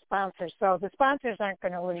visibility for a sponsor, so the sponsors aren't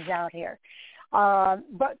going to lose out here.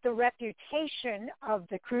 But the reputation of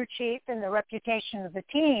the crew chief and the reputation of the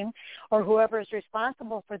team or whoever is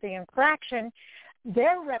responsible for the infraction,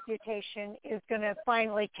 their reputation is going to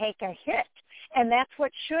finally take a hit. And that's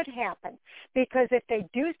what should happen, because if they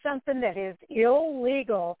do something that is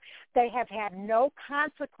illegal, they have had no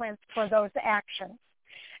consequence for those actions.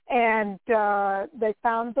 And they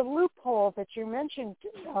found the loophole that you mentioned,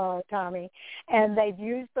 Tommy, and they've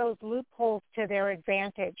used those loopholes to their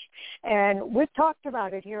advantage. And we've talked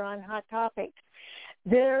about it here on Hot Topics.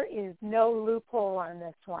 There is no loophole on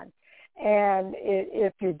this one. And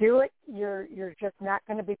if you do it, you're just not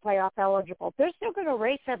going to be playoff eligible. They're still going to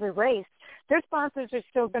race every race. Their sponsors are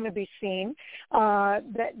still going to be seen.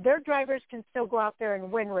 Their drivers can still go out there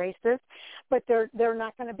and win races, but they're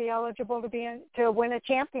not going to be eligible to win a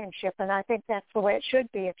championship. And I think that's the way it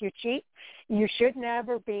should be. If you cheat, you should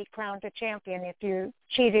never be crowned a champion if you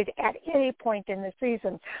cheated at any point in the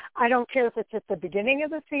season. I don't care if it's at the beginning of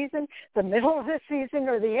the season, the middle of the season,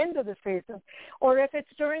 or the end of the season, or if it's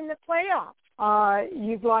during the playoffs.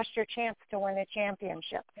 You've lost your chance to win a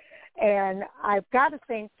championship. And I've got to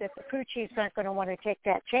think that the crew chiefs aren't going to want to take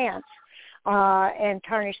that chance and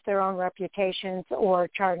tarnish their own reputations or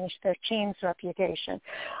tarnish their team's reputation.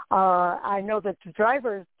 I know that the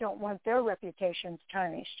drivers don't want their reputations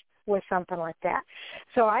tarnished with something like that.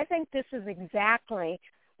 So I think this is exactly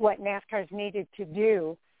what NASCAR's needed to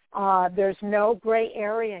do. There's no gray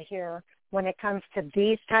area here when it comes to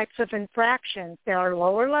these types of infractions. There are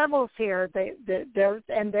lower levels here,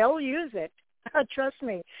 and they'll use it. Trust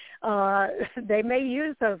me, they may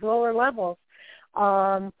use those lower levels.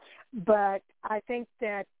 But I think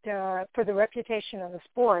that for the reputation of the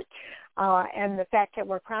sport and the fact that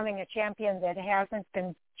we're crowning a champion that hasn't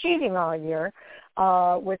been cheating all year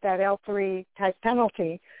with that L3 type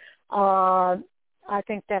penalty, I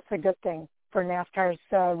think that's a good thing for NASCAR's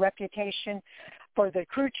reputation, for the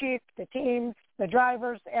crew chief, the teams, the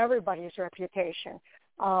drivers, everybody's reputation.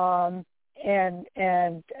 And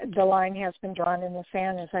the line has been drawn in the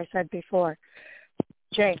sand, as I said before.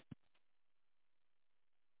 Jay.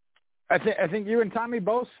 I think you and Tommy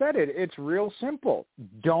both said it. It's real simple.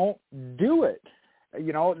 Don't do it.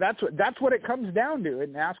 You know, that's what it comes down to.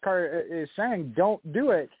 And NASCAR is saying, don't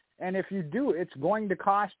do it. And if you do, it's going to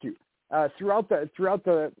cost you. Throughout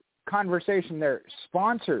the conversation there,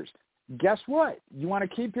 sponsors. Guess what? You want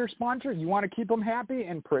to keep your sponsors? You want to keep them happy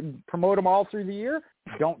and promote them all through the year?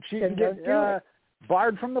 Don't cheat and get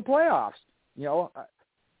barred from the playoffs. You know,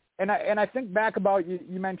 and I think back about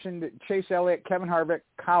you mentioned Chase Elliott, Kevin Harvick,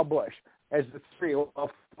 Kyle Busch as the three of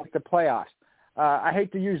the playoffs. I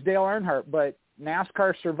hate to use Dale Earnhardt, but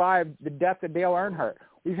NASCAR survived the death of Dale Earnhardt.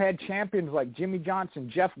 We've had champions like Jimmy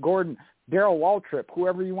Johnson, Jeff Gordon, Darrell Waltrip,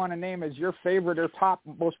 whoever you want to name as your favorite or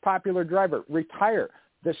most popular driver, retire.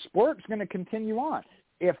 The sport's going to continue on.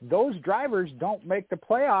 If those drivers don't make the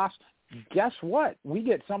playoffs, guess what? We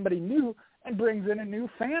get somebody new and brings in a new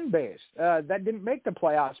fan base that didn't make the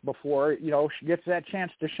playoffs before, you know, gets that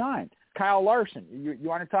chance to shine. Kyle Larson, you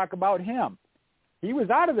want to talk about him. He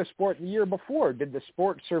was out of the sport the year before. Did the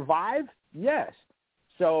sport survive? Yes.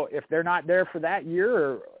 So if they're not there for that year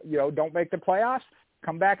or, you know, don't make the playoffs,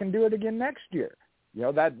 come back and do it again next year. You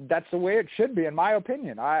know, that's the way it should be, in my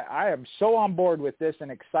opinion. I am so on board with this and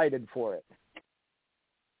excited for it.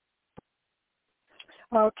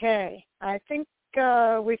 Okay. I think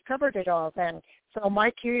we've covered it all then. So,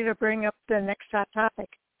 Mike, you to bring up the next hot topic.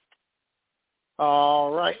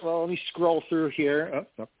 All right. Well, let me scroll through here.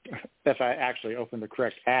 If I actually open the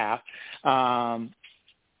correct app.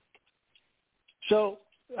 So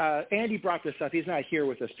Andy brought this up. He's not here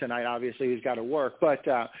with us tonight. Obviously, he's got to work. But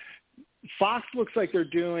Fox looks like they're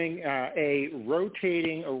doing a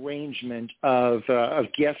rotating arrangement of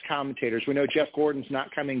guest commentators. We know Jeff Gordon's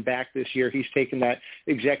not coming back this year. He's taken that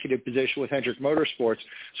executive position with Hendrick Motorsports.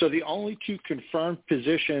 So the only two confirmed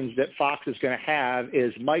positions that Fox is going to have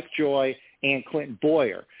is Mike Joy and Clinton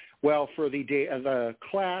Boyer. Well, for the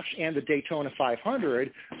Clash and the Daytona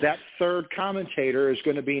 500, that third commentator is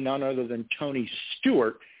going to be none other than Tony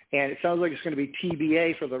Stewart. And it sounds like it's going to be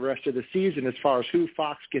TBA for the rest of the season as far as who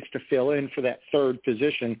Fox gets to fill in for that third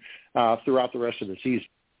position throughout the rest of the season.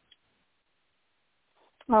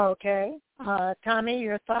 Okay. Tommy,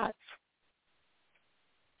 your thoughts?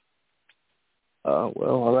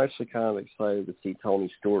 Well, I'm actually kind of excited to see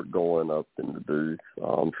Tony Stewart going up in the booth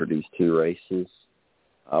for these two races.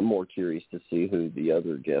 I'm more curious to see who the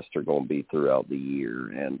other guests are going to be throughout the year.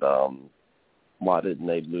 And why didn't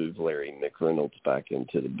they move Larry McReynolds back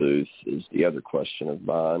into the booth is the other question of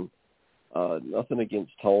mine. Nothing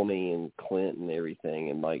against Tony and Clint and everything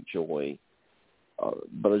and Mike Joy.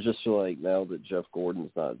 But I just feel like now that Jeff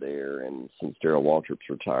Gordon's not there and since Darrell Waltrip's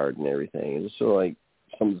retired and everything, I just feel like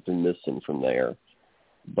something's been missing from there.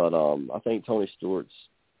 But I think Tony Stewart's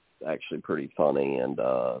actually pretty funny. And,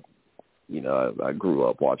 you know, I grew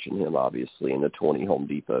up watching him, obviously, in the 20 Home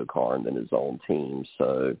Depot car and then his own team.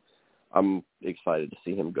 So I'm excited to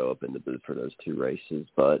see him go up in the booth for those two races.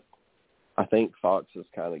 But I think Fox has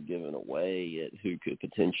kind of given away at who could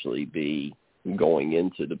potentially be going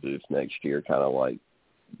into the booth next year, kind of like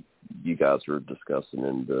you guys were discussing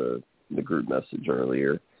in the group message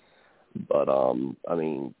earlier. But, I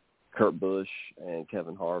mean, Kurt Busch and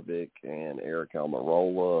Kevin Harvick and Eric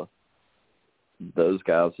Almirola, those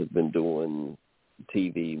guys have been doing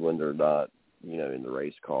TV when they're not, you know, in the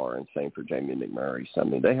race car, and same for Jamie McMurray. So, I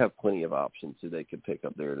mean, they have plenty of options who they could pick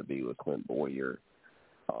up there to be with Clint Bowyer.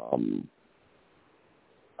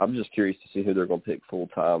 I'm just curious to see who they're going to pick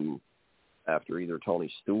full-time after either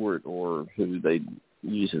Tony Stewart or who they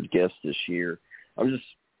use as guests this year. I'm just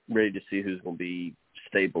ready to see who's going to be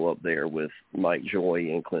stable up there with Mike Joy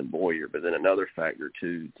and Clint Bowyer. But then another factor,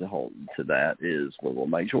 too, to that is, when will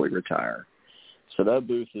Mike Joy retire? So that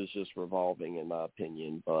booth is just revolving, in my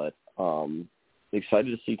opinion. But excited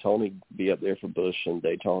to see Tony be up there for Busch and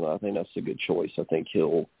Daytona. I think that's a good choice. I think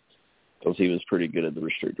because he was pretty good at the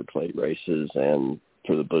restrictor plate races, and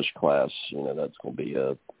for the Busch class, you know, that's going to be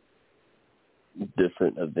a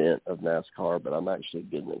different event of NASCAR, but I'm actually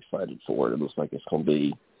getting excited for it. It looks like it's going to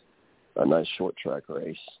be a nice short track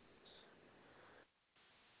race.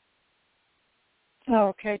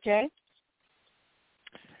 Okay, Jay?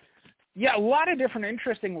 Yeah, a lot of different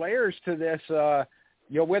interesting layers to this. You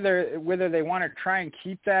know, whether they want to try and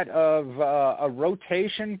keep that of a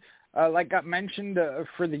rotation, like got mentioned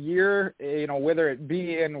for the year, you know, whether it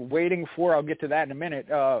be in waiting for, I'll get to that in a minute,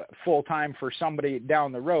 full time for somebody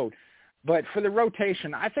down the road. But for the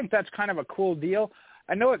rotation, I think that's kind of a cool deal.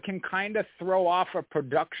 I know it can kind of throw off a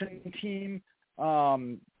production team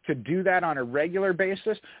to do that on a regular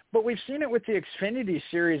basis, but we've seen it with the Xfinity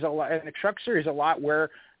series a lot, and the Truck Series a lot, where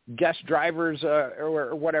guest drivers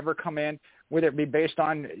or whatever come in, whether it be based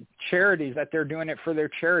on charities that they're doing it for their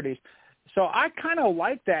charities. So I kind of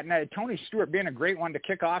like that. And Tony Stewart being a great one to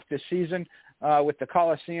kick off this season with the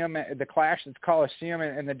Coliseum, the clash at the Coliseum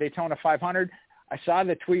and the Daytona 500. I saw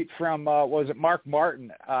the tweet from, was it Mark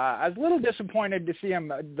Martin? I was a little disappointed to see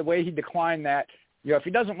him, the way he declined that. You know, if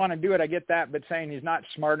he doesn't want to do it, I get that, but saying he's not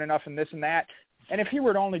smart enough and this and that. And if he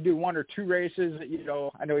were to only do one or two races, you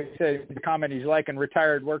know, I know he said in the comment he's liking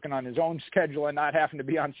retired, working on his own schedule and not having to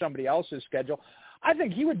be on somebody else's schedule. I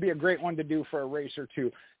think he would be a great one to do for a race or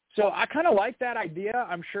two. So I kind of like that idea.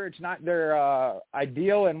 I'm sure it's not their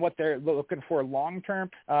ideal and what they're looking for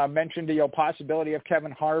long-term. Mentioned the possibility of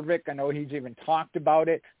Kevin Harvick. I know he's even talked about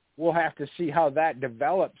it. We'll have to see how that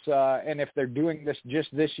develops and if they're doing this just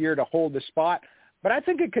this year to hold the spot. But I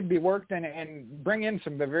think it could be worked and bring in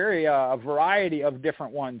some very variety of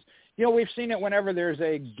different ones. You know, we've seen it whenever there's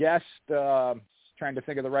a guest, trying to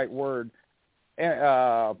think of the right word,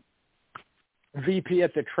 VP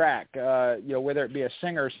at the track, you know, whether it be a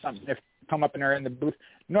singer or something, if they come up and are in the booth.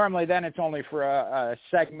 Normally then it's only for a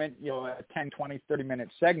segment, you know, a 10, 20, 30-minute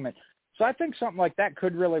segment. So I think something like that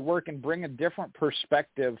could really work and bring a different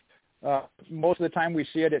perspective. Most of the time we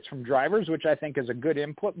see it's from drivers, which I think is a good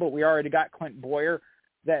input, but we already got Clint Bowyer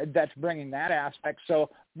that's bringing that aspect. So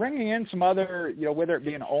bringing in some other, you know, whether it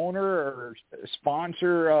be an owner or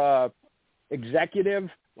sponsor, executive,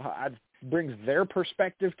 brings their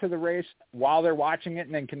perspective to the race while they're watching it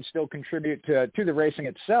and then can still contribute to the racing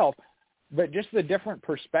itself. But just the different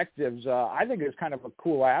perspectives, I think is kind of a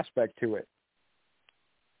cool aspect to it.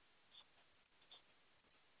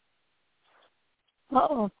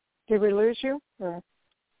 Uh-oh. Did we lose you? Or?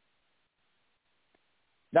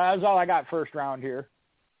 That was all I got first round here.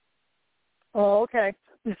 Oh, okay.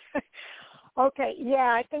 Okay,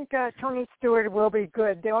 yeah, I think Tony Stewart will be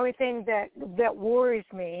good. The only thing that worries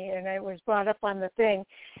me, and it was brought up on the thing,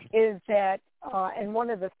 is that and one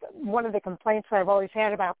of the complaints I've always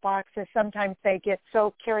had about Fox is sometimes they get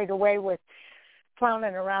so carried away with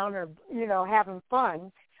clowning around or, you know, having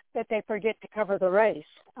fun that they forget to cover the race.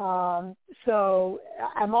 So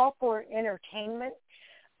I'm all for entertainment,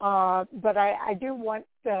 but I do want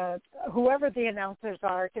whoever the announcers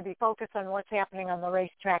are to be focused on what's happening on the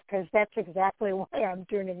racetrack, because that's exactly why I'm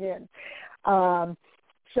tuning in.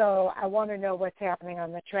 So I want to know what's happening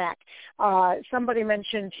on the track. Somebody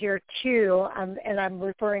mentioned here, too, and I'm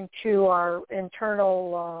referring to our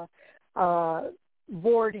internal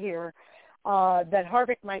board here, that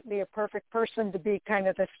Harvick might be a perfect person to be kind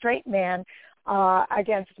of the straight man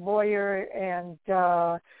against Bowyer and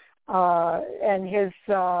his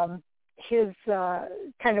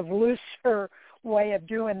kind of looser way of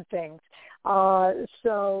doing things.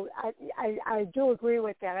 So I do agree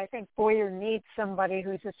with that. I think Bowyer needs somebody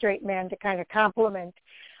who's a straight man to kind of complement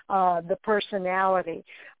the personality,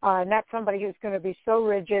 not somebody who's going to be so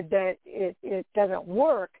rigid that it doesn't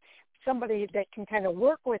work. Somebody that can kind of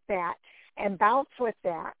work with that and bounce with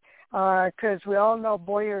that, because we all know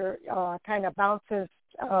Bowyer kind of bounces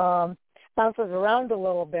around a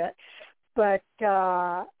little bit. But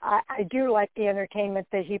I do like the entertainment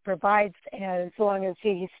that he provides, as long as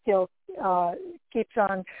he still keeps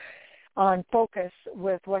on focus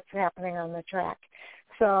with what's happening on the track.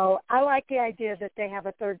 So I like the idea that they have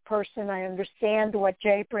a third person. I understand what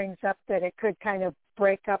Jay brings up, that it could kind of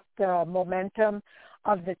break up the momentum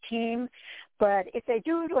of the team. But if they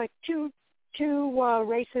do like two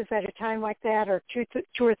races at a time like that, or two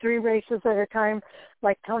or three races at a time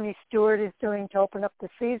like Tony Stewart is doing to open up the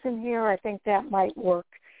season here, I think that might work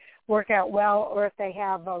out well. Or if they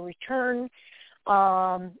have a return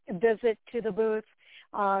visit to the booth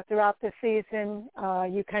throughout the season,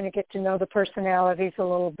 you kind of get to know the personalities a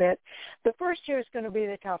little bit. The first year is going to be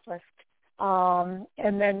the toughest.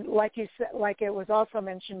 And then, like you said, like it was also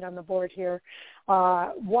mentioned on the board here,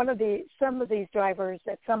 some of these drivers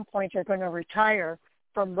at some point are going to retire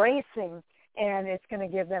from racing, and it's going to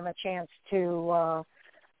give them a chance to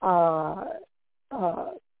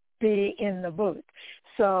be in the booth.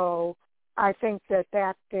 So I think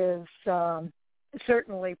that is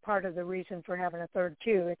certainly part of the reason for having a third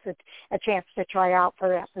too. It's a chance to try out for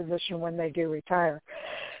that position when they do retire.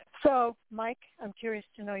 So, Mike, I'm curious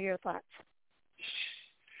to know your thoughts.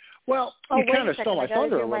 Well, you kind of stole my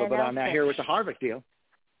thunder a little bit on that here with the Harvick deal.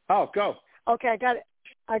 Oh, go. Okay, I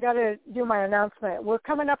got to do my announcement. We're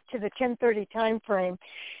coming up to the 10:30 time frame,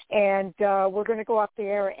 and we're going to go off the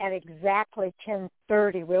air at exactly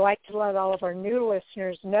 10:30. We like to let all of our new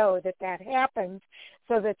listeners know that happens,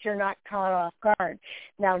 so that you're not caught off guard.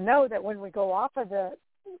 Now, know that when we go off the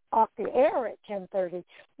air at 10:30,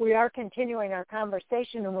 we are continuing our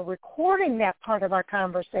conversation, and we're recording that part of our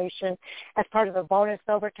conversation as part of the bonus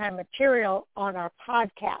overtime material on our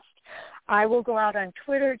podcast. I will go out on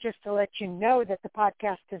Twitter just to let you know that the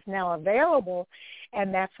podcast is now available,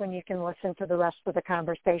 and that's when you can listen to the rest of the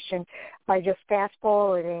conversation by just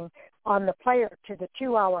fast-forwarding on the player to the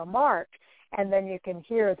 2-hour mark, and then you can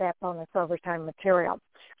hear that bonus overtime material.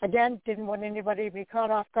 Again, didn't want anybody to be caught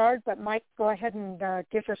off guard, but Mike, go ahead and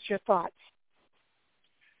give us your thoughts.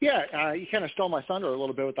 Yeah, you kind of stole my thunder a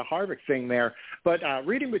little bit with the Harvick thing there. But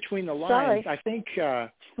reading between the lines, I think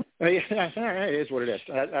it is what it is.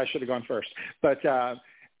 I should have gone first. But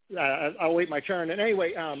I'll wait my turn. And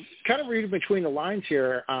anyway, kind of reading between the lines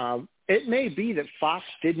here, it may be that Fox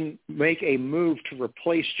didn't make a move to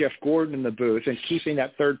replace Jeff Gordon in the booth and keeping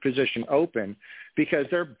that third position open, because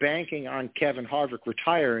they're banking on Kevin Harvick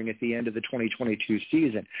retiring at the end of the 2022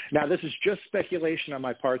 season. Now, this is just speculation on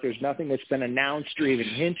my part. There's nothing that's been announced or even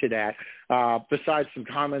hinted at, besides some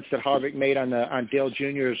comments that Harvick made on Dale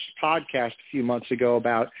Jr.'s podcast a few months ago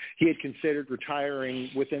about he had considered retiring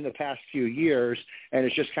within the past few years, and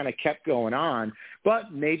it's just kind of kept going on.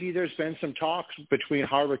 But maybe there's been some talks between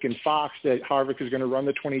Harvick and Fox that Harvick is going to run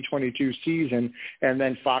the 2022 season, and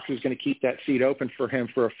then Fox is going to keep that seat open for him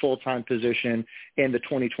for a full-time position in the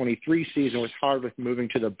 2023 season, with Harvick moving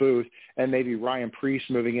to the booth and maybe Ryan Preece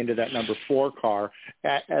moving into that number 4 car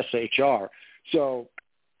at SHR. So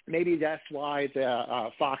maybe that's why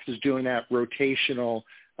the Fox is doing that rotational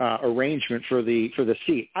arrangement for the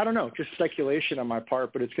seat. I don't know, just speculation on my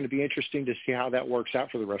part, but it's going to be interesting to see how that works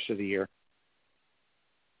out for the rest of the year.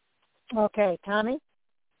 Okay, Tommy?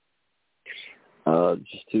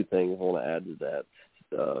 Just two things I want to add to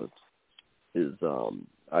that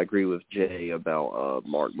I agree with Jay about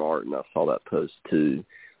Mark Martin. I saw that post too.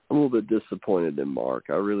 I'm a little bit disappointed in Mark.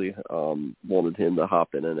 I really wanted him to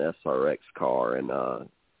hop in an SRX car, and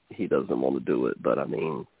he doesn't want to do it. But, I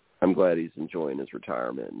mean, I'm glad he's enjoying his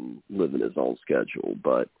retirement and living his own schedule.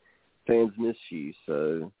 But fans miss you,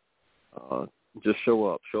 so just show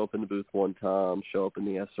up. Show up in the booth one time, show up in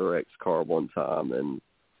the SRX car one time, and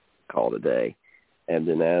call it a day. And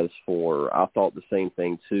then as for, I thought the same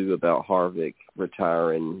thing, too, about Harvick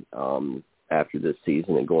retiring after this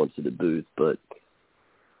season and going to the booth. But,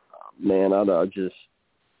 man,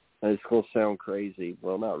 it's going to sound crazy.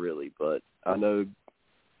 Well, not really, but I know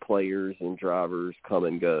players and drivers come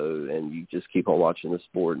and go, and you just keep on watching the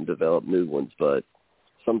sport and develop new ones. But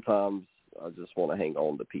sometimes I just want to hang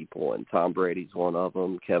on to people, and Tom Brady's one of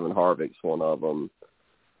them. Kevin Harvick's one of them.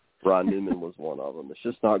 Ron Newman was one of them. It's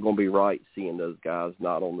just not going to be right seeing those guys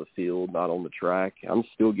not on the field, not on the track. I'm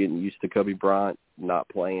still getting used to Kobe Bryant not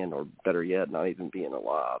playing, or better yet, not even being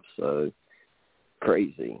alive. So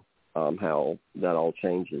crazy how that all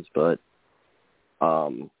changes. But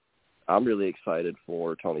I'm really excited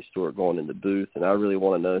for Tony Stewart going in the booth, and I really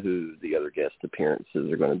want to know who the other guest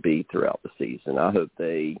appearances are going to be throughout the season. I hope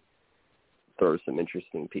they throw some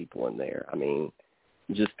interesting people in there. I mean,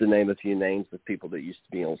 just to name a few names of people that used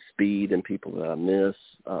to be on Speed and people that I miss,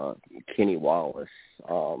 Kenny Wallace,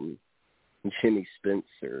 Jimmy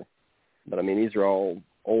Spencer. But, I mean, these are all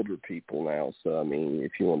older people now. So, I mean,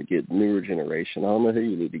 if you want to get newer generation, I don't know who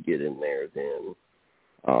you need to get in there then.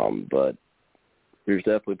 But there's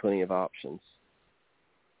definitely plenty of options.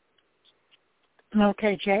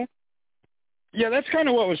 Okay, Jay? Yeah, that's kind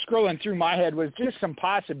of what was scrolling through my head was just some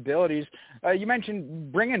possibilities. You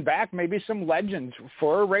mentioned bringing back maybe some legends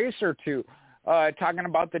for a race or two, talking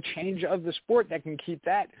about the change of the sport that can keep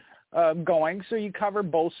that going, so you cover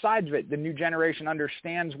both sides of it. The new generation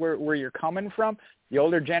understands where you're coming from. The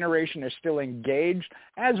older generation is still engaged,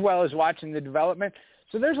 as well as watching the development.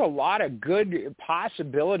 So there's a lot of good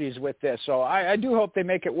possibilities with this. So I do hope they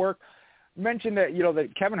make it work. You mentioned that, the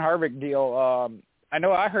Kevin Harvick deal. I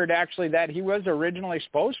know I heard actually that he was originally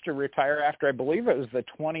supposed to retire after, I believe it was the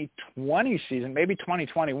 2020 season, maybe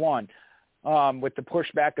 2021, with the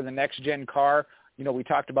pushback of the next-gen car. We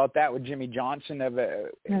talked about that with Jimmy Johnson of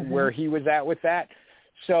where he was at with that.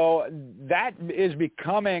 So that is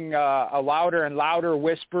becoming a louder and louder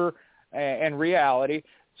whisper and reality.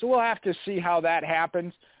 So we'll have to see how that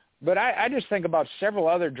happens. But I just think about several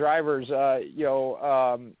other drivers. I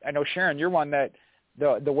know, Sharon, you're one that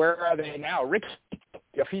the where are they now? Rick,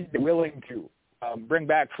 if he's willing to bring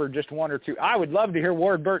back for just one or two. I would love to hear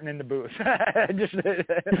Ward Burton in the booth.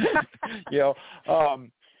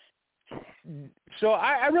 So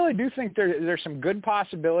I really do think there's some good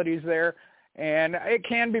possibilities there, and it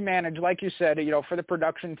can be managed, like you said. For the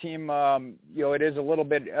production team, it is a little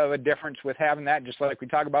bit of a difference with having that, just like we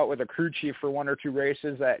talk about with a crew chief for one or two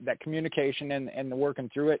races, that communication and the working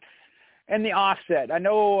through it, and the offset. I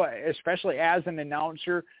know, especially as an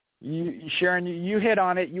announcer, Sharon, you hit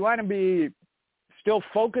on it. You want to be still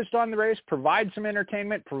focused on the race, provide some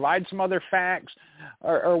entertainment, provide some other facts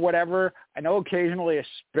or whatever. I know occasionally,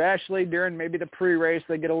 especially during maybe the pre-race,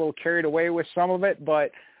 they get a little carried away with some of it,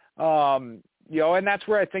 but, and that's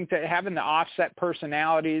where I think that having the offset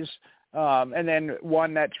personalities and then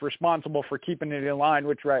one that's responsible for keeping it in line,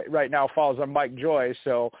 which right now falls on Mike Joy.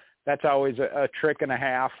 So that's always a trick and a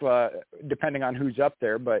half, depending on who's up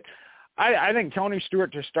there. But I think Tony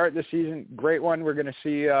Stewart to start the season, great one. We're going to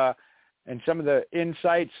see and some of the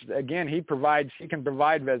insights, again, he can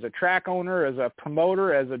provide as a track owner, as a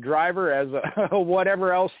promoter, as a driver, as a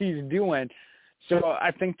whatever else he's doing. So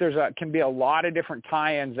I think can be a lot of different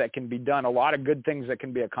tie-ins that can be done, a lot of good things that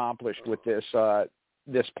can be accomplished with this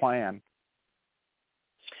plan.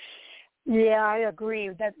 Yeah, I agree.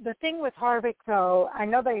 The thing with Harvick, though, I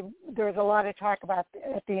know there's a lot of talk about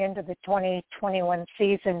at the end of the 2021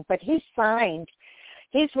 season, but he signed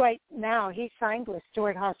with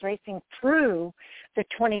Stewart-Haas Racing through the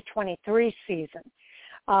 2023 season.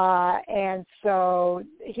 And so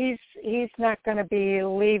he's not going to be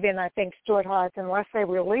leaving, I think, Stewart-Haas unless they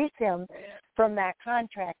release him from that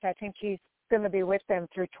contract. I think he's going to be with them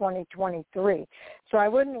through 2023. So I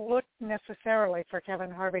wouldn't look necessarily for Kevin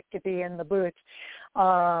Harvick to be in the booth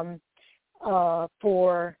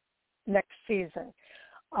for next season.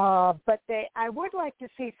 But I would like to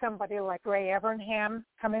see somebody like Ray Evernham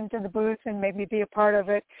come into the booth and maybe be a part of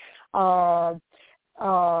it,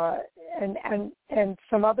 and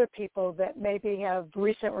some other people that maybe have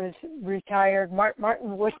recently retired.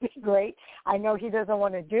 Martin would be great. I know he doesn't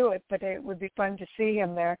want to do it, but it would be fun to see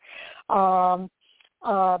him there.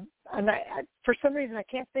 And for some reason, I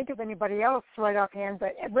can't think of anybody else right offhand,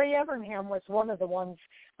 but Ray Evernham was one of the ones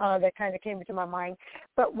that kind of came into my mind.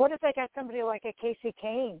 But what if they got somebody like a Casey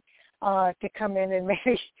Kane to come in and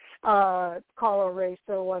maybe call a race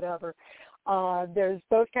or whatever? There's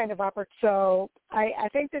those kind of opportunities. So I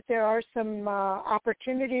think that there are some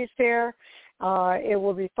opportunities there. It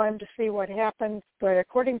will be fun to see what happens. But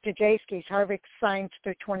according to Jayskis, Harvick signed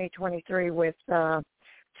through 2023 with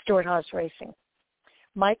Stewart-Haas Racing.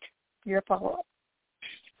 Mike, your follow-up.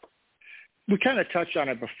 We kind of touched on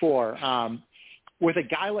it before. With a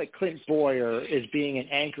guy like Clint Boyer as being an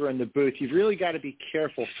anchor in the booth, you've really got to be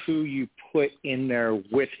careful who you put in there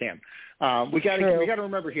with him. We got to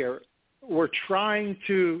remember here, we're trying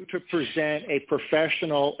to present a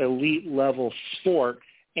professional elite level sport,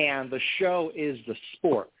 and the show is the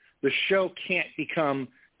sport. The show can't become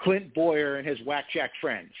Clint Boyer and his whackjack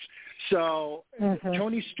friends. So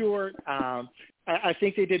Tony Stewart, I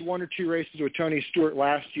think they did one or two races with Tony Stewart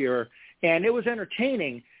last year, and it was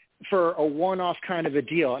entertaining for a one-off kind of a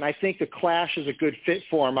deal. And I think the Clash is a good fit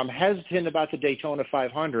for him. I'm hesitant about the Daytona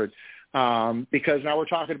 500 because now we're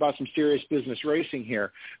talking about some serious business racing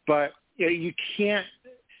here. But you can't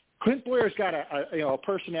 – Clint Boyer's got a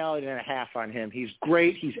personality and a half on him. He's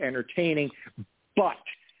great. He's entertaining. But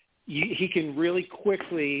he can really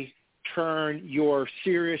quickly turn your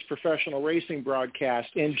serious professional racing broadcast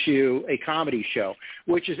into a comedy show,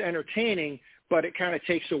 which is entertaining, but it kind of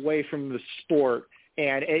takes away from the sport,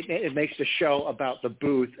 and it makes the show about the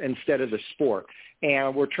booth instead of the sport.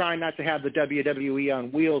 And we're trying not to have the WWE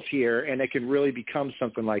on wheels here, and it can really become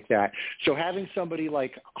something like that. So having somebody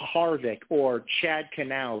like Harvick or Chad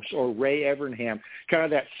Knaus or Ray Evernham, kind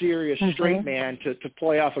of that serious straight man to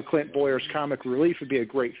play off of Clint Boyer's comic relief would be a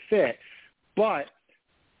great fit. But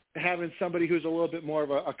having somebody who's a little bit more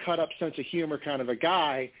of a cut-up sense of humor kind of a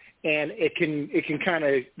guy, and it can kind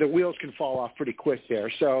of, the wheels can fall off pretty quick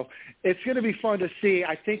there. So it's going to be fun to see.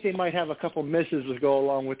 I think they might have a couple misses to go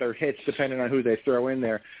along with their hits depending on who they throw in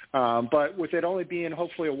there. But with it only being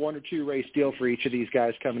hopefully a 1 or 2 race deal for each of these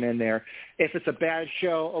guys coming in there, if it's a bad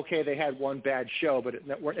show, okay, they had one bad show, but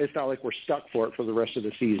it's not like we're stuck for it for the rest of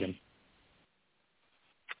the season.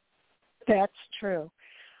 That's true.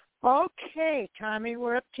 Okay, Tommy,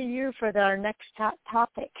 we're up to you for our next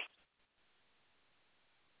topic.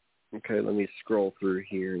 Okay, let me scroll through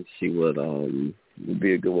here and see what would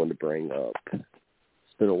be a good one to bring up.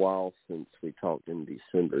 It's been a while since we talked in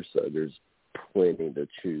December, so there's plenty to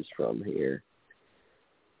choose from here.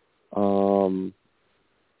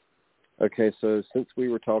 Okay, so since we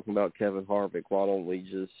were talking about Kevin Harvick, why don't we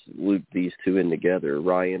just loop these two in together?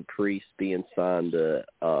 Ryan Preece being signed to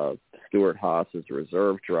Stuart Haas as a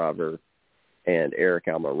reserve driver, and Eric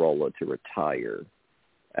Almirola to retire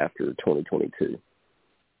after 2022.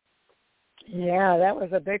 Yeah, that was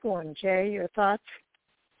a big one. Jay, your thoughts?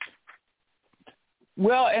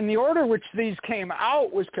 Well, and the order which these came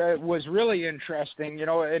out was really interesting. You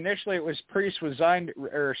know, initially it was Preece was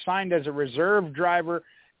signed as a reserve driver,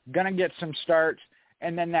 going to get some starts,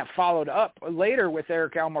 and then that followed up later with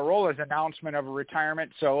Eric Almirola's announcement of a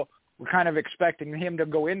retirement. So we're kind of expecting him to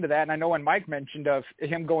go into that. And I know when Mike mentioned of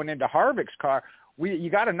him going into Harvick's car, you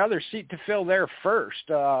got another seat to fill there first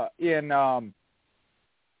in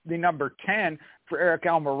the number 10 for Eric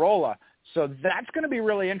Almirola. So that's going to be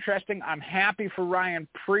really interesting. I'm happy for Ryan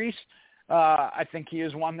Preece. I think he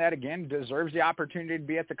is one that, again, deserves the opportunity to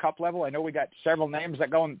be at the Cup level. I know we got several names that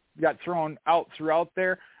got thrown out throughout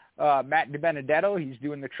there. Matt DiBenedetto, he's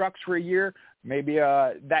doing the trucks for a year. Maybe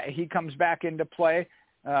that he comes back into play.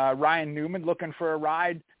 Ryan Newman looking for a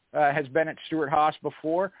ride, has been at Stuart Haas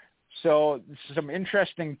before. So some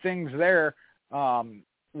interesting things there.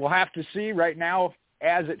 We'll have to see right now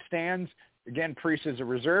as it stands. Again, Preece is a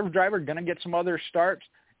reserve driver, going to get some other starts,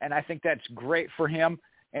 and I think that's great for him.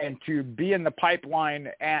 And to be in the pipeline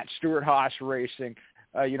at Stuart Haas Racing,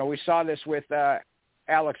 we saw this with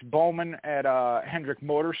Alex Bowman at Hendrick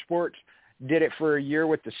Motorsports, did it for a year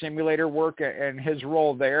with the simulator work and his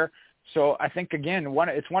role there. So I think, again,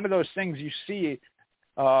 it's one of those things you see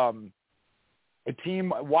a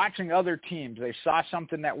team watching other teams. They saw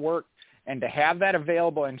something that worked, and to have that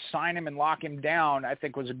available and sign him and lock him down, I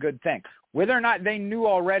think was a good thing. Whether or not they knew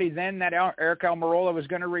already then that Eric Almirola was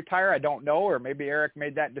going to retire, I don't know, or maybe Eric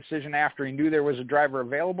made that decision after he knew there was a driver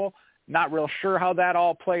available. Not real sure how that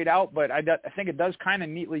all played out, but I think it does kind of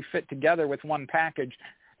neatly fit together with one package.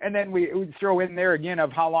 And then we throw in there again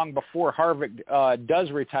of how long before Harvick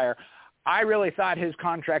does retire. I really thought his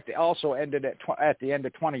contract also ended at the end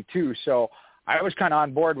of 22, so I was kind of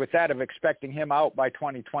on board with that of expecting him out by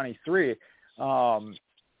 2023. So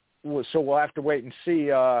we'll have to wait and see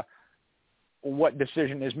what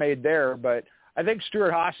decision is made there. But I think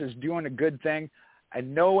Stuart Haas is doing a good thing. I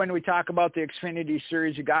know when we talk about the Xfinity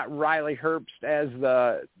Series, you got Riley Herbst as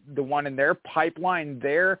the one in their pipeline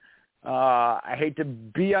there. I hate to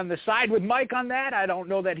be on the side with Mike on that. I don't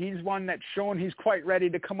know that he's one that's shown he's quite ready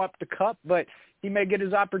to come up to Cup, but he may get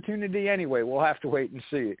his opportunity anyway. We'll have to wait and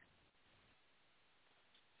see.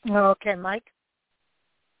 Okay, Mike.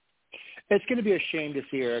 It's going to be a shame to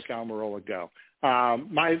see Eric Almirola go.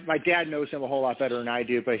 My dad knows him a whole lot better than I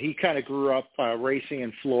do, but he kind of grew up racing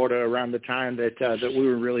in Florida around the time that we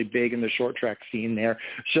were really big in the short track scene there.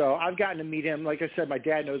 So I've gotten to meet him. Like I said, my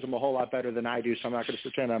dad knows him a whole lot better than I do, so I'm not going to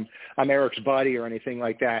pretend I'm Eric's buddy or anything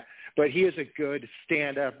like that. But he is a good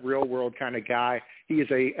stand-up, real-world kind of guy. He is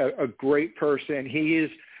a great person. He is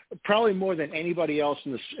probably more than anybody else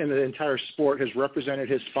in the entire sport has represented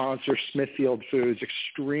his sponsor, Smithfield Foods,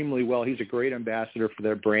 extremely well. He's a great ambassador for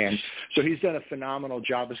their brand. So he's done a phenomenal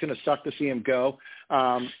job. It's going to suck to see him go.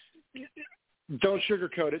 Don't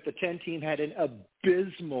sugarcoat it. The 10 team had an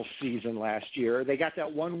abysmal season last year. They got that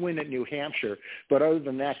one win at New Hampshire, but other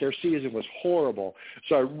than that, their season was horrible.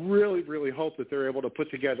 So I really, really hope that they're able to put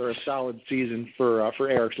together a solid season for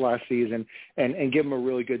Eric's last season and give him a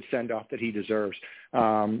really good send-off that he deserves.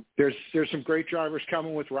 There's some great drivers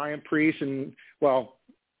coming with Ryan Preece, and, well,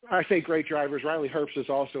 I say great drivers. Riley Herbst is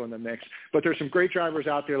also in the mix, but there's some great drivers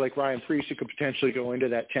out there like Ryan Preece who could potentially go into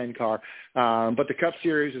that 10 car. But the Cup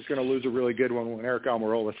Series is going to lose a really good one when Eric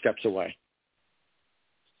Almirola steps away.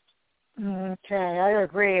 Okay, I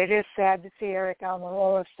agree. It is sad to see Eric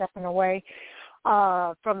Almirola stepping away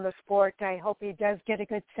from the sport. I hope he does get a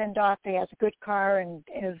good send-off. He has a good car and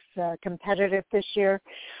is competitive this year.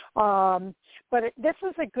 But this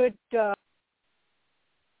is a good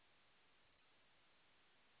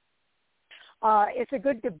it's a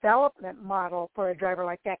good development model for a driver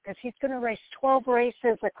like that because he's going to race 12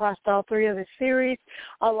 races across all three of the series,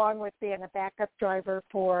 along with being a backup driver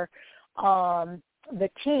for the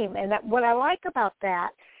team. And what I like about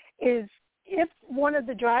that is if one of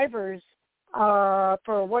the drivers,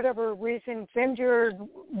 for whatever reason, injured,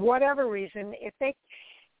 whatever reason, if they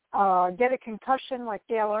get a concussion like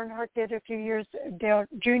Dale Earnhardt did Dale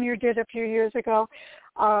Jr. did a few years ago,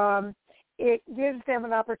 it gives them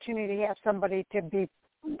an opportunity to have somebody to be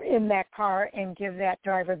in that car and give that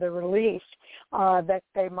driver the release that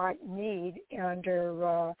they might need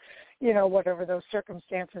under, whatever those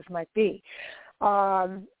circumstances might be.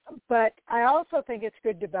 But I also think it's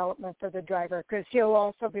good development for the driver because he'll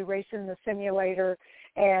also be racing the simulator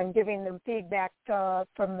and giving them feedback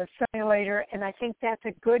from the simulator, and I think that's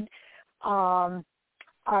a good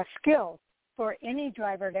skill for any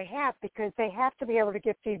driver to have because they have to be able to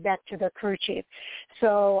give feedback to their crew chief.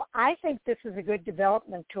 So I think this is a good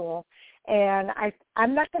development tool, and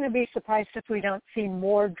I'm not going to be surprised if we don't see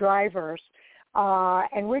more drivers.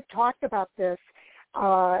 And we've talked about this.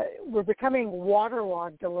 We're becoming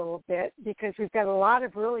waterlogged a little bit because we've got a lot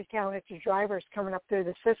of really talented drivers coming up through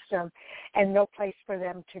the system and no place for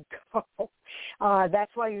them to go.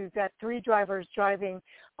 That's why you've got 3 drivers driving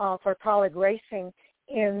for College Racing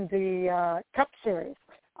in the Cup Series.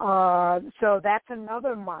 So that's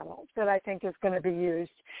another model that I think is going to be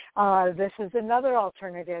used. This is another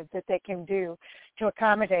alternative that they can do to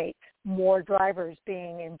accommodate more drivers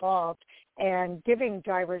being involved and giving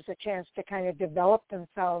drivers a chance to kind of develop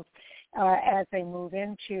themselves as they move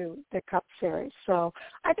into the Cup Series. So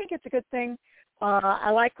I think it's a good thing. I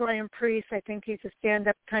like Ryan Preece. I think he's a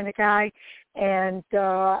stand-up kind of guy, and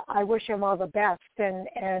I wish him all the best. And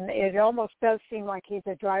it almost does seem like he's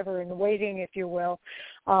a driver in waiting, if you will,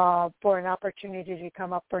 for an opportunity to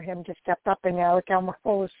come up for him to step up. And Eric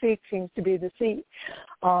Almirola's seat seems to be the seat.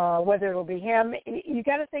 Whether it'll be him, you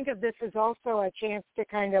got to think of this as also a chance to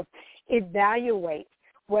kind of evaluate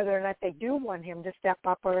whether or not they do want him to step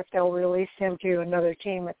up or if they'll release him to another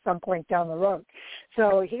team at some point down the road.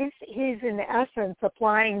 So he's in essence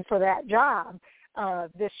applying for that job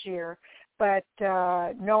this year. But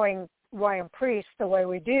knowing Ryan Preece the way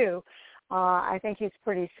we do, I think he's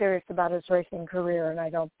pretty serious about his racing career, and I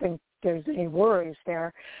don't think there's any worries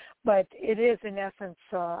there. But it is in essence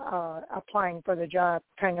applying for the job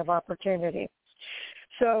kind of opportunity.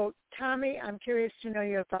 So, Tommy, I'm curious to know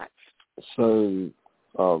your thoughts. So,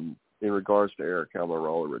 in regards to Eric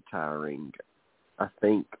Almirola retiring, I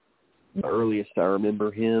think the earliest I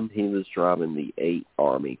remember him, he was driving the 8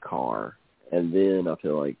 Army car. And then I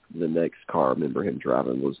feel like the next car I remember him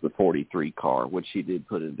driving was the 43 car, which he did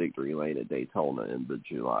put in victory lane at Daytona in the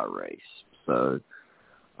July race. So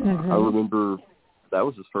I remember that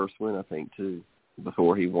was his first win, I think, too,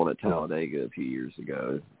 before he won at Talladega a few years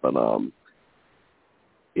ago. But,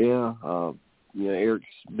 Eric's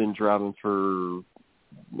been driving for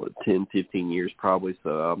 10, 15 years probably, so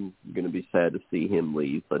I'm going to be sad to see him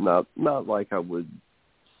leave, but not like I would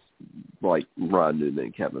like Ryan Newman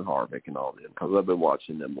and Kevin Harvick and all them, because I've been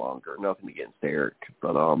watching them longer. Nothing against Eric,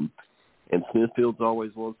 but and Smithfield's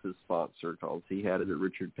always was his sponsor because he had it at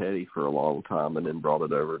Richard Petty for a long time and then brought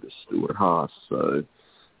it over to Stuart Haas. So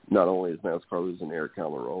not only is NASCAR losing Eric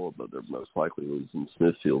Almirola, but they're most likely losing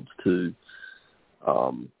Smithfield's too.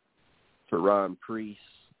 For Ryan Preece,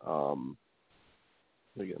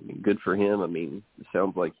 good for him. I mean, it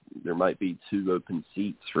sounds like there might be 2 open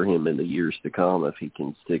seats for him in the years to come if he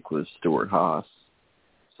can stick with Stuart Haas.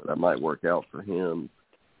 So that might work out for him.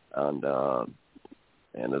 And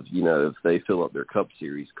if they fill up their Cup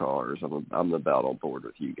Series cars, I'm about on board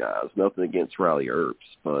with you guys. Nothing against Riley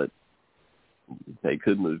Herbst, but they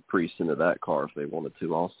could move Preece into that car if they wanted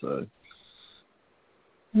to also.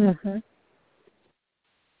 Mm-hmm.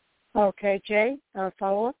 Okay, Jay,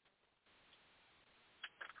 follow-up?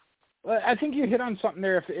 Well, I think you hit on something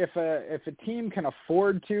there. If a team can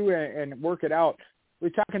afford to and work it out, we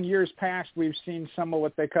talk in years past. We've seen some of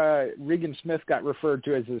what they call Regan Smith got referred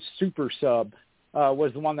to as a super sub,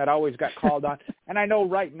 was the one that always got called on. And I know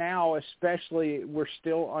right now, especially, we're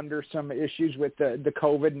still under some issues with the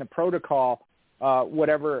COVID and the protocol,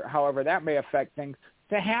 however that may affect things.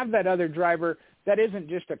 to have that other driver that isn't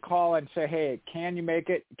just a call and say, hey, can you make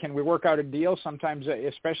it? Can we work out a deal? Sometimes,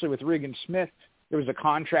 especially with Regan Smith, there was a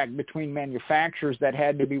contract between manufacturers that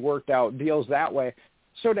had to be worked out, deals that way.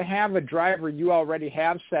 So to have a driver you already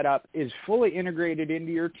have set up is fully integrated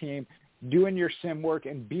into your team, doing your sim work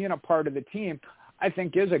and being a part of the team, I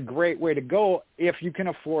think is a great way to go if you can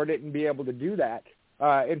afford it and be able to do that.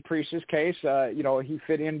 In Priest's case, he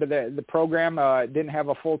fit into the program, didn't have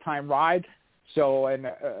a full-time ride, and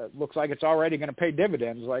looks like it's already going to pay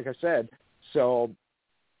dividends, like I said. So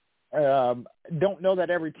don't know that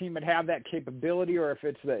every team would have that capability or if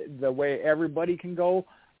it's the way everybody can go,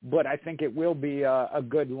 but I think it will be a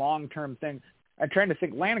good long-term thing. I'm trying to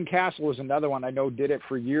think. Landon Castle is another one I know did it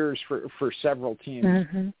for years for several teams.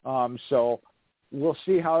 Mm-hmm. So we'll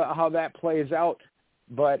see how that plays out.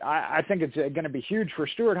 But I think it's going to be huge for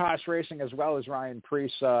Stewart-Haas Racing as well as Ryan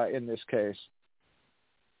Preece in this case.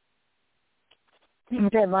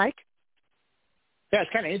 Okay, Mike? Yeah,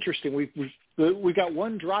 it's kind of interesting. We've got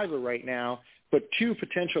one driver right now, but two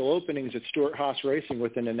potential openings at Stewart-Haas Racing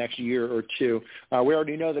within the next year or two. We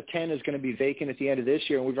already know the 10 is going to be vacant at the end of this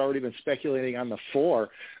year, and we've already been speculating on the 4.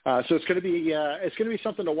 So it's going to be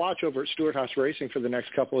something to watch over at Stewart-Haas Racing for the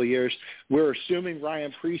next couple of years. We're assuming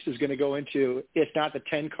Ryan Preece is going to go into, if not the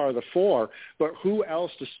 10 car, the 4. But who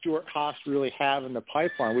else does Stewart-Haas really have in the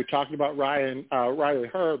pipeline? We talked about Riley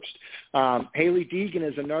Herbst. Haley Deegan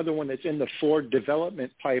is another one that's in the Ford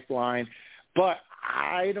development pipeline, but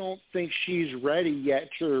I don't think she's ready yet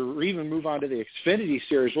to even move on to the Xfinity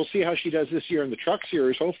Series. We'll see how she does this year in the Truck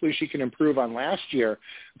Series. Hopefully she can improve on last year.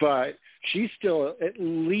 But she's still at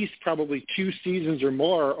least probably 2 seasons or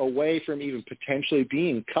more away from even potentially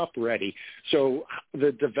being Cup ready. So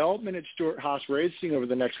the development at Stewart-Haas Racing over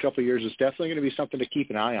the next couple of years is definitely going to be something to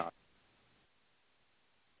keep an eye on.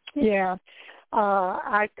 Yeah.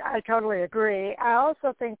 I totally agree. I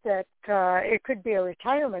also think that it could be a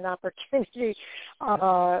retirement opportunity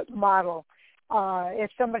model.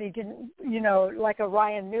 If somebody didn't, like a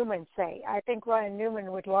Ryan Newman say. I think Ryan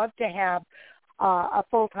Newman would love to have a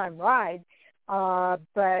full-time ride,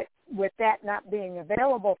 but with that not being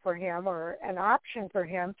available for him or an option for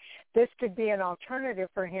him, this could be an alternative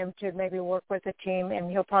for him to maybe work with a team, and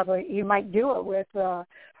he might do it with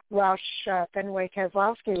Roush Fenway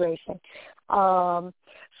Keselowski Racing.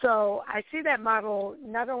 So I see that model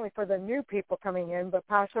not only for the new people coming in, but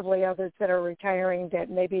possibly others that are retiring that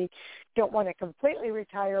maybe don't want to completely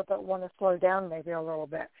retire but want to slow down maybe a little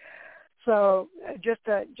bit. So just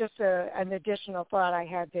an additional thought I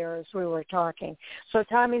had there as we were talking. So,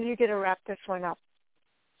 Tommy, you get to wrap this one up.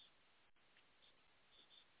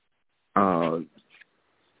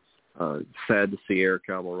 Sad to see Eric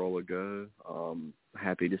Almirola go.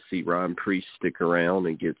 Happy to see Ryan Preece stick around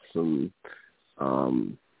and get some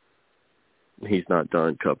he's not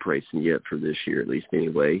done Cup racing yet for this year, at least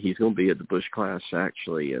anyway. He's going to be at the Busch Clash,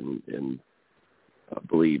 actually, and I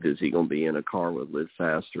believe, is he going to be in a car with Liz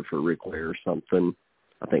Faster for Rick Ware or something?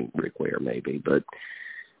 I think Rick Ware maybe, but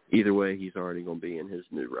either way, he's already going to be in his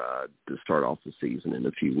new ride to start off the season in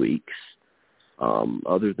a few weeks.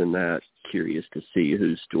 Other than that, curious to see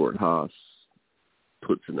who Stewart-Haas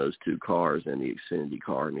puts in those 2 cars and the Xfinity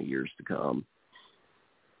car in the years to come.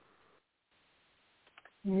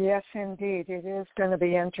 Yes, indeed. It is going to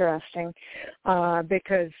be interesting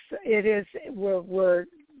because we're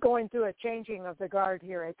going through a changing of the guard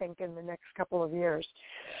here, I think, in the next couple of years.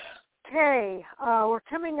 Okay, we're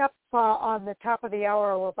coming up on the top of the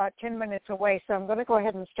hour. We're about 10 minutes away, so I'm going to go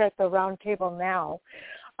ahead and start the roundtable now.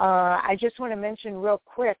 I just want to mention real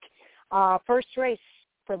quick, first race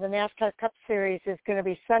for the NASCAR Cup Series is going to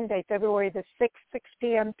be Sunday, February the 6th, 6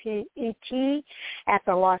 p.m. PET at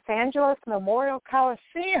the Los Angeles Memorial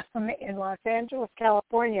Coliseum in Los Angeles,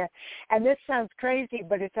 California. And this sounds crazy,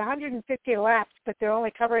 but it's 150 laps, but they're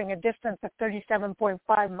only covering a distance of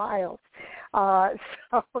 37.5 miles.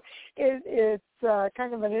 So it's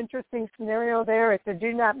kind of an interesting scenario there. It's a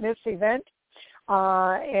do-not-miss event.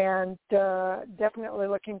 And definitely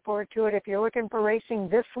looking forward to it. If you're looking for racing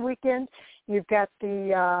this weekend, you've got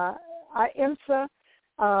the IMSA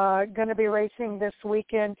going to be racing this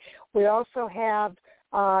weekend. We also have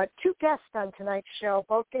 2 guests on tonight's show.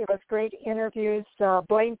 Both gave us great interviews.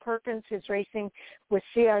 BlainePerkins, who's racing with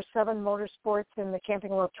CR7 Motorsports in the Camping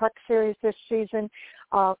World Truck Series this season,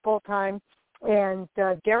 full-time, and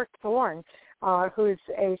DerekThorn, who's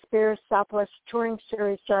a Spears Southwest Touring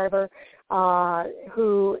Series driver,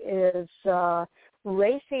 who is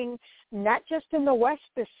racing not just in the West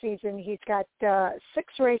this season. He's got 7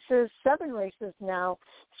 races now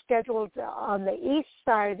scheduled on the east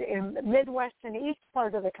side, in the Midwest and east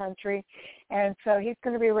part of the country. And so he's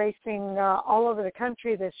going to be racing all over the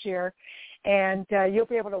country this year. And you'll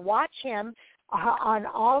be able to watch him on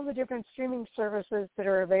all the different streaming services that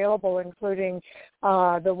are available, including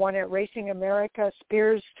the one at Racing America.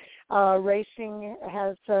 Spears Racing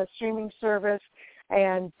has a streaming service,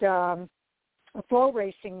 and Flow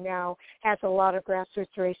Racing now has a lot of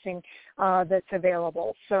grassroots racing that's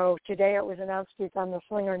available. So today it was announced he's on the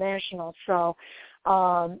Slinger National. So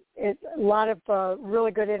a lot of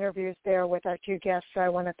really good interviews there with our 2 guests. So I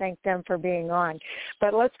want to thank them for being on.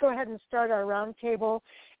 But let's go ahead and start our roundtable.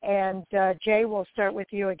 And Jay, we'll start with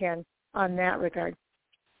you again on that regard.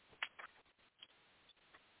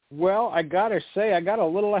 Well, I got to say, I got a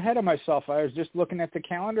little ahead of myself. I was just looking at the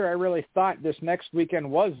calendar. I really thought this next weekend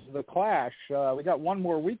was the Clash. We got one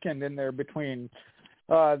more weekend in there between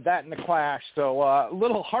that and the Clash. So a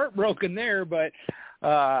little heartbroken there, but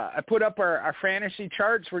I put up our fantasy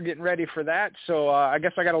charts. We're getting ready for that. So I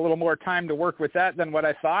guess I got a little more time to work with that than what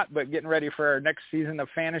I thought, but getting ready for our next season of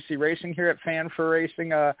fantasy racing here at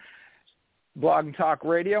Fan4Racing Blog and Talk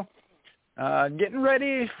Radio. Getting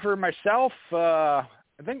ready for myself.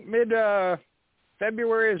 I think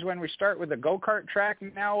mid-February is when we start with the go-kart track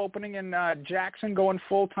now opening in Jackson, going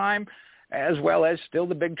full-time, as well as still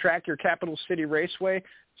the big track, your Capital City Raceway,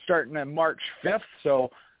 starting on March 5th.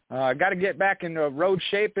 So I got to get back into road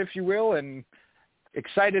shape, if you will, and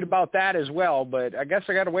excited about that as well. But I guess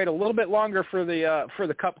I got to wait a little bit longer for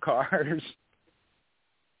the Cup cars.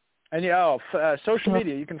 And, social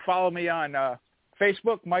media, you can follow me on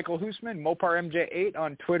Facebook, Michael Hoosman, MoparMJ8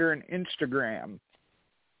 on Twitter and Instagram.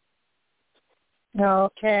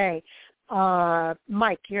 Okay.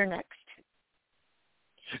 Mike, you're next.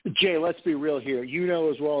 Jay, let's be real here. You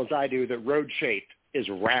know as well as I do that road shape is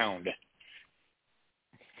round.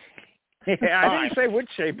 Yeah, I didn't say which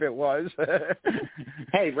shape it was.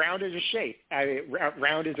 Hey, round is a shape.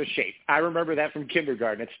 Round is a shape. I remember that from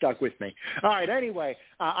kindergarten. It stuck with me. All right, anyway,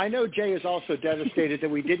 I know Jay is also devastated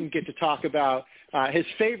that we didn't get to talk about his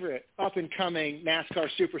favorite up-and-coming NASCAR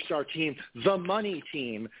superstar team, the Money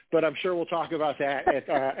Team, but I'm sure we'll talk about that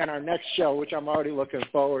at our next show, which I'm already looking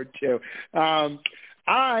forward to.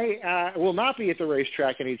 I will not be at the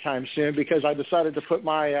racetrack anytime soon because I decided to put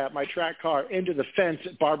my track car into the fence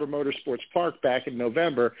at Barber Motorsports Park back in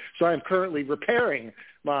November. So I'm currently repairing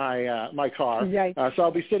my car. So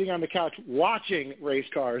I'll be sitting on the couch watching race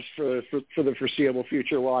cars for the foreseeable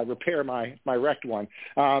future while I repair my wrecked one.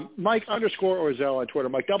 Mike _Orzel on Twitter,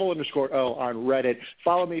 Mike _O on Reddit.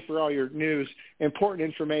 Follow me for all your news, important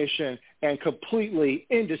information, and completely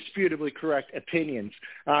indisputably correct opinions.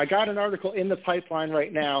 I got an article in the pipeline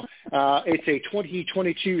right now. It's a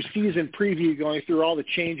 2022 season preview going through all the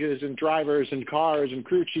changes and drivers and cars and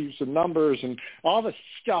crew chiefs and numbers and all the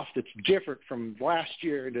stuff that's different from last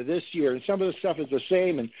year into this year. And some of the stuff is the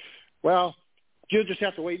same. And, well, you'll just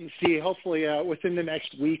have to wait and see. Hopefully within the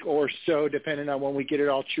next week or so, depending on when we get it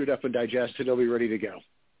all chewed up and digested, it'll be ready to go.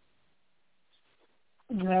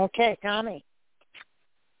 Okay, Tommy.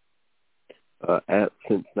 At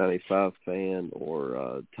Since95 fan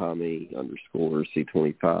or Tommy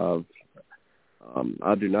 _C25.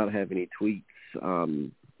 I do not have any tweets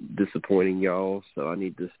disappointing y'all, so I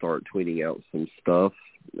need to start tweeting out some stuff,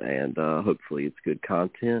 and hopefully it's good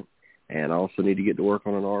content. And I also need to get to work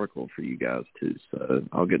on an article for you guys too, so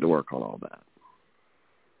I'll get to work on all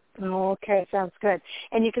that. Okay, sounds good.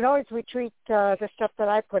 And you can always retweet the stuff that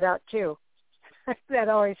I put out too. That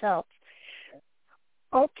always helps.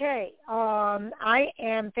 Okay, I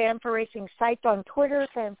am Fan4Racing site on Twitter,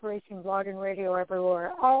 Fan4Racing blog and radio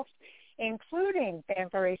everywhere else, including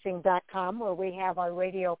Fan4Racing.com, where we have our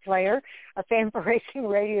radio player, a Fan4Racing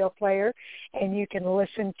radio player, and you can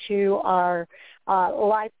listen to our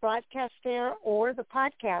live broadcast there or the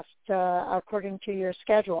podcast according to your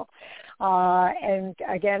schedule. And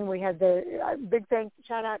again, we had the big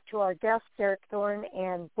shout out to our guests, DerekThorn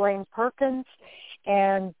and BlainePerkins,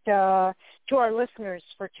 and to our listeners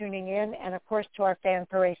for tuning in, and of course to our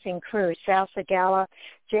Fan4Racing crew, Sal Sigala,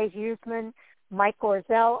 Jay Huseman, Mike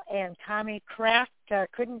Orzel, and Tommy Kraft.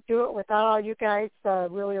 Couldn't do it without all you guys.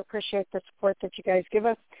 Really appreciate the support that you guys give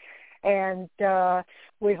us. And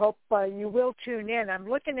we hope you will tune in. I'm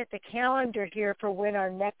looking at the calendar here for when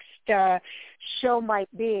our next show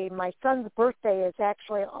might be. My son's birthday is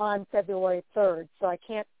actually on February 3rd, so I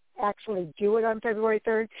can't actually do it on February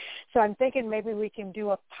 3rd. So I'm thinking maybe we can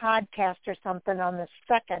do a podcast or something on the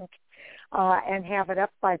 2nd. And have it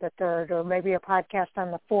up by the 3rd, or maybe a podcast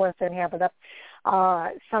on the 4th and have it up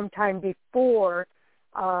sometime before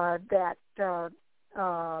that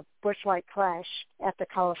Busch Light Clash at the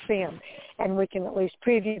Coliseum, and we can at least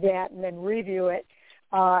preview that and then review it.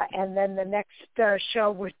 And then the next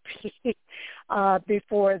show would be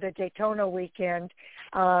before the Daytona weekend,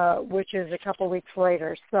 which is a couple weeks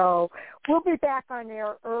later. So we'll be back on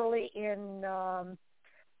air early in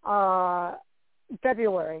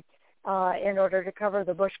February in order to cover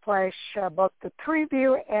the Busch Clash, both the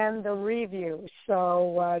preview and the review.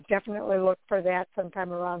 So definitely look for that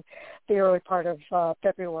sometime around the early part of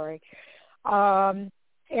February. I'm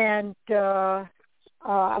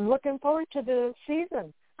looking forward to the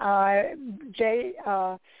season.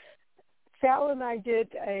 Sal and I did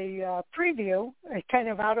a preview, kind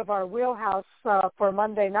of out of our wheelhouse for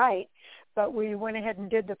Monday night, but we went ahead and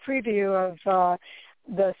did the preview of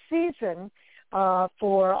the season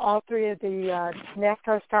for all three of the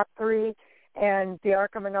NASCAR's Top 3 and the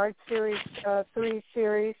ARCA Menards Series 3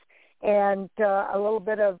 series, and a little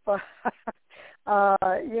bit of the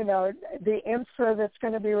IMSA that's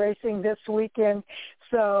going to be racing this weekend.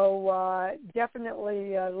 So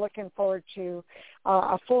definitely looking forward to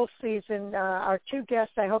a full season. Our two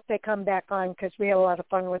guests, I hope they come back on because we had a lot of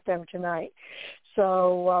fun with them tonight.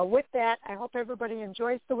 So with that, I hope everybody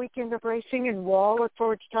enjoys the weekend of racing, and we'll all look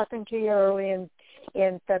forward to talking to you early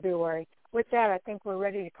in February. With that, I think we're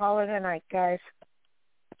ready to call it a night, guys.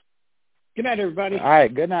 Good night, everybody. All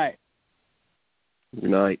right, good night. Good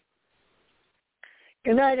night.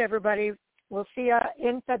 Good night, everybody. We'll see you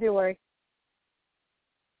in February.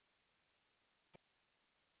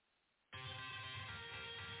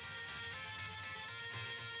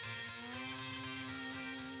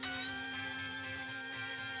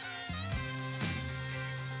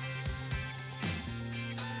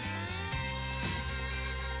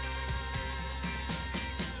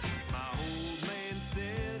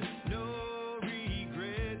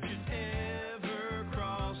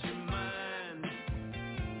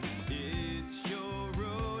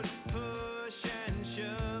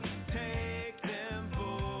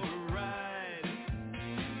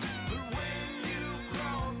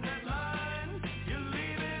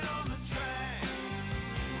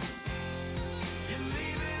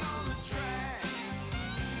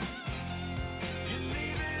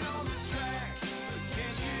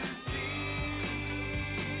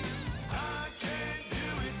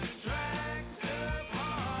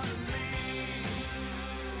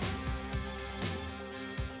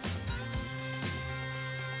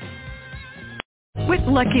 With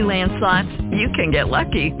Lucky Land Slots, you can get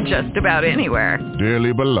lucky just about anywhere.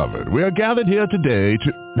 Dearly beloved, we are gathered here today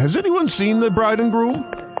to... Has anyone seen the bride and groom?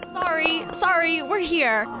 Sorry, we're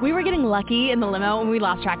here. We were getting lucky in the limo and we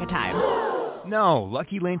lost track of time. No,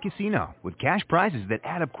 Lucky Land Casino, with cash prizes that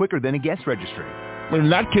add up quicker than a guest registry. In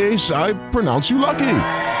that case, I pronounce you lucky.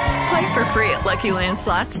 Play for free at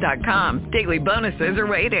LuckyLandSlots.com. Daily bonuses are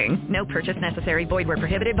waiting. No purchase necessary. Void where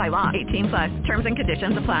prohibited by law. 18+. Terms and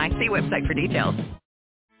conditions apply. See website for details.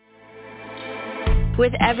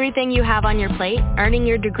 With everything you have on your plate, earning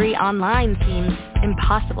your degree online seems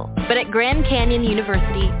impossible. But at Grand Canyon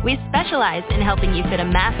University, we specialize in helping you fit a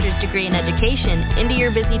master's degree in education into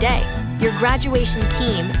your busy day. Your graduation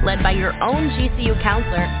team, led by your own GCU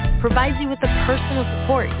counselor, provides you with the personal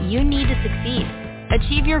support you need to succeed.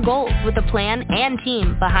 Achieve your goals with a plan and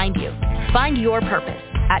team behind you. Find your purpose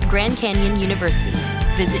at Grand Canyon University.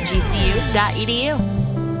 Visit gcu.edu.